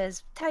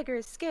 Because tiger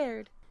is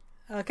scared.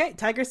 Okay,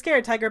 tiger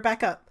scared, tiger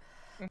back up.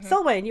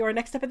 Selwyn, you are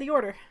next up in the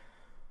order.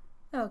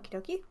 Okie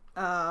dokie.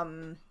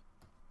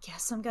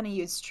 Guess I'm gonna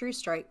use True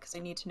Strike because I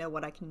need to know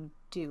what I can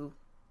do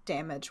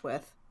damage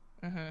with.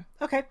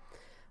 Okay.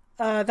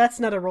 That's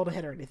not a roll to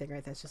hit or anything,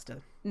 right? That's just a...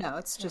 No,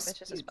 it's just, it's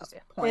just a spell, yeah.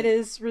 point. It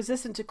is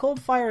resistant to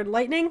cold, fire, and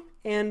lightning,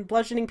 and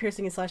bludgeoning,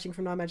 piercing, and slashing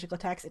from non-magical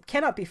attacks. It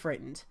cannot be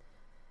frightened.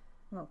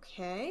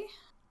 Okay.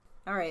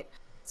 Alright.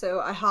 So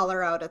I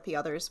holler out at the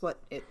others what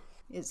it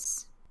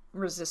is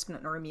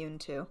resistant or immune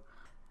to.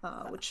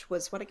 Which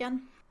was what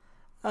again?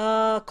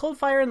 Cold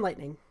fire and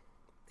lightning.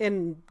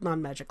 In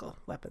non-magical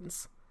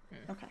weapons.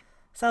 Okay.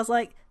 So I was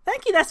like,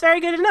 thank you, that's very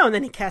good to know. And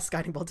then he casts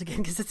Guiding Bolt again,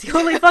 because it's the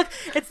only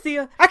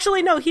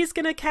actually, no, he's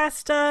going to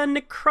cast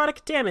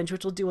necrotic damage,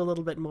 which will do a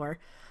little bit more.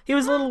 He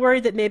was a little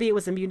worried that maybe it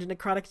was immune to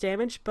necrotic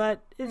damage,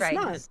 but it's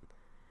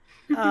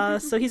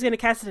not. So he's going to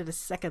cast it at a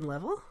 2nd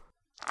level.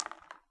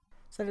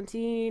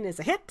 17 is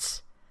a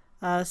hit.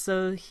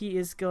 So he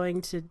is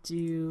going to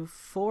do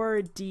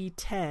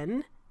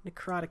 4d10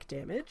 necrotic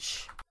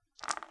damage.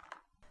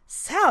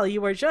 Sal,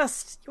 you are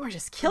just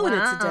killing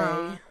it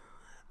today.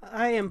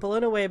 I am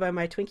blown away by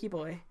my Twinkie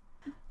boy.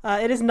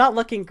 It is not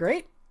looking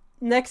great.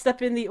 Next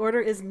up in the order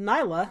is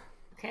Nyla.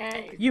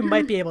 Okay. You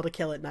might be able to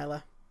kill it,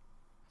 Nyla.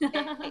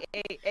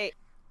 Hey.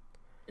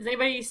 Is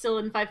anybody still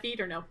in 5 feet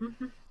or no?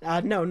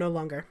 No, no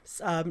longer.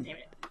 Damn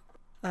it.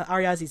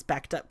 Ariazi's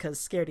backed up because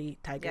scaredy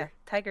tiger. Yeah,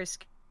 tiger's.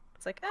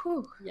 It's like,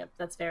 Yep,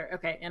 that's fair.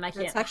 Okay, and I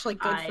can't. That's actually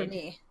good for hide.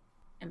 me.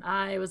 And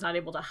I was not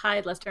able to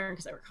hide last turn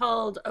because I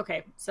recalled.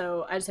 Okay,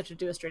 so I just have to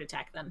do a straight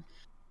attack then.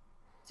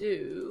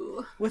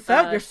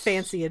 Without your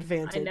fancy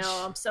advantage. I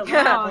know, I'm so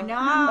mad. Oh no!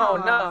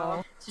 oh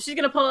no. So she's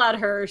gonna pull out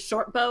her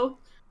short bow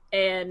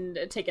and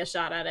take a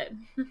shot at it.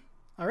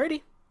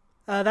 Alrighty.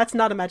 That's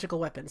not a magical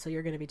weapon, so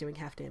you're going to be doing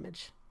half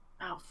damage.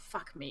 Oh,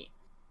 fuck me.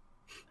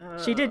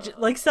 She did,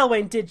 like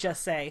Selwyn did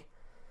just say.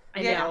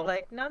 I Yeah, know.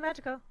 like, not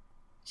magical.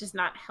 She's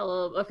not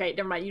hella... Okay,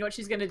 never mind. You know what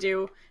she's gonna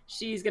do?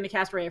 She's gonna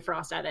cast Ray of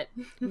Frost at it.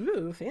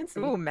 Ooh, fancy.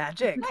 Ooh,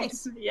 magic.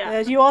 Nice. Yeah.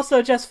 You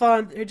also just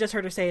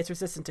heard her say it's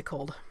resistant to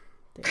cold.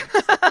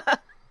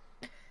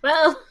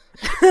 Well...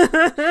 There's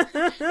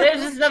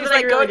just nothing She's I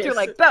like really going do. through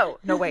like, bow,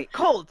 no wait,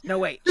 cold, no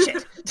wait,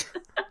 shit.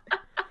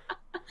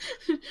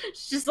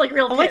 She's just like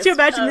real I like to pissed.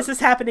 imagine this is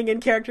happening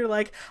in character,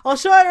 like, I'll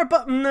show her,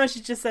 but no,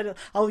 she just said,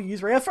 I'll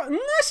use Ray of Frost. No,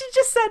 she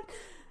just said...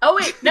 Oh,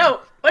 wait,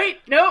 no,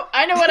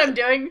 I know what I'm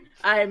doing.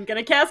 I'm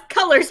gonna cast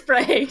Color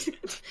Spray.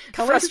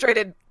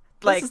 Frustrated,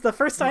 like, this is the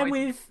first time noise.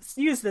 we've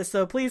used this,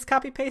 so please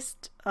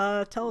copy-paste,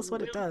 tell us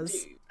what it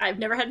does. I've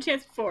never had a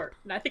chance before,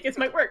 and I think this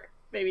might work,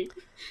 maybe.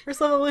 First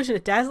level illusion, a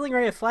dazzling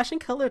ray of flashing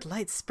colored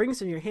light springs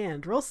from your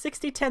hand. Roll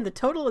 60-10. The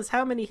total is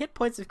how many hit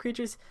points of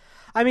creatures...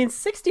 I mean,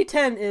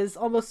 60-10 is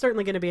almost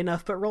certainly going to be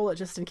enough, but roll it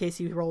just in case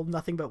you roll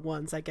nothing but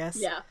ones, I guess.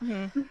 Yeah.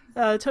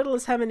 Total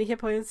is how many hit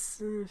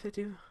points...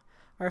 50...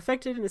 are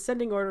affected in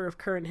ascending order of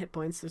current hit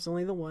points. There's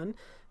only the one.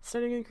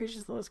 Starting in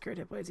creature's lowest current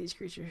hit points, each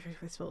creature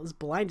spell is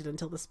blinded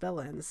until the spell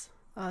ends.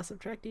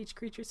 Subtract each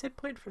creature's hit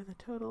point for the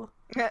total.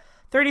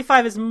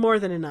 35 is more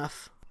than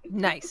enough.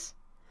 Nice.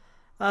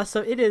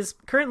 So it is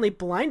currently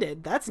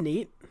blinded. That's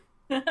neat.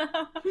 I've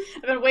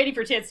been waiting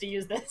for a chance to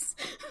use this.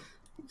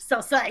 So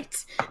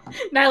psyched.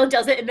 Nyla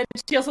does it, and then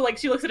she also, like,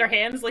 she looks at her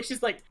hands, like,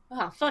 she's like,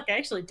 oh, fuck, I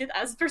actually did that.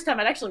 That's the first time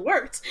it actually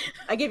worked.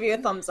 I give you a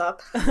thumbs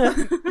up.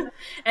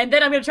 And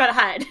then I'm gonna try to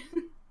hide.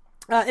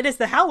 It is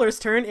the Howler's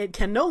turn. It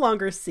can no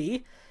longer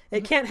see.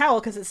 It can't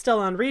howl because it's still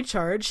on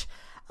recharge.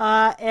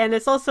 And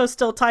it's also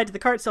still tied to the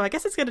cart, so I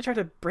guess it's going to try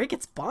to break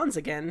its bonds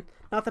again.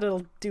 Not that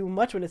it'll do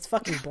much when it's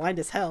fucking blind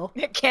as hell.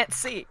 It can't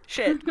see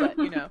shit, but,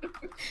 you know.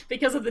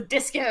 Because of the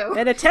disco.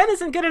 And a 10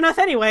 isn't good enough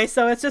anyway,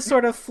 so it's just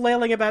sort of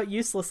flailing about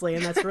uselessly,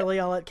 and that's really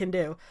all it can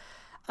do.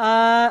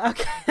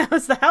 Okay, that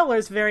was the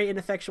Howler's very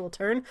ineffectual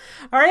turn.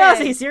 Alright,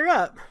 Ozzy, you're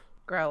up.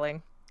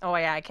 Growling. Oh,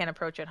 yeah, I can't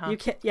approach it, huh? You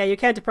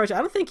can't approach it. I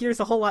don't think there's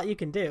a whole lot you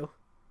can do.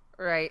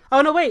 Right.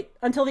 Oh, no, wait.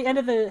 Until the end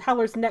of the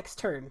Howler's next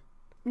turn.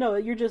 No,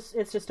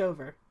 it's just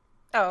over.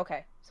 Oh,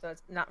 okay. So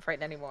it's not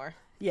frightened anymore.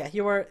 Yeah,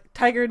 you are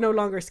Tiger no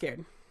longer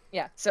scared.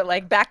 Yeah, so,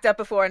 like, backed up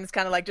before and it's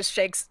kind of, like, just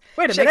shakes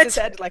Wait a shakes minute. his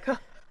head, like, huh.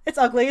 It's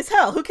ugly as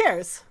hell. Who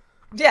cares?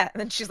 Yeah,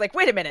 and then she's like,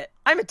 wait a minute,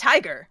 I'm a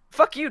tiger.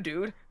 Fuck you,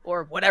 dude.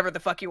 Or whatever the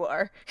fuck you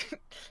are.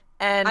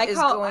 And I is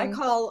call going... I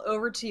call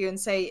over to you and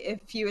say,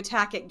 if you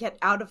attack it, get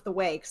out of the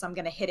way, because I'm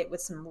going to hit it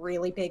with some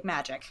really big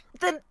magic.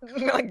 Then,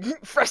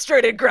 like,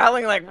 frustrated,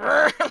 growling, like,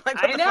 like,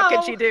 what I the fuck can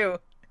know. she do?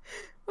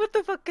 What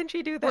the fuck can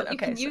she do then? Well, you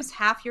can use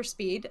half your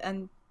speed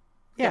and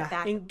Yeah, get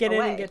back and get away.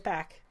 in and get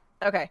back.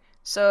 Okay,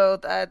 so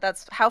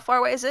that's... How far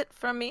away is it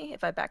from me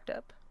if I backed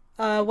up?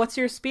 What's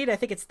your speed? I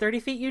think it's 30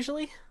 feet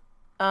usually.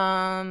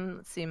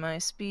 Let's see, my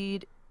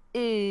speed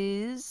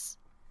is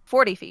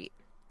 40 feet.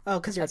 Oh,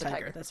 because you're a As a tiger.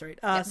 tiger. That's right.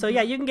 So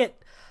yeah, you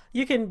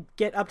can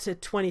get up to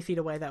 20 feet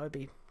away. That would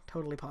be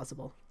totally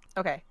possible.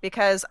 Okay,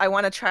 because I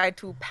want to try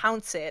to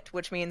pounce it,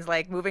 which means,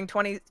 like, moving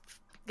 20...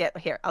 Get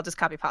here, I'll just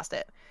copy past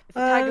it. If a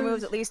tiger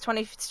moves at least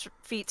 20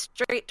 feet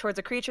straight towards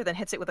a creature, then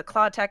hits it with a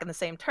claw attack in the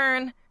same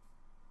turn,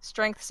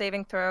 strength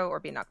saving throw,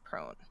 or be knocked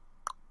prone.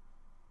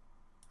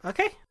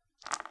 Okay.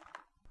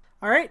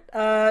 All right.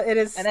 It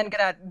is. And then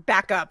gonna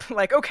back up,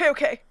 like,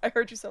 okay, I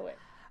heard you, Selwyn.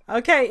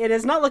 Okay, it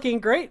is not looking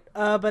great,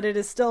 but it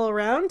is still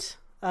around.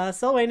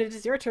 Selwyn, it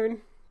is your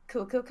turn.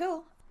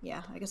 Cool.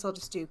 Yeah, I guess I'll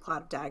just do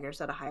Cloud of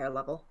Daggers at a higher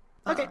level.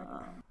 Okay.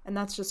 And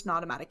that's just an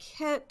automatic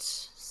hit,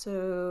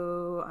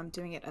 so I'm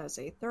doing it as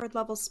a 3rd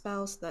level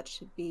spell, so that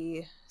should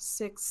be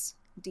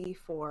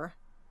 6d4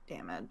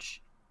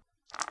 damage.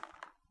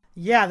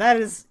 Yeah, that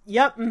is.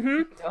 Yep.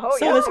 Mm-hmm. Oh,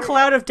 So yeah. this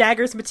cloud of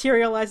daggers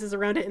materializes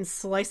around it and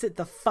slice it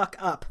the fuck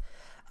up.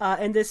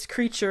 and this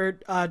creature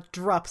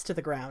drops to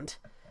the ground.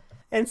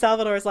 And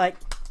Salvador is like,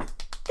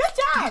 "Good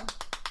job!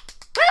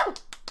 Woo!"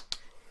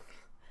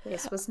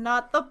 This was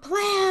not the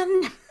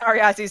plan.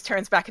 Ariazes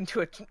turns back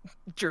into a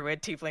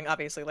druid tiefling,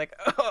 obviously, like,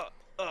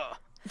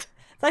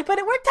 Like, but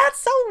it worked out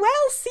so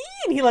well,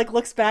 seen! He, like,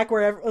 looks back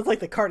where it's like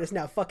the cart is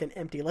now fucking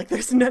empty. Like,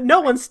 there's no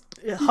one's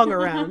hung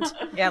around.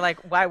 Yeah, like,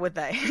 why would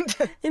they?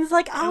 And it's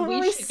like, oh,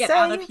 we should get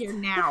out of here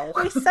now.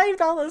 We saved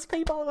all those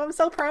people. I'm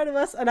so proud of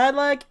us. And I'd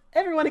like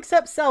everyone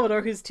except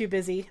Salvador, who's too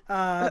busy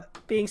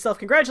being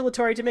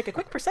self-congratulatory, to make a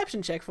quick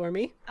perception check for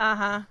me.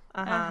 We're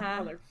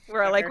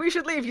all like, we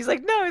should leave. He's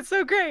like, no, it's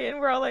so great. And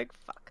we're all like,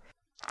 fuck.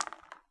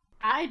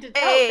 I did.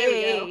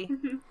 Hey. Oh, there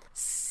we go.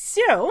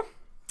 So,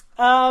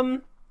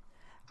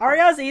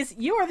 Ariazes,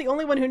 you are the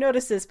only one who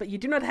notices, but you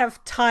do not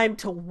have time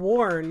to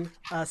warn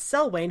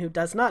Selwyn, who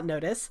does not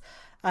notice.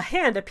 A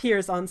hand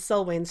appears on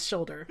Selwyn's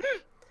shoulder.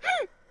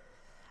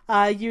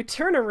 You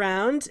turn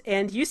around,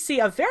 and you see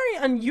a very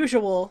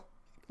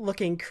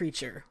unusual-looking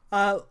creature.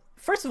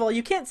 First of all,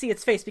 you can't see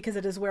its face because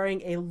it is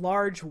wearing a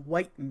large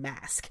white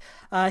mask.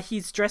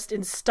 He's dressed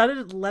in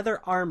studded leather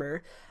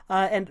armor,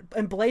 and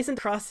emblazoned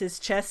across his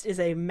chest is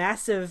a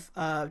massive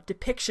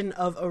depiction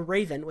of a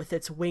raven with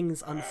its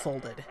wings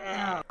unfolded.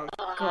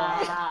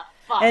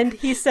 Fuck. And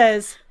he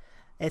says,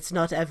 "It's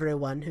not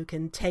everyone who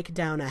can take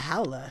down a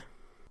howler."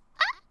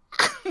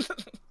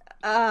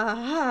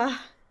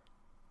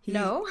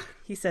 No.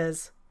 He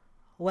says,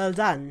 "Well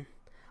done.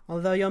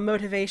 Although your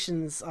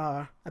motivations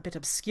are a bit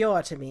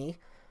obscure to me."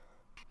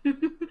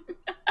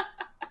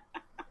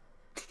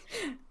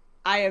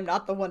 I am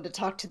not the one to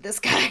talk to this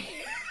guy.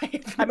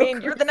 I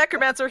mean, you're the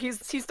necromancer.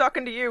 He's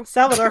talking to you.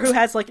 Salvador, who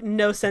has, like,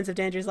 no sense of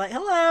danger, is like,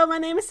 "Hello, my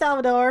name is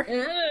Salvador."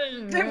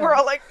 And we're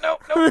all like, no.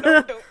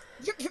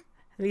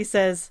 And he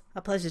says,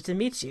 "A pleasure to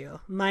meet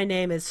you. My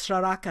name is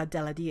Sharaka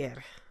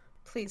Deladier."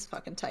 Please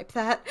fucking type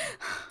that.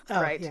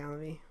 Oh, Right. yeah, let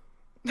me...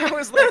 That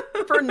was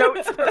like for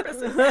notes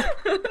purposes.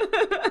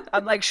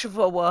 I'm like,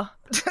 Shvowa.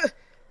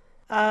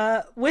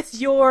 With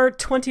your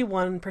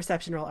 21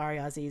 perception roll,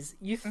 Ariazes,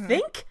 you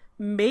think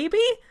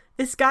maybe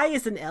this guy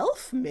is an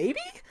elf? Maybe?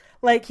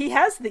 Like, he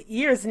has the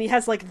ears and he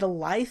has, like, the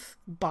lithe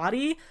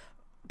body,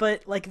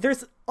 but, like,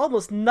 there's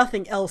almost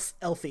nothing else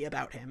elfy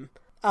about him.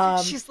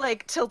 She's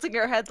like tilting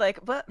her head,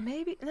 like, but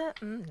maybe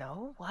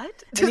no.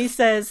 What? And he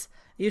says,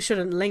 "You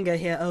shouldn't linger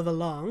here over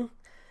long.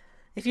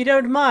 If you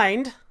don't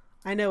mind,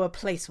 I know a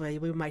place where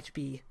we might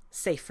be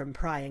safe from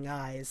prying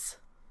eyes."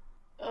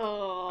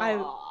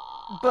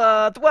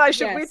 But why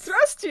should we Yes.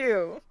 trust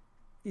you?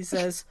 He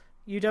says,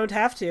 "You don't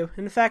have to.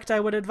 In fact, I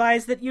would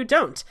advise that you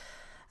don't.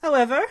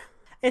 However,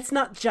 it's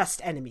not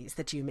just enemies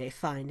that you may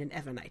find in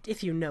Evernight,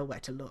 if you know where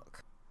to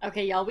look."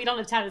 Okay, y'all, we don't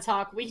have time to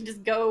talk. We can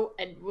just go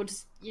and we'll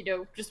just,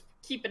 just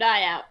keep an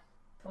eye out.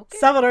 Okay.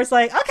 Salvador's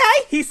like,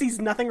 "Okay." He sees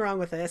nothing wrong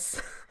with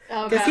this.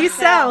 Because he's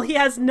Sal. He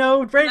has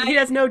no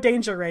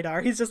danger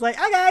radar. He's just like,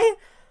 "Okay."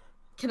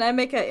 Can I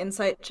make an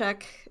insight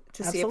check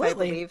to see if I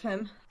Absolutely. believe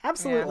him?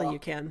 Absolutely, Yeah. you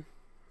can.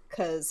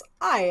 Because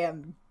I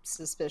am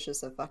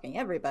suspicious of fucking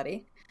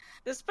everybody.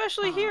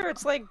 Especially here,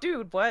 it's like,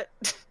 dude, what?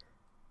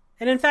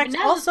 And in fact,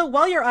 now- also,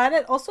 while you're at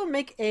it, also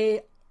make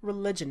a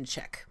religion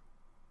check.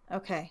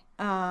 Okay.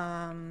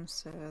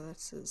 So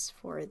this is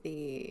for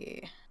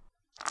the...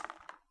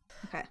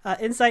 Okay.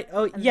 Insight.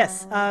 Oh,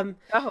 yes.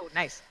 Oh,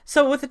 nice.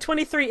 So with the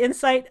 23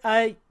 insight,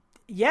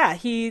 yeah,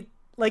 he's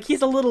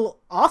a little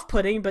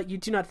off-putting, but you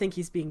do not think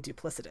he's being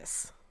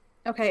duplicitous.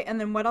 Okay, and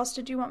then what else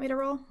did you want me to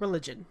roll?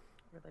 Religion.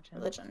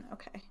 Religion.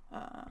 Okay.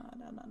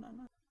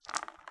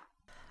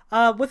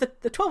 No. With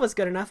the 12 was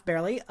good enough,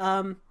 barely.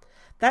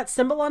 That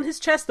symbol on his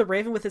chest, the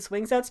raven with its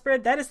wings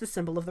outspread, that is the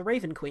symbol of the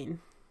Raven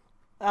Queen.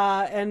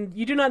 And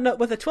you do not know,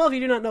 with a 12,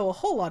 you do not know a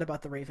whole lot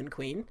about the Raven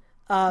Queen.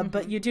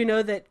 But you do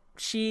know that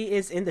she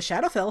is in the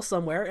Shadowfell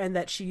somewhere, and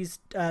that she's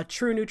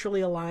true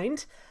neutrally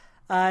aligned.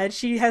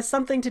 She has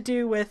something to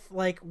do with,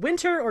 like,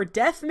 winter or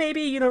death,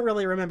 maybe? You don't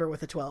really remember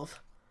with a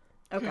 12.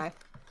 Okay.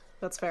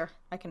 That's fair.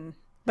 I can...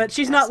 But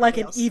she's ask not like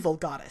somebody an else. evil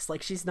goddess.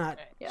 Like, she's not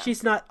Yeah.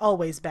 she's not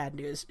always bad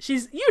news.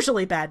 She's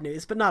usually bad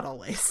news, but not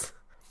always.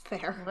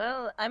 Fair.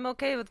 Well, I'm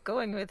okay with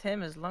going with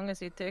him as long as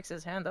he takes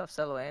his hand off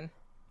Selwyn.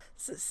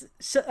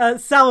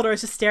 Salvador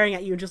is just staring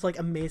at you in just, like,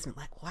 amazement.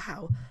 Like,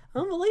 wow,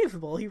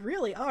 unbelievable. You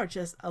really are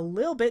just a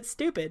little bit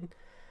stupid.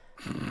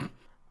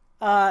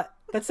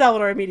 But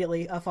Salvador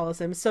immediately follows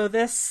him. So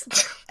this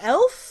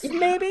elf,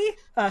 maybe?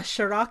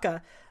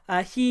 Sharaka,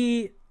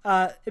 he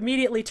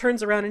immediately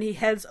turns around and he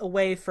heads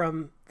away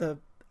from the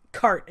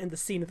cart and the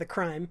scene of the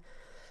crime.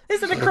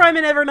 Is it a crime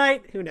in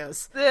Evernight? Who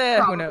knows?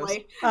 Who knows?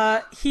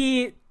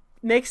 He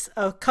makes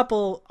a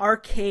couple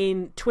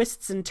arcane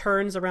twists and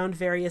turns around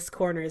various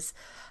corners.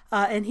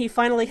 And he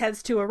finally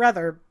heads to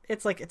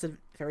it's a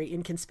very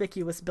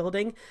inconspicuous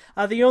building.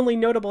 The only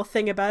notable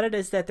thing about it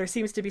is that there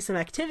seems to be some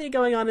activity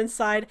going on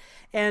inside,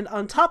 and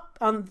on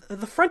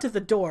the front of the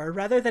door,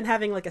 rather than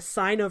having like a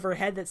sign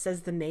overhead that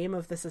says the name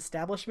of this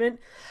establishment,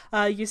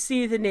 you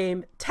see the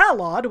name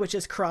Talod, which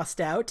is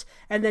crossed out,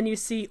 and then you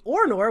see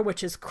Ornor,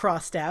 which is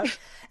crossed out,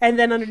 and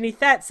then underneath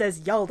that says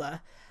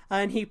Yalda.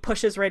 and he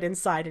pushes right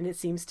inside, and it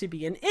seems to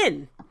be an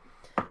inn.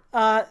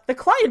 The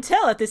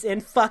clientele at this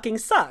inn fucking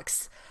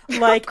sucks.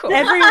 Like, Cool.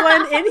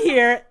 everyone in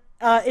here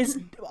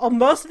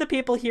most of the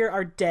people here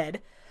are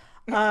dead.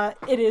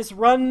 It is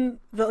run,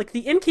 the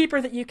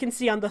innkeeper that you can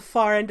see on the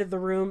far end of the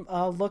room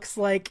looks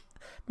like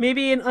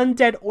maybe an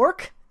undead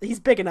orc. He's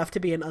big enough to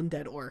be an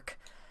undead orc.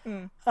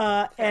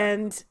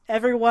 And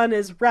everyone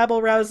is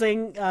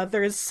rabble-rousing.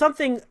 There is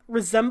something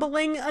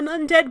resembling an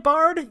undead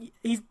bard.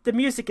 The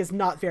music is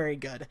not very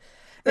good.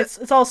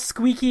 It's all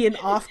squeaky and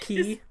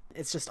off-key.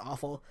 It's just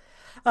awful.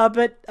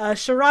 But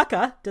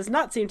Shiraka does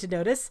not seem to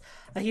notice.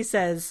 He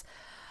says,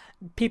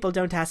 "People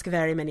don't ask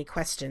very many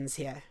questions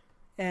here."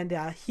 And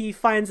he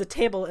finds a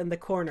table in the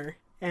corner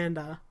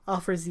and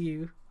offers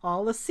you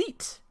all a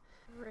seat.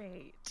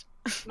 Great.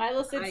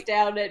 Mila sits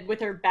down and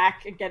with her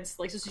back against,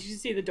 like, so she can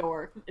see the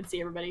door and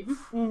see everybody.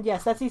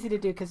 Yes, that's easy to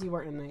do because you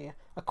weren't in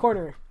a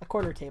corner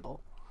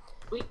table.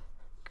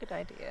 Good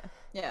idea.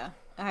 Yeah.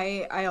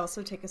 I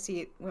also take a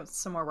seat with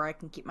somewhere where I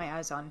can keep my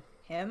eyes on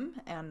him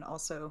and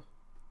also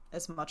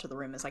as much of the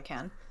room as I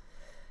can.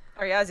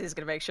 Ariazi is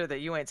gonna make sure that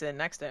you ain't sitting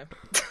next to him.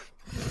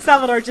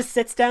 Salvador just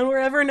sits down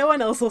wherever no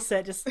one else will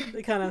sit. Just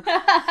kind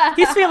of,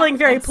 he's feeling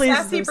very pleased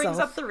with Sassy himself. brings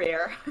up the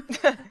rear.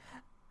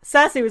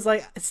 Sassy was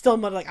like, still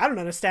like, I don't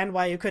understand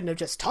why you couldn't have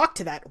just talked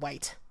to that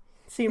wight.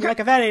 Seemed like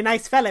a very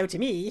nice fellow to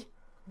me.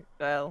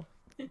 Well,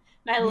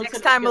 Nyla looks next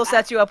at time her we'll and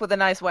set you up with a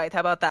nice white. How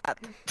about that?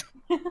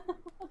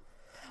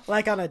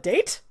 Like on a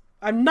date?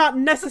 I'm not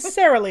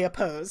necessarily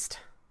opposed.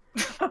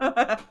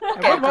 I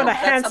Okay, would want a That's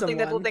handsome something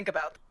that we'll one. think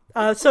about.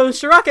 So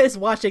Shiraka is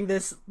watching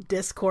this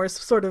discourse,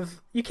 sort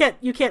of, you can't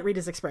read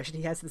his expression.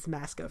 He has this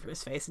mask over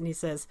his face, and he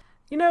says,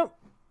 "You know,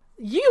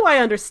 you I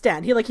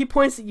understand." He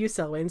points at you,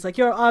 Selwyn. He's like,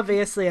 "You're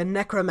obviously a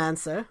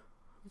necromancer.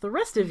 The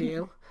rest of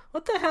you,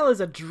 what the hell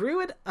is a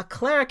druid, a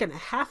cleric, and a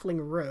halfling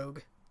rogue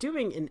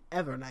doing in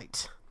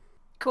Evernight?"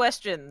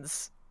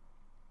 Questions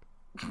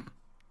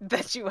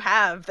that you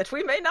have that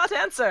we may not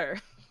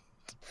answer.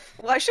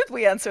 Why should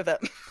we answer them?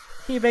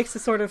 He makes a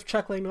sort of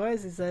chuckling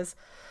noise. He says,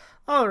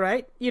 "All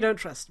right, you don't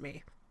trust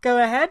me.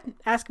 Go ahead,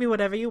 ask me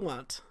whatever you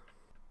want."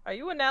 Are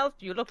you an elf?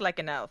 You look like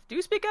an elf. Do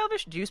you speak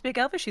Elvish? Do you speak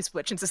Elvish? He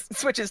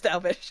switches to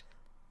Elvish.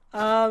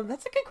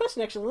 That's a good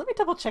question, actually. Let me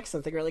double check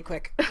something really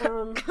quick.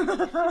 Nyla's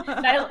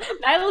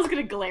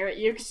gonna glare at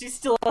you because she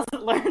still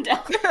hasn't learned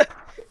Elvish.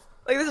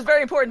 Like, this is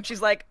very important.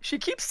 She's like, she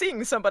keeps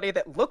seeing somebody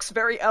that looks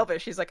very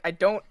Elvish. She's like, I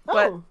don't,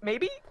 but Oh.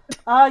 maybe?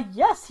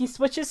 Yes, he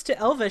switches to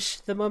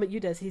Elvish the moment you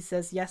does. He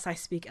says, "Yes, I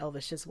speak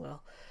Elvish as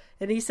well."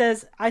 And he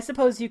says, "I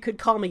suppose you could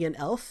call me an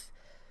elf.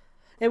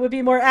 It would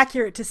be more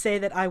accurate to say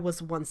that I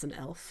was once an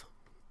elf."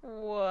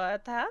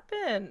 What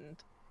happened?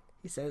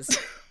 He says,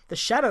 "The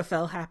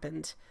Shadowfell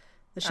happened.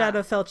 The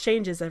Shadowfell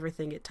changes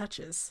everything it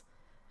touches."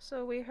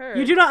 So we heard.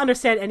 You do not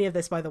understand any of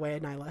this, by the way,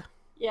 Nyla.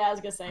 Yeah, I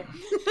was gonna say.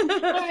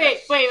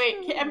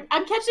 Wait.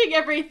 I'm catching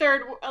every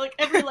 10th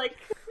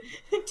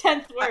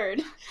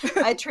word.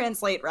 I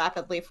translate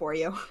rapidly for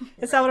you.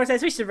 And Salvador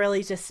says, "We should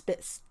really just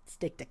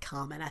stick to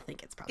common. I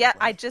think it's probably..." Yeah,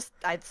 just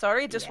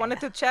wanted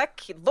to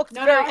check. He looked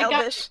No, very I got-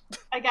 Elvish.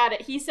 I got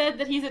it. He said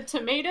that he's a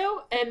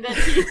tomato, and that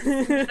he's...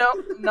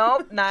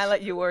 No,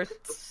 Nyla, you were...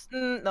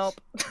 nope.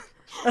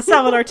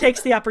 Salvador takes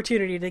the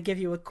opportunity to give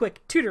you a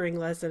quick tutoring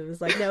lesson. It's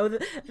like, no,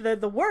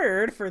 the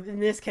word for in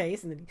this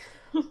case, and then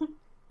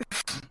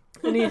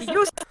You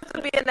used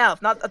to be an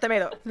elf, not a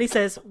tomato. he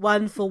says,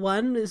 "1 for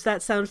 1. Does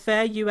that sound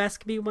fair? You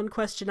ask me one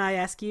question, I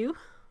ask you."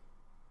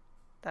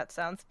 That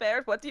sounds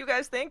fair. What do you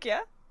guys think,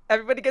 yeah?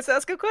 Everybody gets to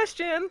ask a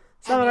question.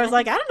 Salvador's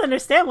like, "I don't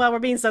understand why we're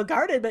being so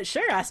guarded, but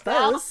sure, I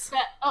suppose."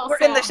 We're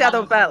in the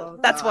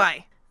Shadowfell. That's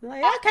why.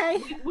 Like,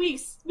 okay. We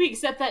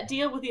accept that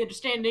deal with the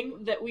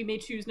understanding that we may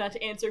choose not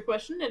to answer a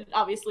question, and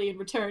obviously in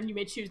return you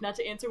may choose not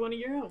to answer one of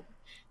your own.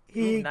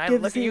 He Nyla,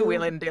 gives look at you,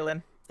 wheeling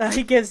dealing.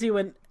 He gives you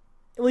an...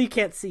 Well, you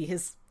can't see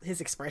his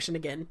expression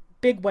again.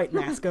 Big white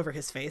mask over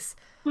his face.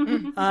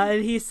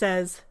 And he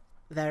says,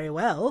 "Very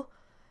well."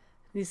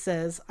 He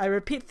says, "I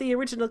repeat the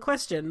original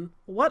question.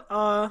 What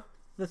are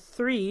the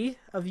 3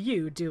 of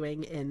you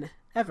doing in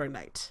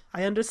Evernight?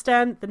 I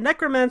understand the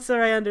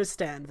necromancer, I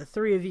understand. The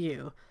 3 of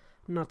you,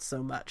 not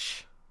so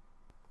much."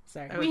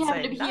 Sorry. I would We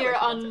happen say to be not here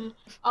recommended.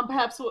 on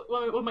perhaps what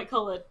one might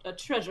call a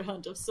treasure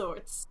hunt of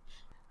sorts.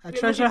 A we're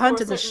treasure looking hunt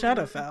for in the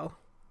certain-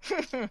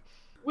 Shadowfell.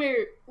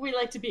 We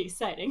like to be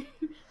exciting.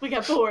 We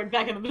got bored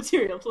back on the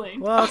material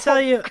plane. Well,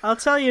 I'll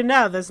tell you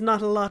now, there's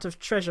not a lot of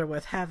treasure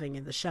worth having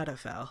in the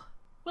Shadowfell.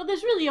 Well,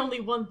 there's really only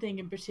one thing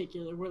in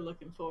particular we're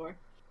looking for.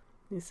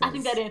 He says, I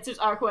think that answers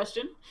our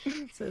question.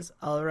 says,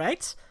 "All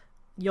right,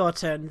 your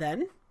turn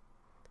then."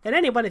 And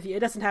any one of you, it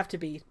doesn't have to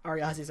be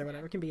Ariazzi's or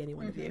whatever, it can be any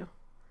one of you.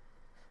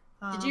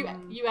 Did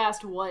you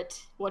asked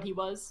what he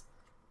was?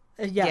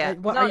 Yeah,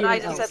 what, No, are you I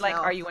an just elf? said, like,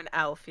 elf? are you an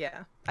elf?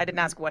 Yeah. I didn't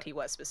ask what he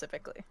was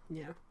specifically.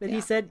 Yeah. And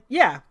he said,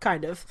 "Yeah,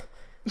 kind of."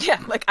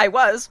 Yeah, like, I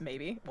was,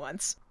 maybe,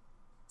 once.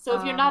 So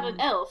if you're not an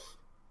elf,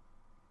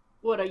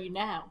 what are you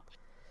now?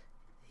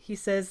 He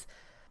says,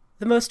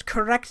 "The most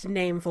correct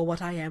name for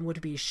what I am would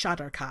be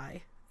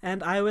Shadar-kai,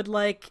 and I would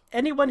like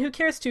anyone who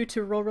cares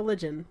to roll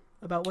religion.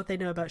 about what they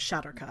know about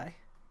Shatterkai.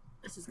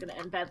 This is gonna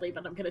end badly,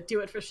 but I'm gonna do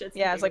it for shits.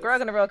 Yeah, and it's like we're all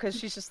giggles. gonna roll because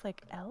she's just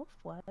like, elf?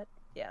 What?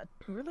 Yeah,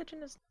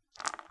 religion is.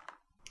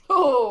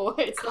 Oh,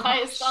 it's the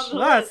highest on the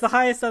Wow, list. it's the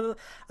highest of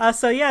the...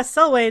 so yeah,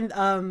 Selwyn,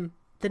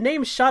 the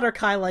name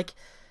Shatterkai, like,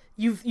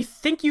 you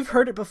think you've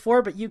heard it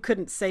before, but you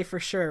couldn't say for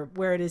sure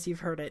where it is you've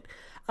heard it.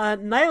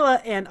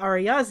 Nyla and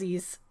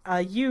Ariazis,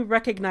 you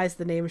recognize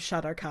the name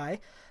Shatterkai.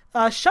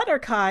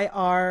 Shatterkai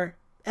are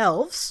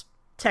elves,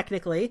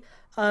 technically,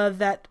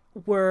 that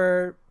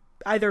were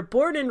either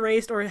born and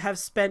raised or have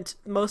spent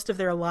most of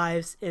their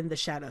lives in the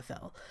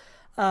Shadowfell.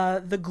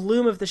 The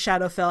gloom of the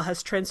Shadowfell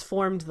has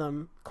transformed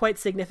them quite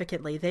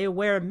significantly. They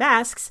wear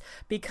masks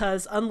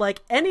because,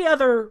 unlike any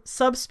other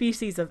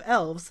subspecies of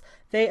elves,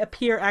 they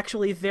appear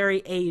actually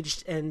very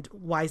aged and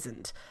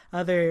wizened.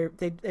 They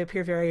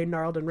appear very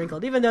gnarled and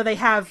wrinkled, even though they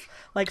have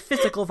like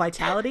physical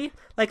vitality.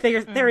 Like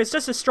they're as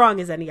just as strong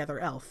as any other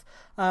elf,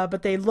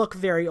 but they look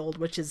very old,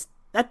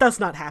 that does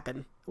not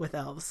happen with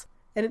elves.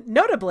 And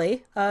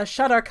notably,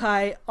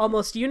 Shatterkai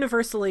almost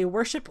universally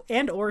worship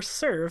and or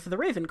serve the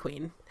Raven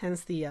Queen,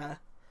 hence the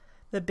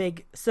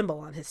big symbol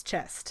on his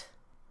chest.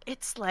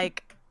 It's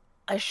like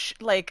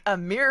a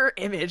mirror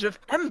image of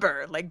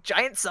Ember, like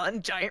giant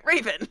sun, giant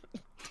raven.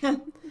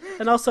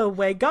 And also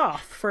Way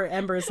Goth for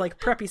Ember's like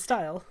preppy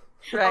style.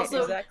 Right,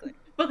 Also- exactly.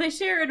 But they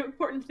share an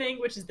important thing,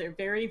 which is they're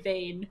very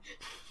vain.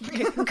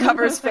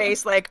 Covers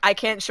face like, I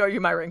can't show you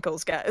my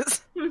wrinkles,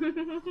 guys.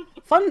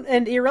 Fun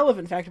and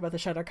irrelevant fact about the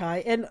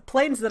Shatterkai: in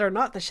planes that are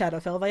not the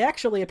Shadowfell, they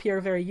actually appear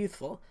very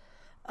youthful.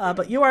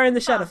 But you are in the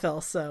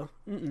Shadowfell, so...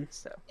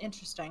 So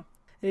Interesting.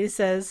 And he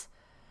says,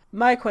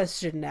 "My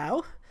question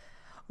now.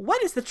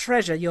 What is the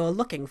treasure you're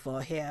looking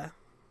for here?"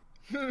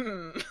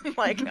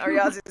 like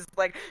Ariazi is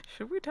like,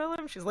 should we tell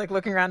him? She's like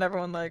looking around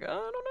everyone like, I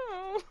don't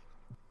know.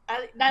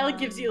 Nyla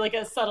gives you like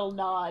a subtle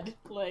nod,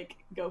 like,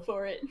 go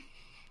for it.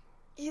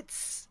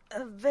 It's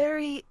a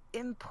very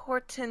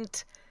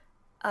important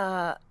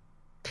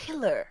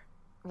pillar,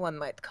 one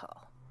might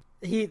call.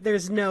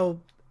 There's no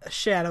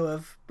shadow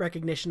of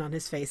recognition on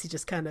his face. He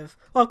just kind of...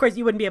 Well, of course,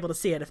 you wouldn't be able to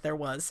see it if there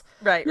was.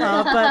 Right.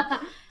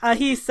 But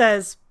he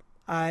says,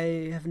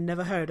 "I have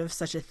never heard of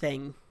such a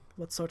thing.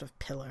 What sort of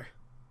pillar?"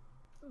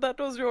 That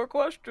was your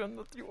question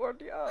that you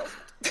already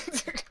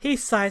asked. He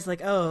sighs like,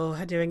 "Oh,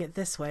 we're doing it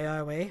this way,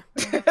 are we?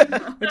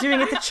 We're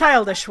doing it the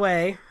childish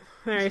way.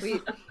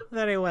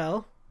 Very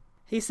well."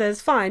 He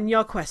says, "Fine,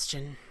 your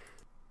question."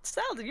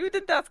 Sal, you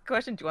didn't ask a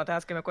question. Do you want to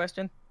ask him a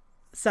question?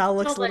 Sal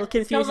looks Don't a little let-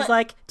 confused. don't He's let-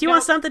 like, "Do you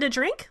want something to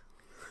drink?"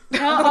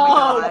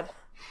 Oh,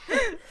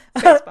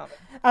 Face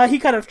He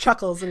kind of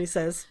chuckles and he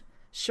says,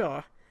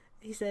 "Sure."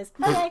 He says,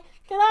 "Okay,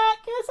 can I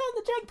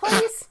something to drink,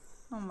 please?"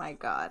 Oh my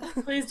god.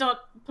 please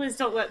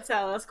don't let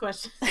Sal ask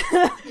questions.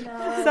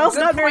 Sal's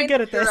not very point,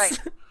 good at you're this.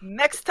 right.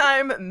 Next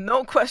time,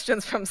 no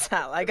questions from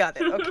Sal. I got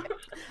it. Okay.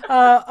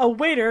 A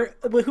waiter,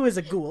 who is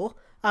a ghoul,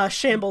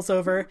 shambles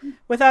over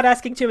without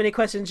asking too many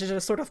questions.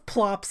 Just sort of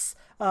plops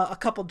a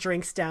couple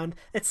drinks down.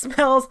 It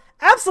smells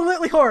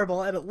absolutely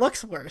horrible, and it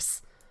looks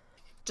worse.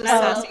 Does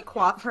Sassy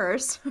quaff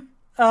hers?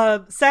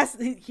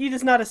 He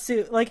does not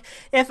assume, like,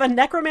 if a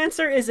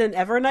necromancer is in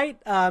Evernight,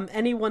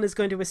 anyone is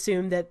going to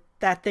assume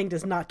that thing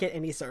does not get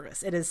any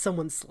service. It is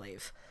someone's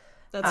slave.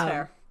 That's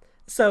fair.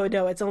 So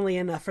no, it's only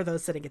enough for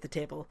those sitting at the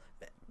table,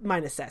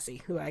 minus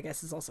Sassy, who I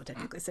guess is also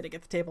technically sitting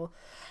at the table.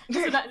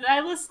 So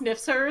Nyla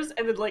sniffs hers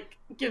and then like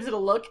gives it a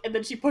look, and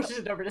then she pushes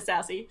it over to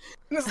Sassy.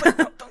 It's like,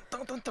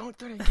 don't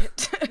drink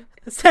it.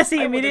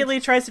 Sassy immediately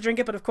tries to drink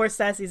it, but of course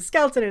Sassy's a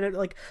skeleton, and it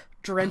like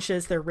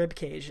drenches their rib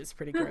cage. It's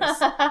pretty gross.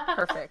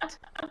 Perfect.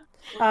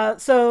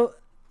 So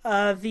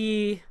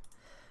the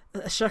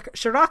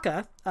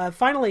Shiraka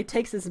finally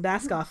takes his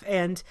mask off,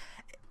 and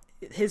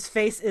his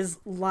face is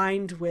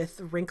lined with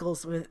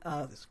wrinkles, with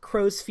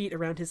crow's feet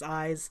around his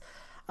eyes.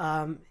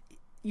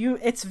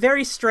 It's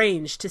very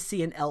strange to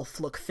see an elf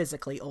look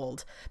physically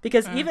old,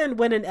 because even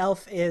when an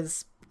elf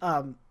is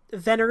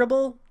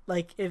venerable,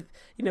 like if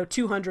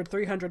 200,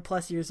 300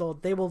 plus years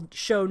old, they will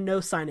show no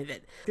sign of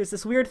it. There's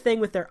this weird thing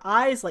with their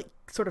eyes, like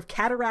sort of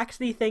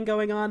cataract-y thing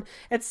going on.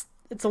 It's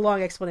a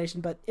long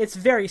explanation, but it's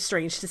very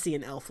strange to see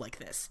an elf like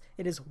this.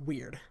 It is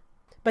weird.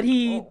 But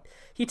he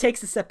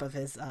takes a sip of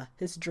his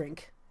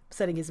drink,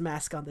 setting his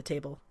mask on the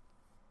table.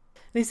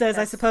 And he says,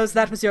 "I suppose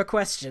that was your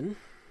question.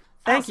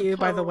 Thank you,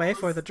 by the way,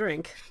 for the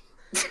drink."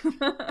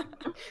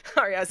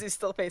 Ariazi's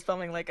still face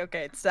palming like,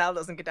 okay, Sal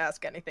doesn't get to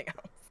ask anything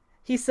else.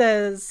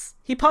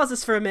 He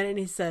pauses for a minute and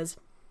he says,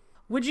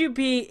 "Would you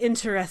be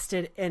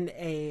interested in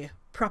a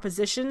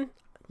proposition?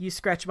 You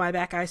scratch my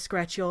back, I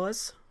scratch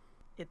yours."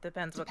 It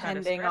depends what kind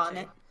of Depending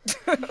on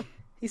scratching. it.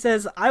 He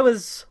says, "I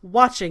was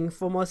watching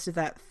for most of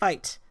that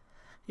fight.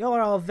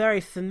 You're all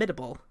very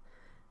formidable,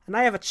 and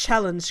I have a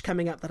challenge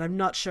coming up that I'm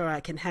not sure I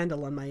can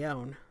handle on my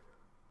own."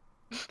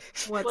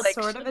 What Like,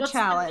 sort of a what's the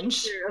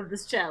challenge? nature of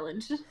this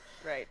challenge?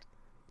 Right.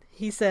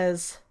 He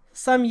says,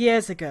 "Some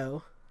years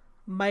ago,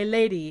 my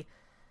lady,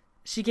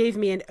 she gave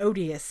me an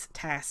odious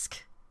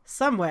task.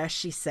 Somewhere,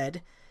 she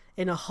said,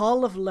 in a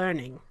hall of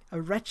learning,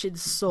 a wretched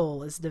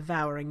soul is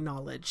devouring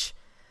knowledge.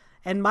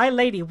 and my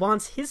lady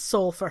wants his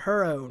soul for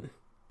her own.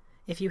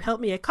 If you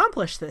help me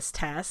accomplish this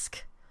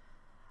task,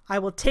 I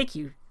will take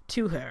you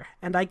to her,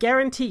 and I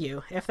guarantee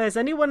you, if there's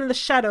anyone in the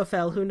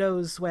Shadowfell who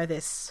knows where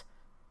this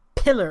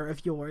pillar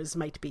of yours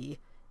might be,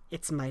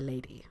 it's my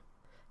lady.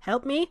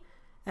 Help me,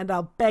 and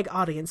I'll beg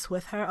audience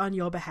with her on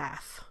your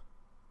behalf.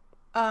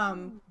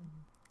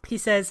 He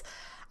says,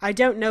 I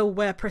don't know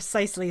where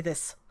precisely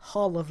this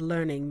Hall of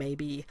Learning may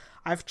be.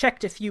 I've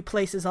checked a few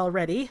places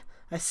already.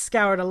 I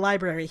scoured a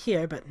library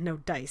here, but no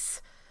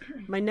dice.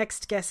 My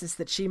next guess is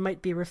that she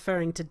might be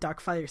referring to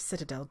Darkfire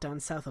Citadel down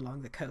south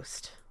along the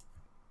coast.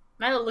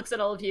 Nyla looks at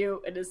all of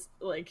you and is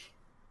like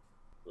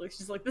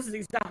she's like, this is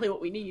exactly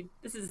what we need.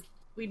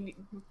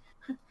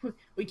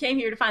 We came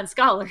here to find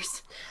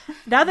scholars.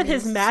 Now that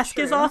his mask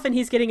is off and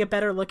he's getting a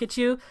better look at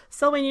you,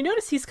 Selwyn, you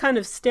notice he's kind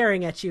of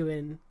staring at you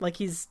and like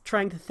he's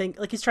trying to think,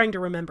 like he's trying to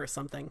remember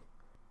something.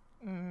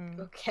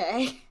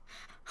 Okay.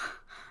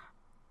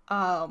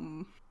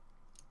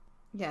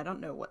 Yeah, I don't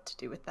know what to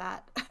do with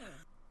that.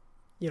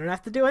 You don't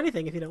have to do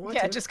anything if you don't want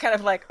to. Yeah, just kind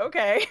of like,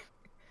 okay.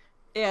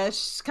 Yeah, it's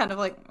just kind of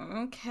like,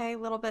 okay,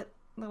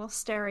 little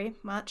starey,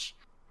 much.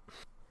 He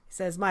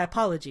says, my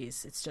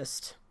apologies. It's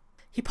just...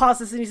 He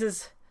pauses and he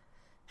says,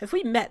 have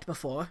we met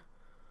before?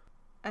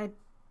 I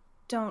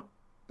don't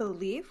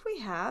believe we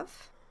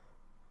have.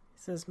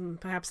 He says,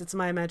 perhaps it's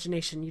my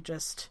imagination.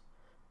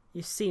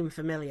 You seem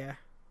familiar.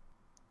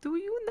 Do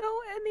you know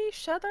any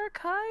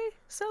Shadar-kai,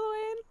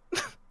 Selwyn?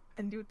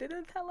 And you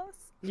didn't tell us?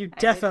 You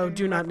defo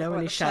do not know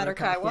any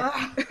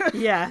Shadar-kai.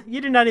 Yeah, you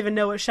did not even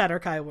know what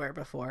Shadar-kai were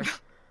before.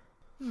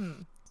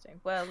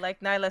 Well, like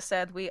Nyla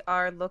said, we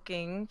are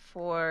looking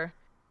for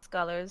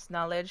scholars,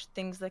 knowledge,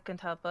 things that can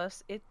help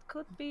us. It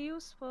could be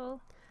useful.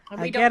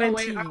 And we don't know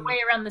our way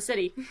around the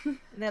city.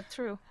 That's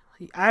true.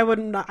 I would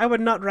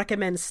not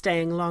recommend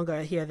staying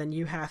longer here than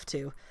you have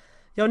to.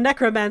 Your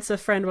necromancer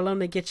friend will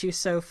only get you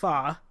so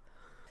far.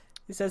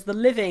 He says the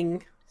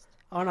living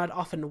are not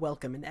often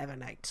welcome in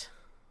Evernight.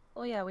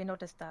 Oh yeah, we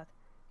noticed that.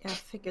 Yeah, I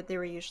figured they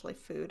were usually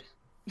food.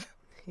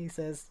 He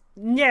says,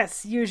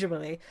 yes,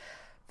 usually.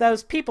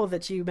 Those people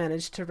that you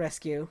managed to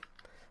rescue.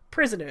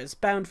 Prisoners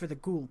bound for the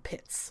ghoul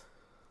pits.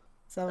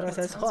 Salvador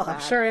says, well, I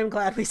sure am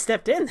glad we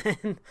stepped in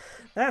then.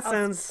 That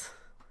sounds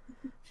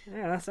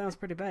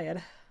pretty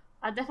bad.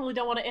 I definitely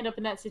don't want to end up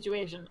in that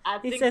situation.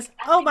 He says,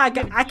 oh my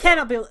god, I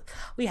cannot be...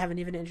 We haven't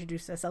even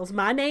introduced ourselves.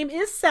 My name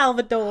is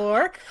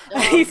Salvador. Oh,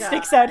 he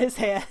sticks out his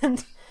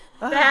hand.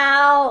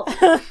 Sal!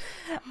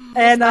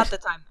 And not the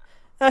time.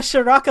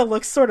 Shiraka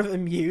looks sort of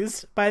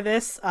amused by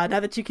this. Now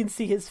that you can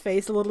see his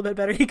face a little bit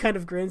better, he kind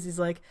of grins. He's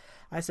like,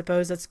 I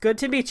suppose it's good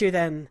to meet you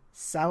then,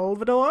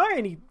 Salvador.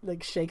 And he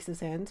like shakes his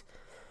hand.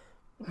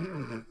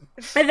 And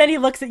then he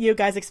looks at you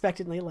guys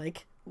expectantly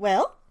like,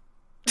 well?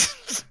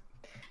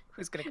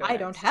 Who's gonna go I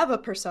don't have a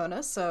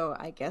persona, so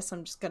I guess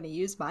I'm just gonna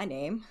use my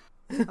name.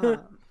 I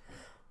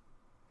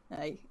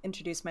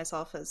introduce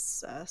myself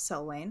as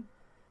Selwyn.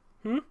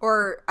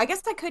 Or I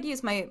guess I could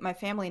use my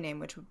family name,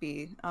 which would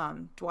be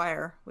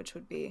Dwyer, which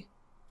would be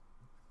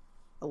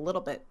a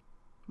little bit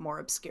more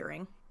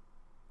obscuring.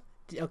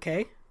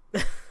 Okay.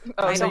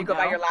 Oh, so you go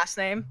by your last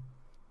name?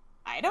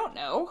 I don't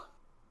know.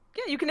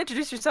 Yeah, you can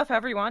introduce yourself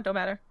however you want, don't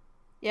matter.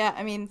 Yeah,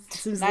 I mean,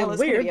 Seems Nyla's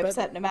weird, gonna be but...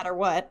 upset no matter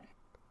what.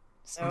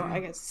 So I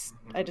guess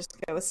I just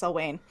go with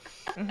Selwyn.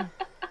 That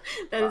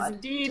is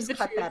indeed just the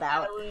cut truth, that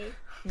out. Natalie.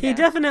 He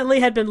definitely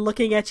had been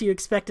looking at you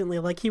expectantly,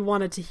 like he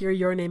wanted to hear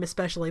your name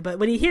especially, but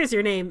when he hears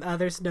your name,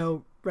 there's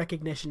no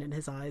recognition in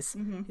his eyes.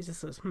 He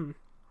just says,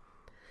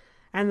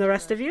 And the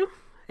rest of you?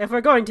 If we're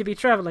going to be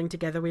traveling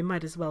together, we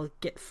might as well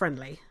get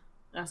friendly.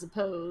 I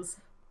suppose.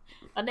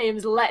 My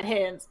name's Light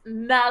Hands,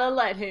 not a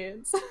Light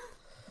Hands.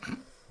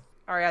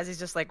 Ariazis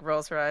just like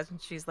rolls her eyes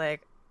and she's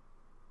like,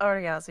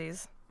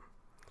 Ariazis.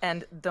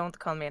 And don't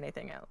call me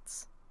anything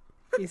else.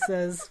 He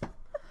says,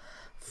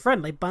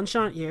 friendly bunch,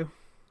 aren't you?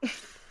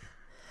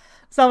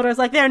 Salvador's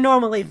like, they're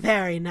normally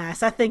very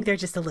nice. I think they're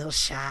just a little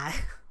shy.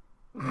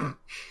 Can't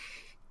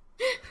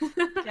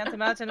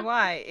imagine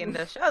why. In the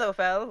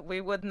Shadowfell,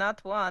 we would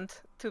not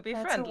want to be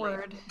friendly. That's a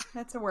word.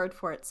 That's a word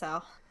for it,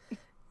 Sal.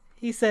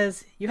 He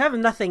says, you have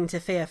nothing to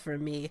fear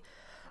from me.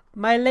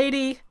 My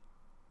lady,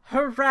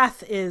 her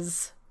wrath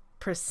is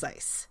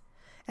precise.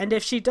 And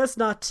if she does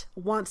not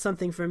want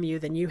something from you,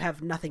 then you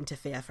have nothing to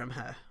fear from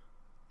her.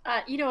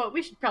 You know what?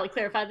 We should probably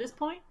clarify this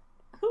point.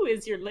 Who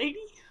is your lady?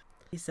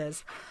 He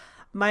says,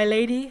 my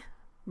lady,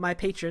 my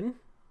patron,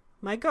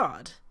 my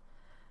god,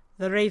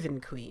 the Raven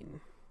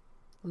Queen,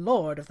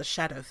 Lord of the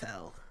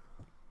Shadowfell.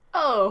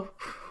 Oh.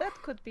 That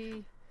could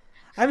be...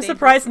 I'm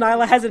surprised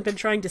Nyla hasn't been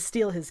trying to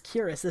steal his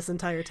cuirass this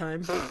entire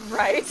time.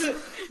 Right?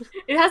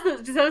 It has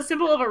does it have a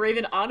symbol of a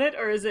raven on it,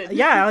 or is it...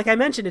 Yeah, like I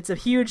mentioned, it's a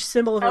huge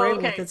symbol of a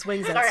raven with its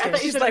wings Sorry, I outstretched.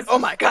 thought you She's said like, oh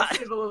my god.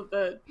 Symbol of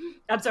the...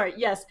 I'm sorry,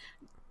 yes.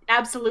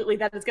 Absolutely,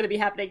 that is going to be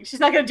happening. She's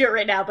not going to do it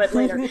right now, but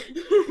later.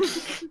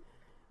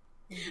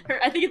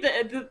 I think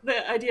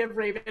the idea of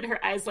Raven,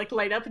 her eyes like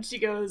light up and she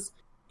goes,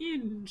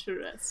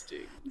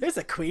 interesting. There's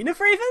a queen of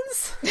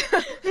ravens?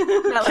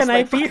 Can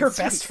I be her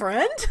best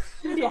friend?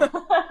 Yeah.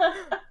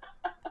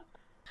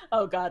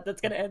 Oh god,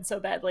 that's gonna end so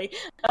badly.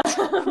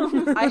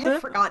 I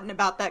had forgotten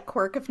about that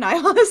quirk of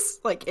Nyla's,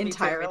 like,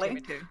 entirely.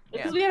 Me too. Yeah.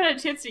 Because we haven't had a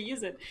chance to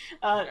use it.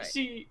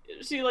 She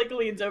like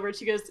leans over and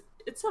she goes,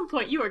 "At some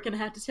point, you are gonna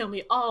have to tell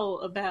me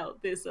all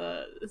about this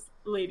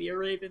Lady of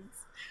Ravens."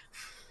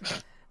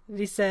 And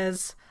he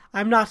says,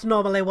 I'm not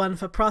normally one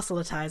for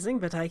proselytizing,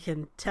 but I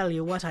can tell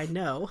you what I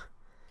know.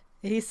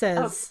 He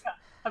says... Oh,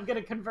 I'm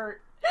gonna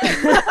convert.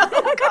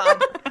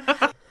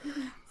 Oh,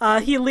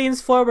 God. He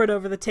leans forward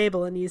over the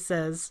table and he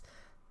says,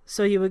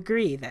 so you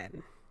agree,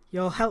 then?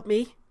 You'll help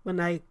me when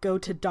I go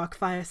to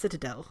Darkfire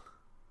Citadel?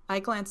 I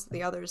glanced at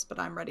the others, but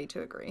I'm ready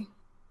to agree.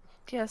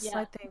 Yes, Yeah.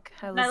 I think.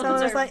 No, So I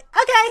those was are- like,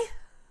 okay!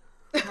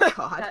 Oh,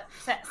 God.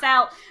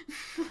 Sal.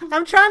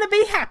 I'm trying to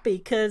be happy,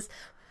 because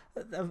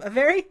a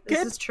very This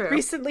good, is true.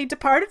 recently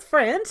departed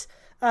friend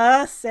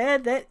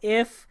said that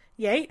if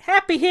you ain't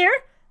happy here,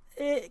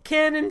 it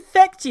can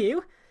infect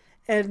you.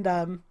 And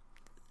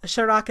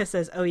Sharaka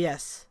says, oh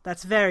yes,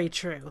 that's very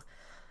true.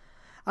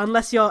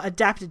 Unless you're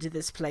adapted to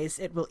this place,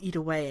 it will eat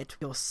away at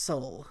your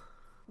soul.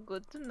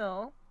 Good to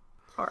know.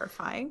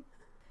 Horrifying.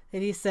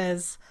 And he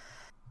says,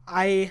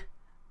 I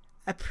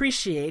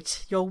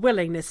appreciate your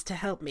willingness to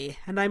help me,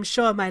 and I'm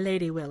sure my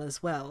lady will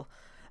as well.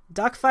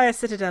 Darkfire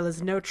Citadel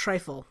is no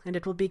trifle, and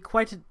it will be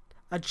quite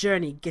a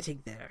journey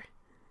getting there.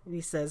 And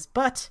he says,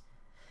 but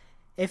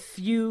if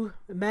you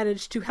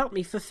manage to help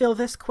me fulfill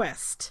this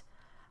quest,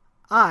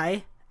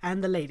 I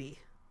and the lady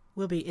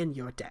will be in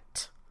your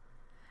debt.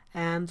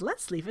 And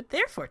let's leave it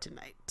there for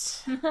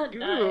tonight.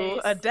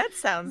 Ooh, a debt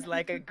sounds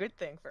like a good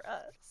thing for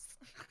us.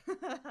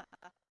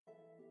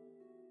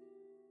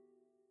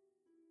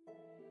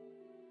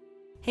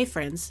 Hey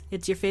friends,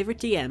 it's your favorite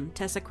DM,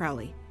 Tessa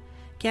Crowley.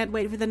 Can't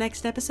wait for the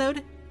next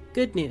episode?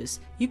 Good news,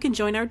 you can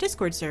join our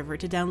Discord server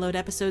to download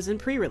episodes in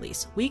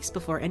pre-release, weeks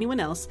before anyone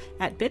else,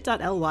 at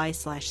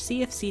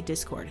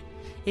bit.ly/cfcdiscord.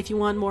 If you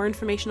want more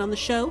information on the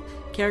show,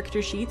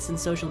 character sheets, and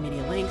social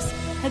media links,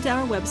 head to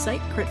our website,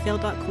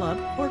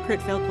 critfail.club or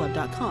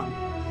critfailclub.com.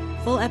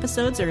 Full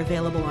episodes are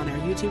available on our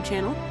YouTube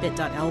channel,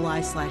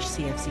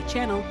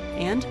 bit.ly/cfcchannel,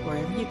 and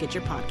wherever you get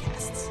your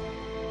podcasts.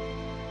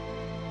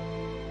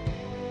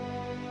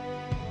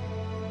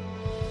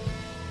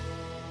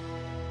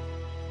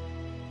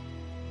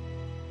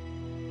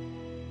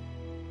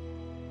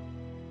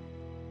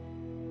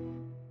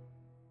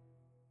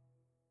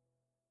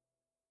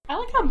 I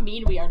like how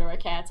mean we are to our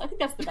cats. I think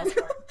that's the best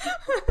part.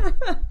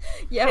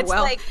 Yeah, It's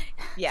well, like,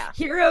 yeah.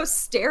 Hero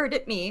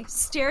stared me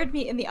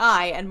in the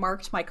eye, and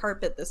marked my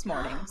carpet this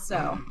morning,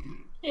 so...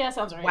 Yeah,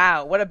 sounds right.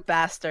 Wow, what a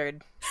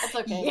bastard. That's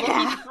okay.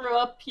 Yeah.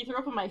 Well, he threw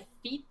up on my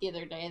feet the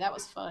other day. That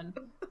was fun.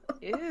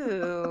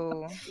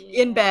 Ew.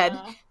 In bed.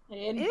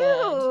 In bed.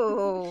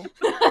 Ew.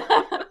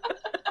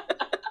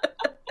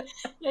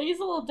 Yeah, he's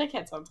a little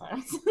dickhead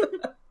sometimes.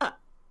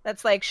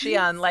 That's like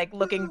Shion, like,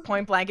 looking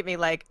point blank at me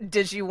like,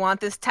 did you want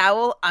this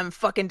towel? I'm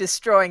fucking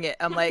destroying it.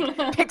 I'm like,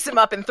 picks him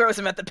up and throws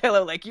him at the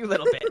pillow like, you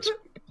little bitch.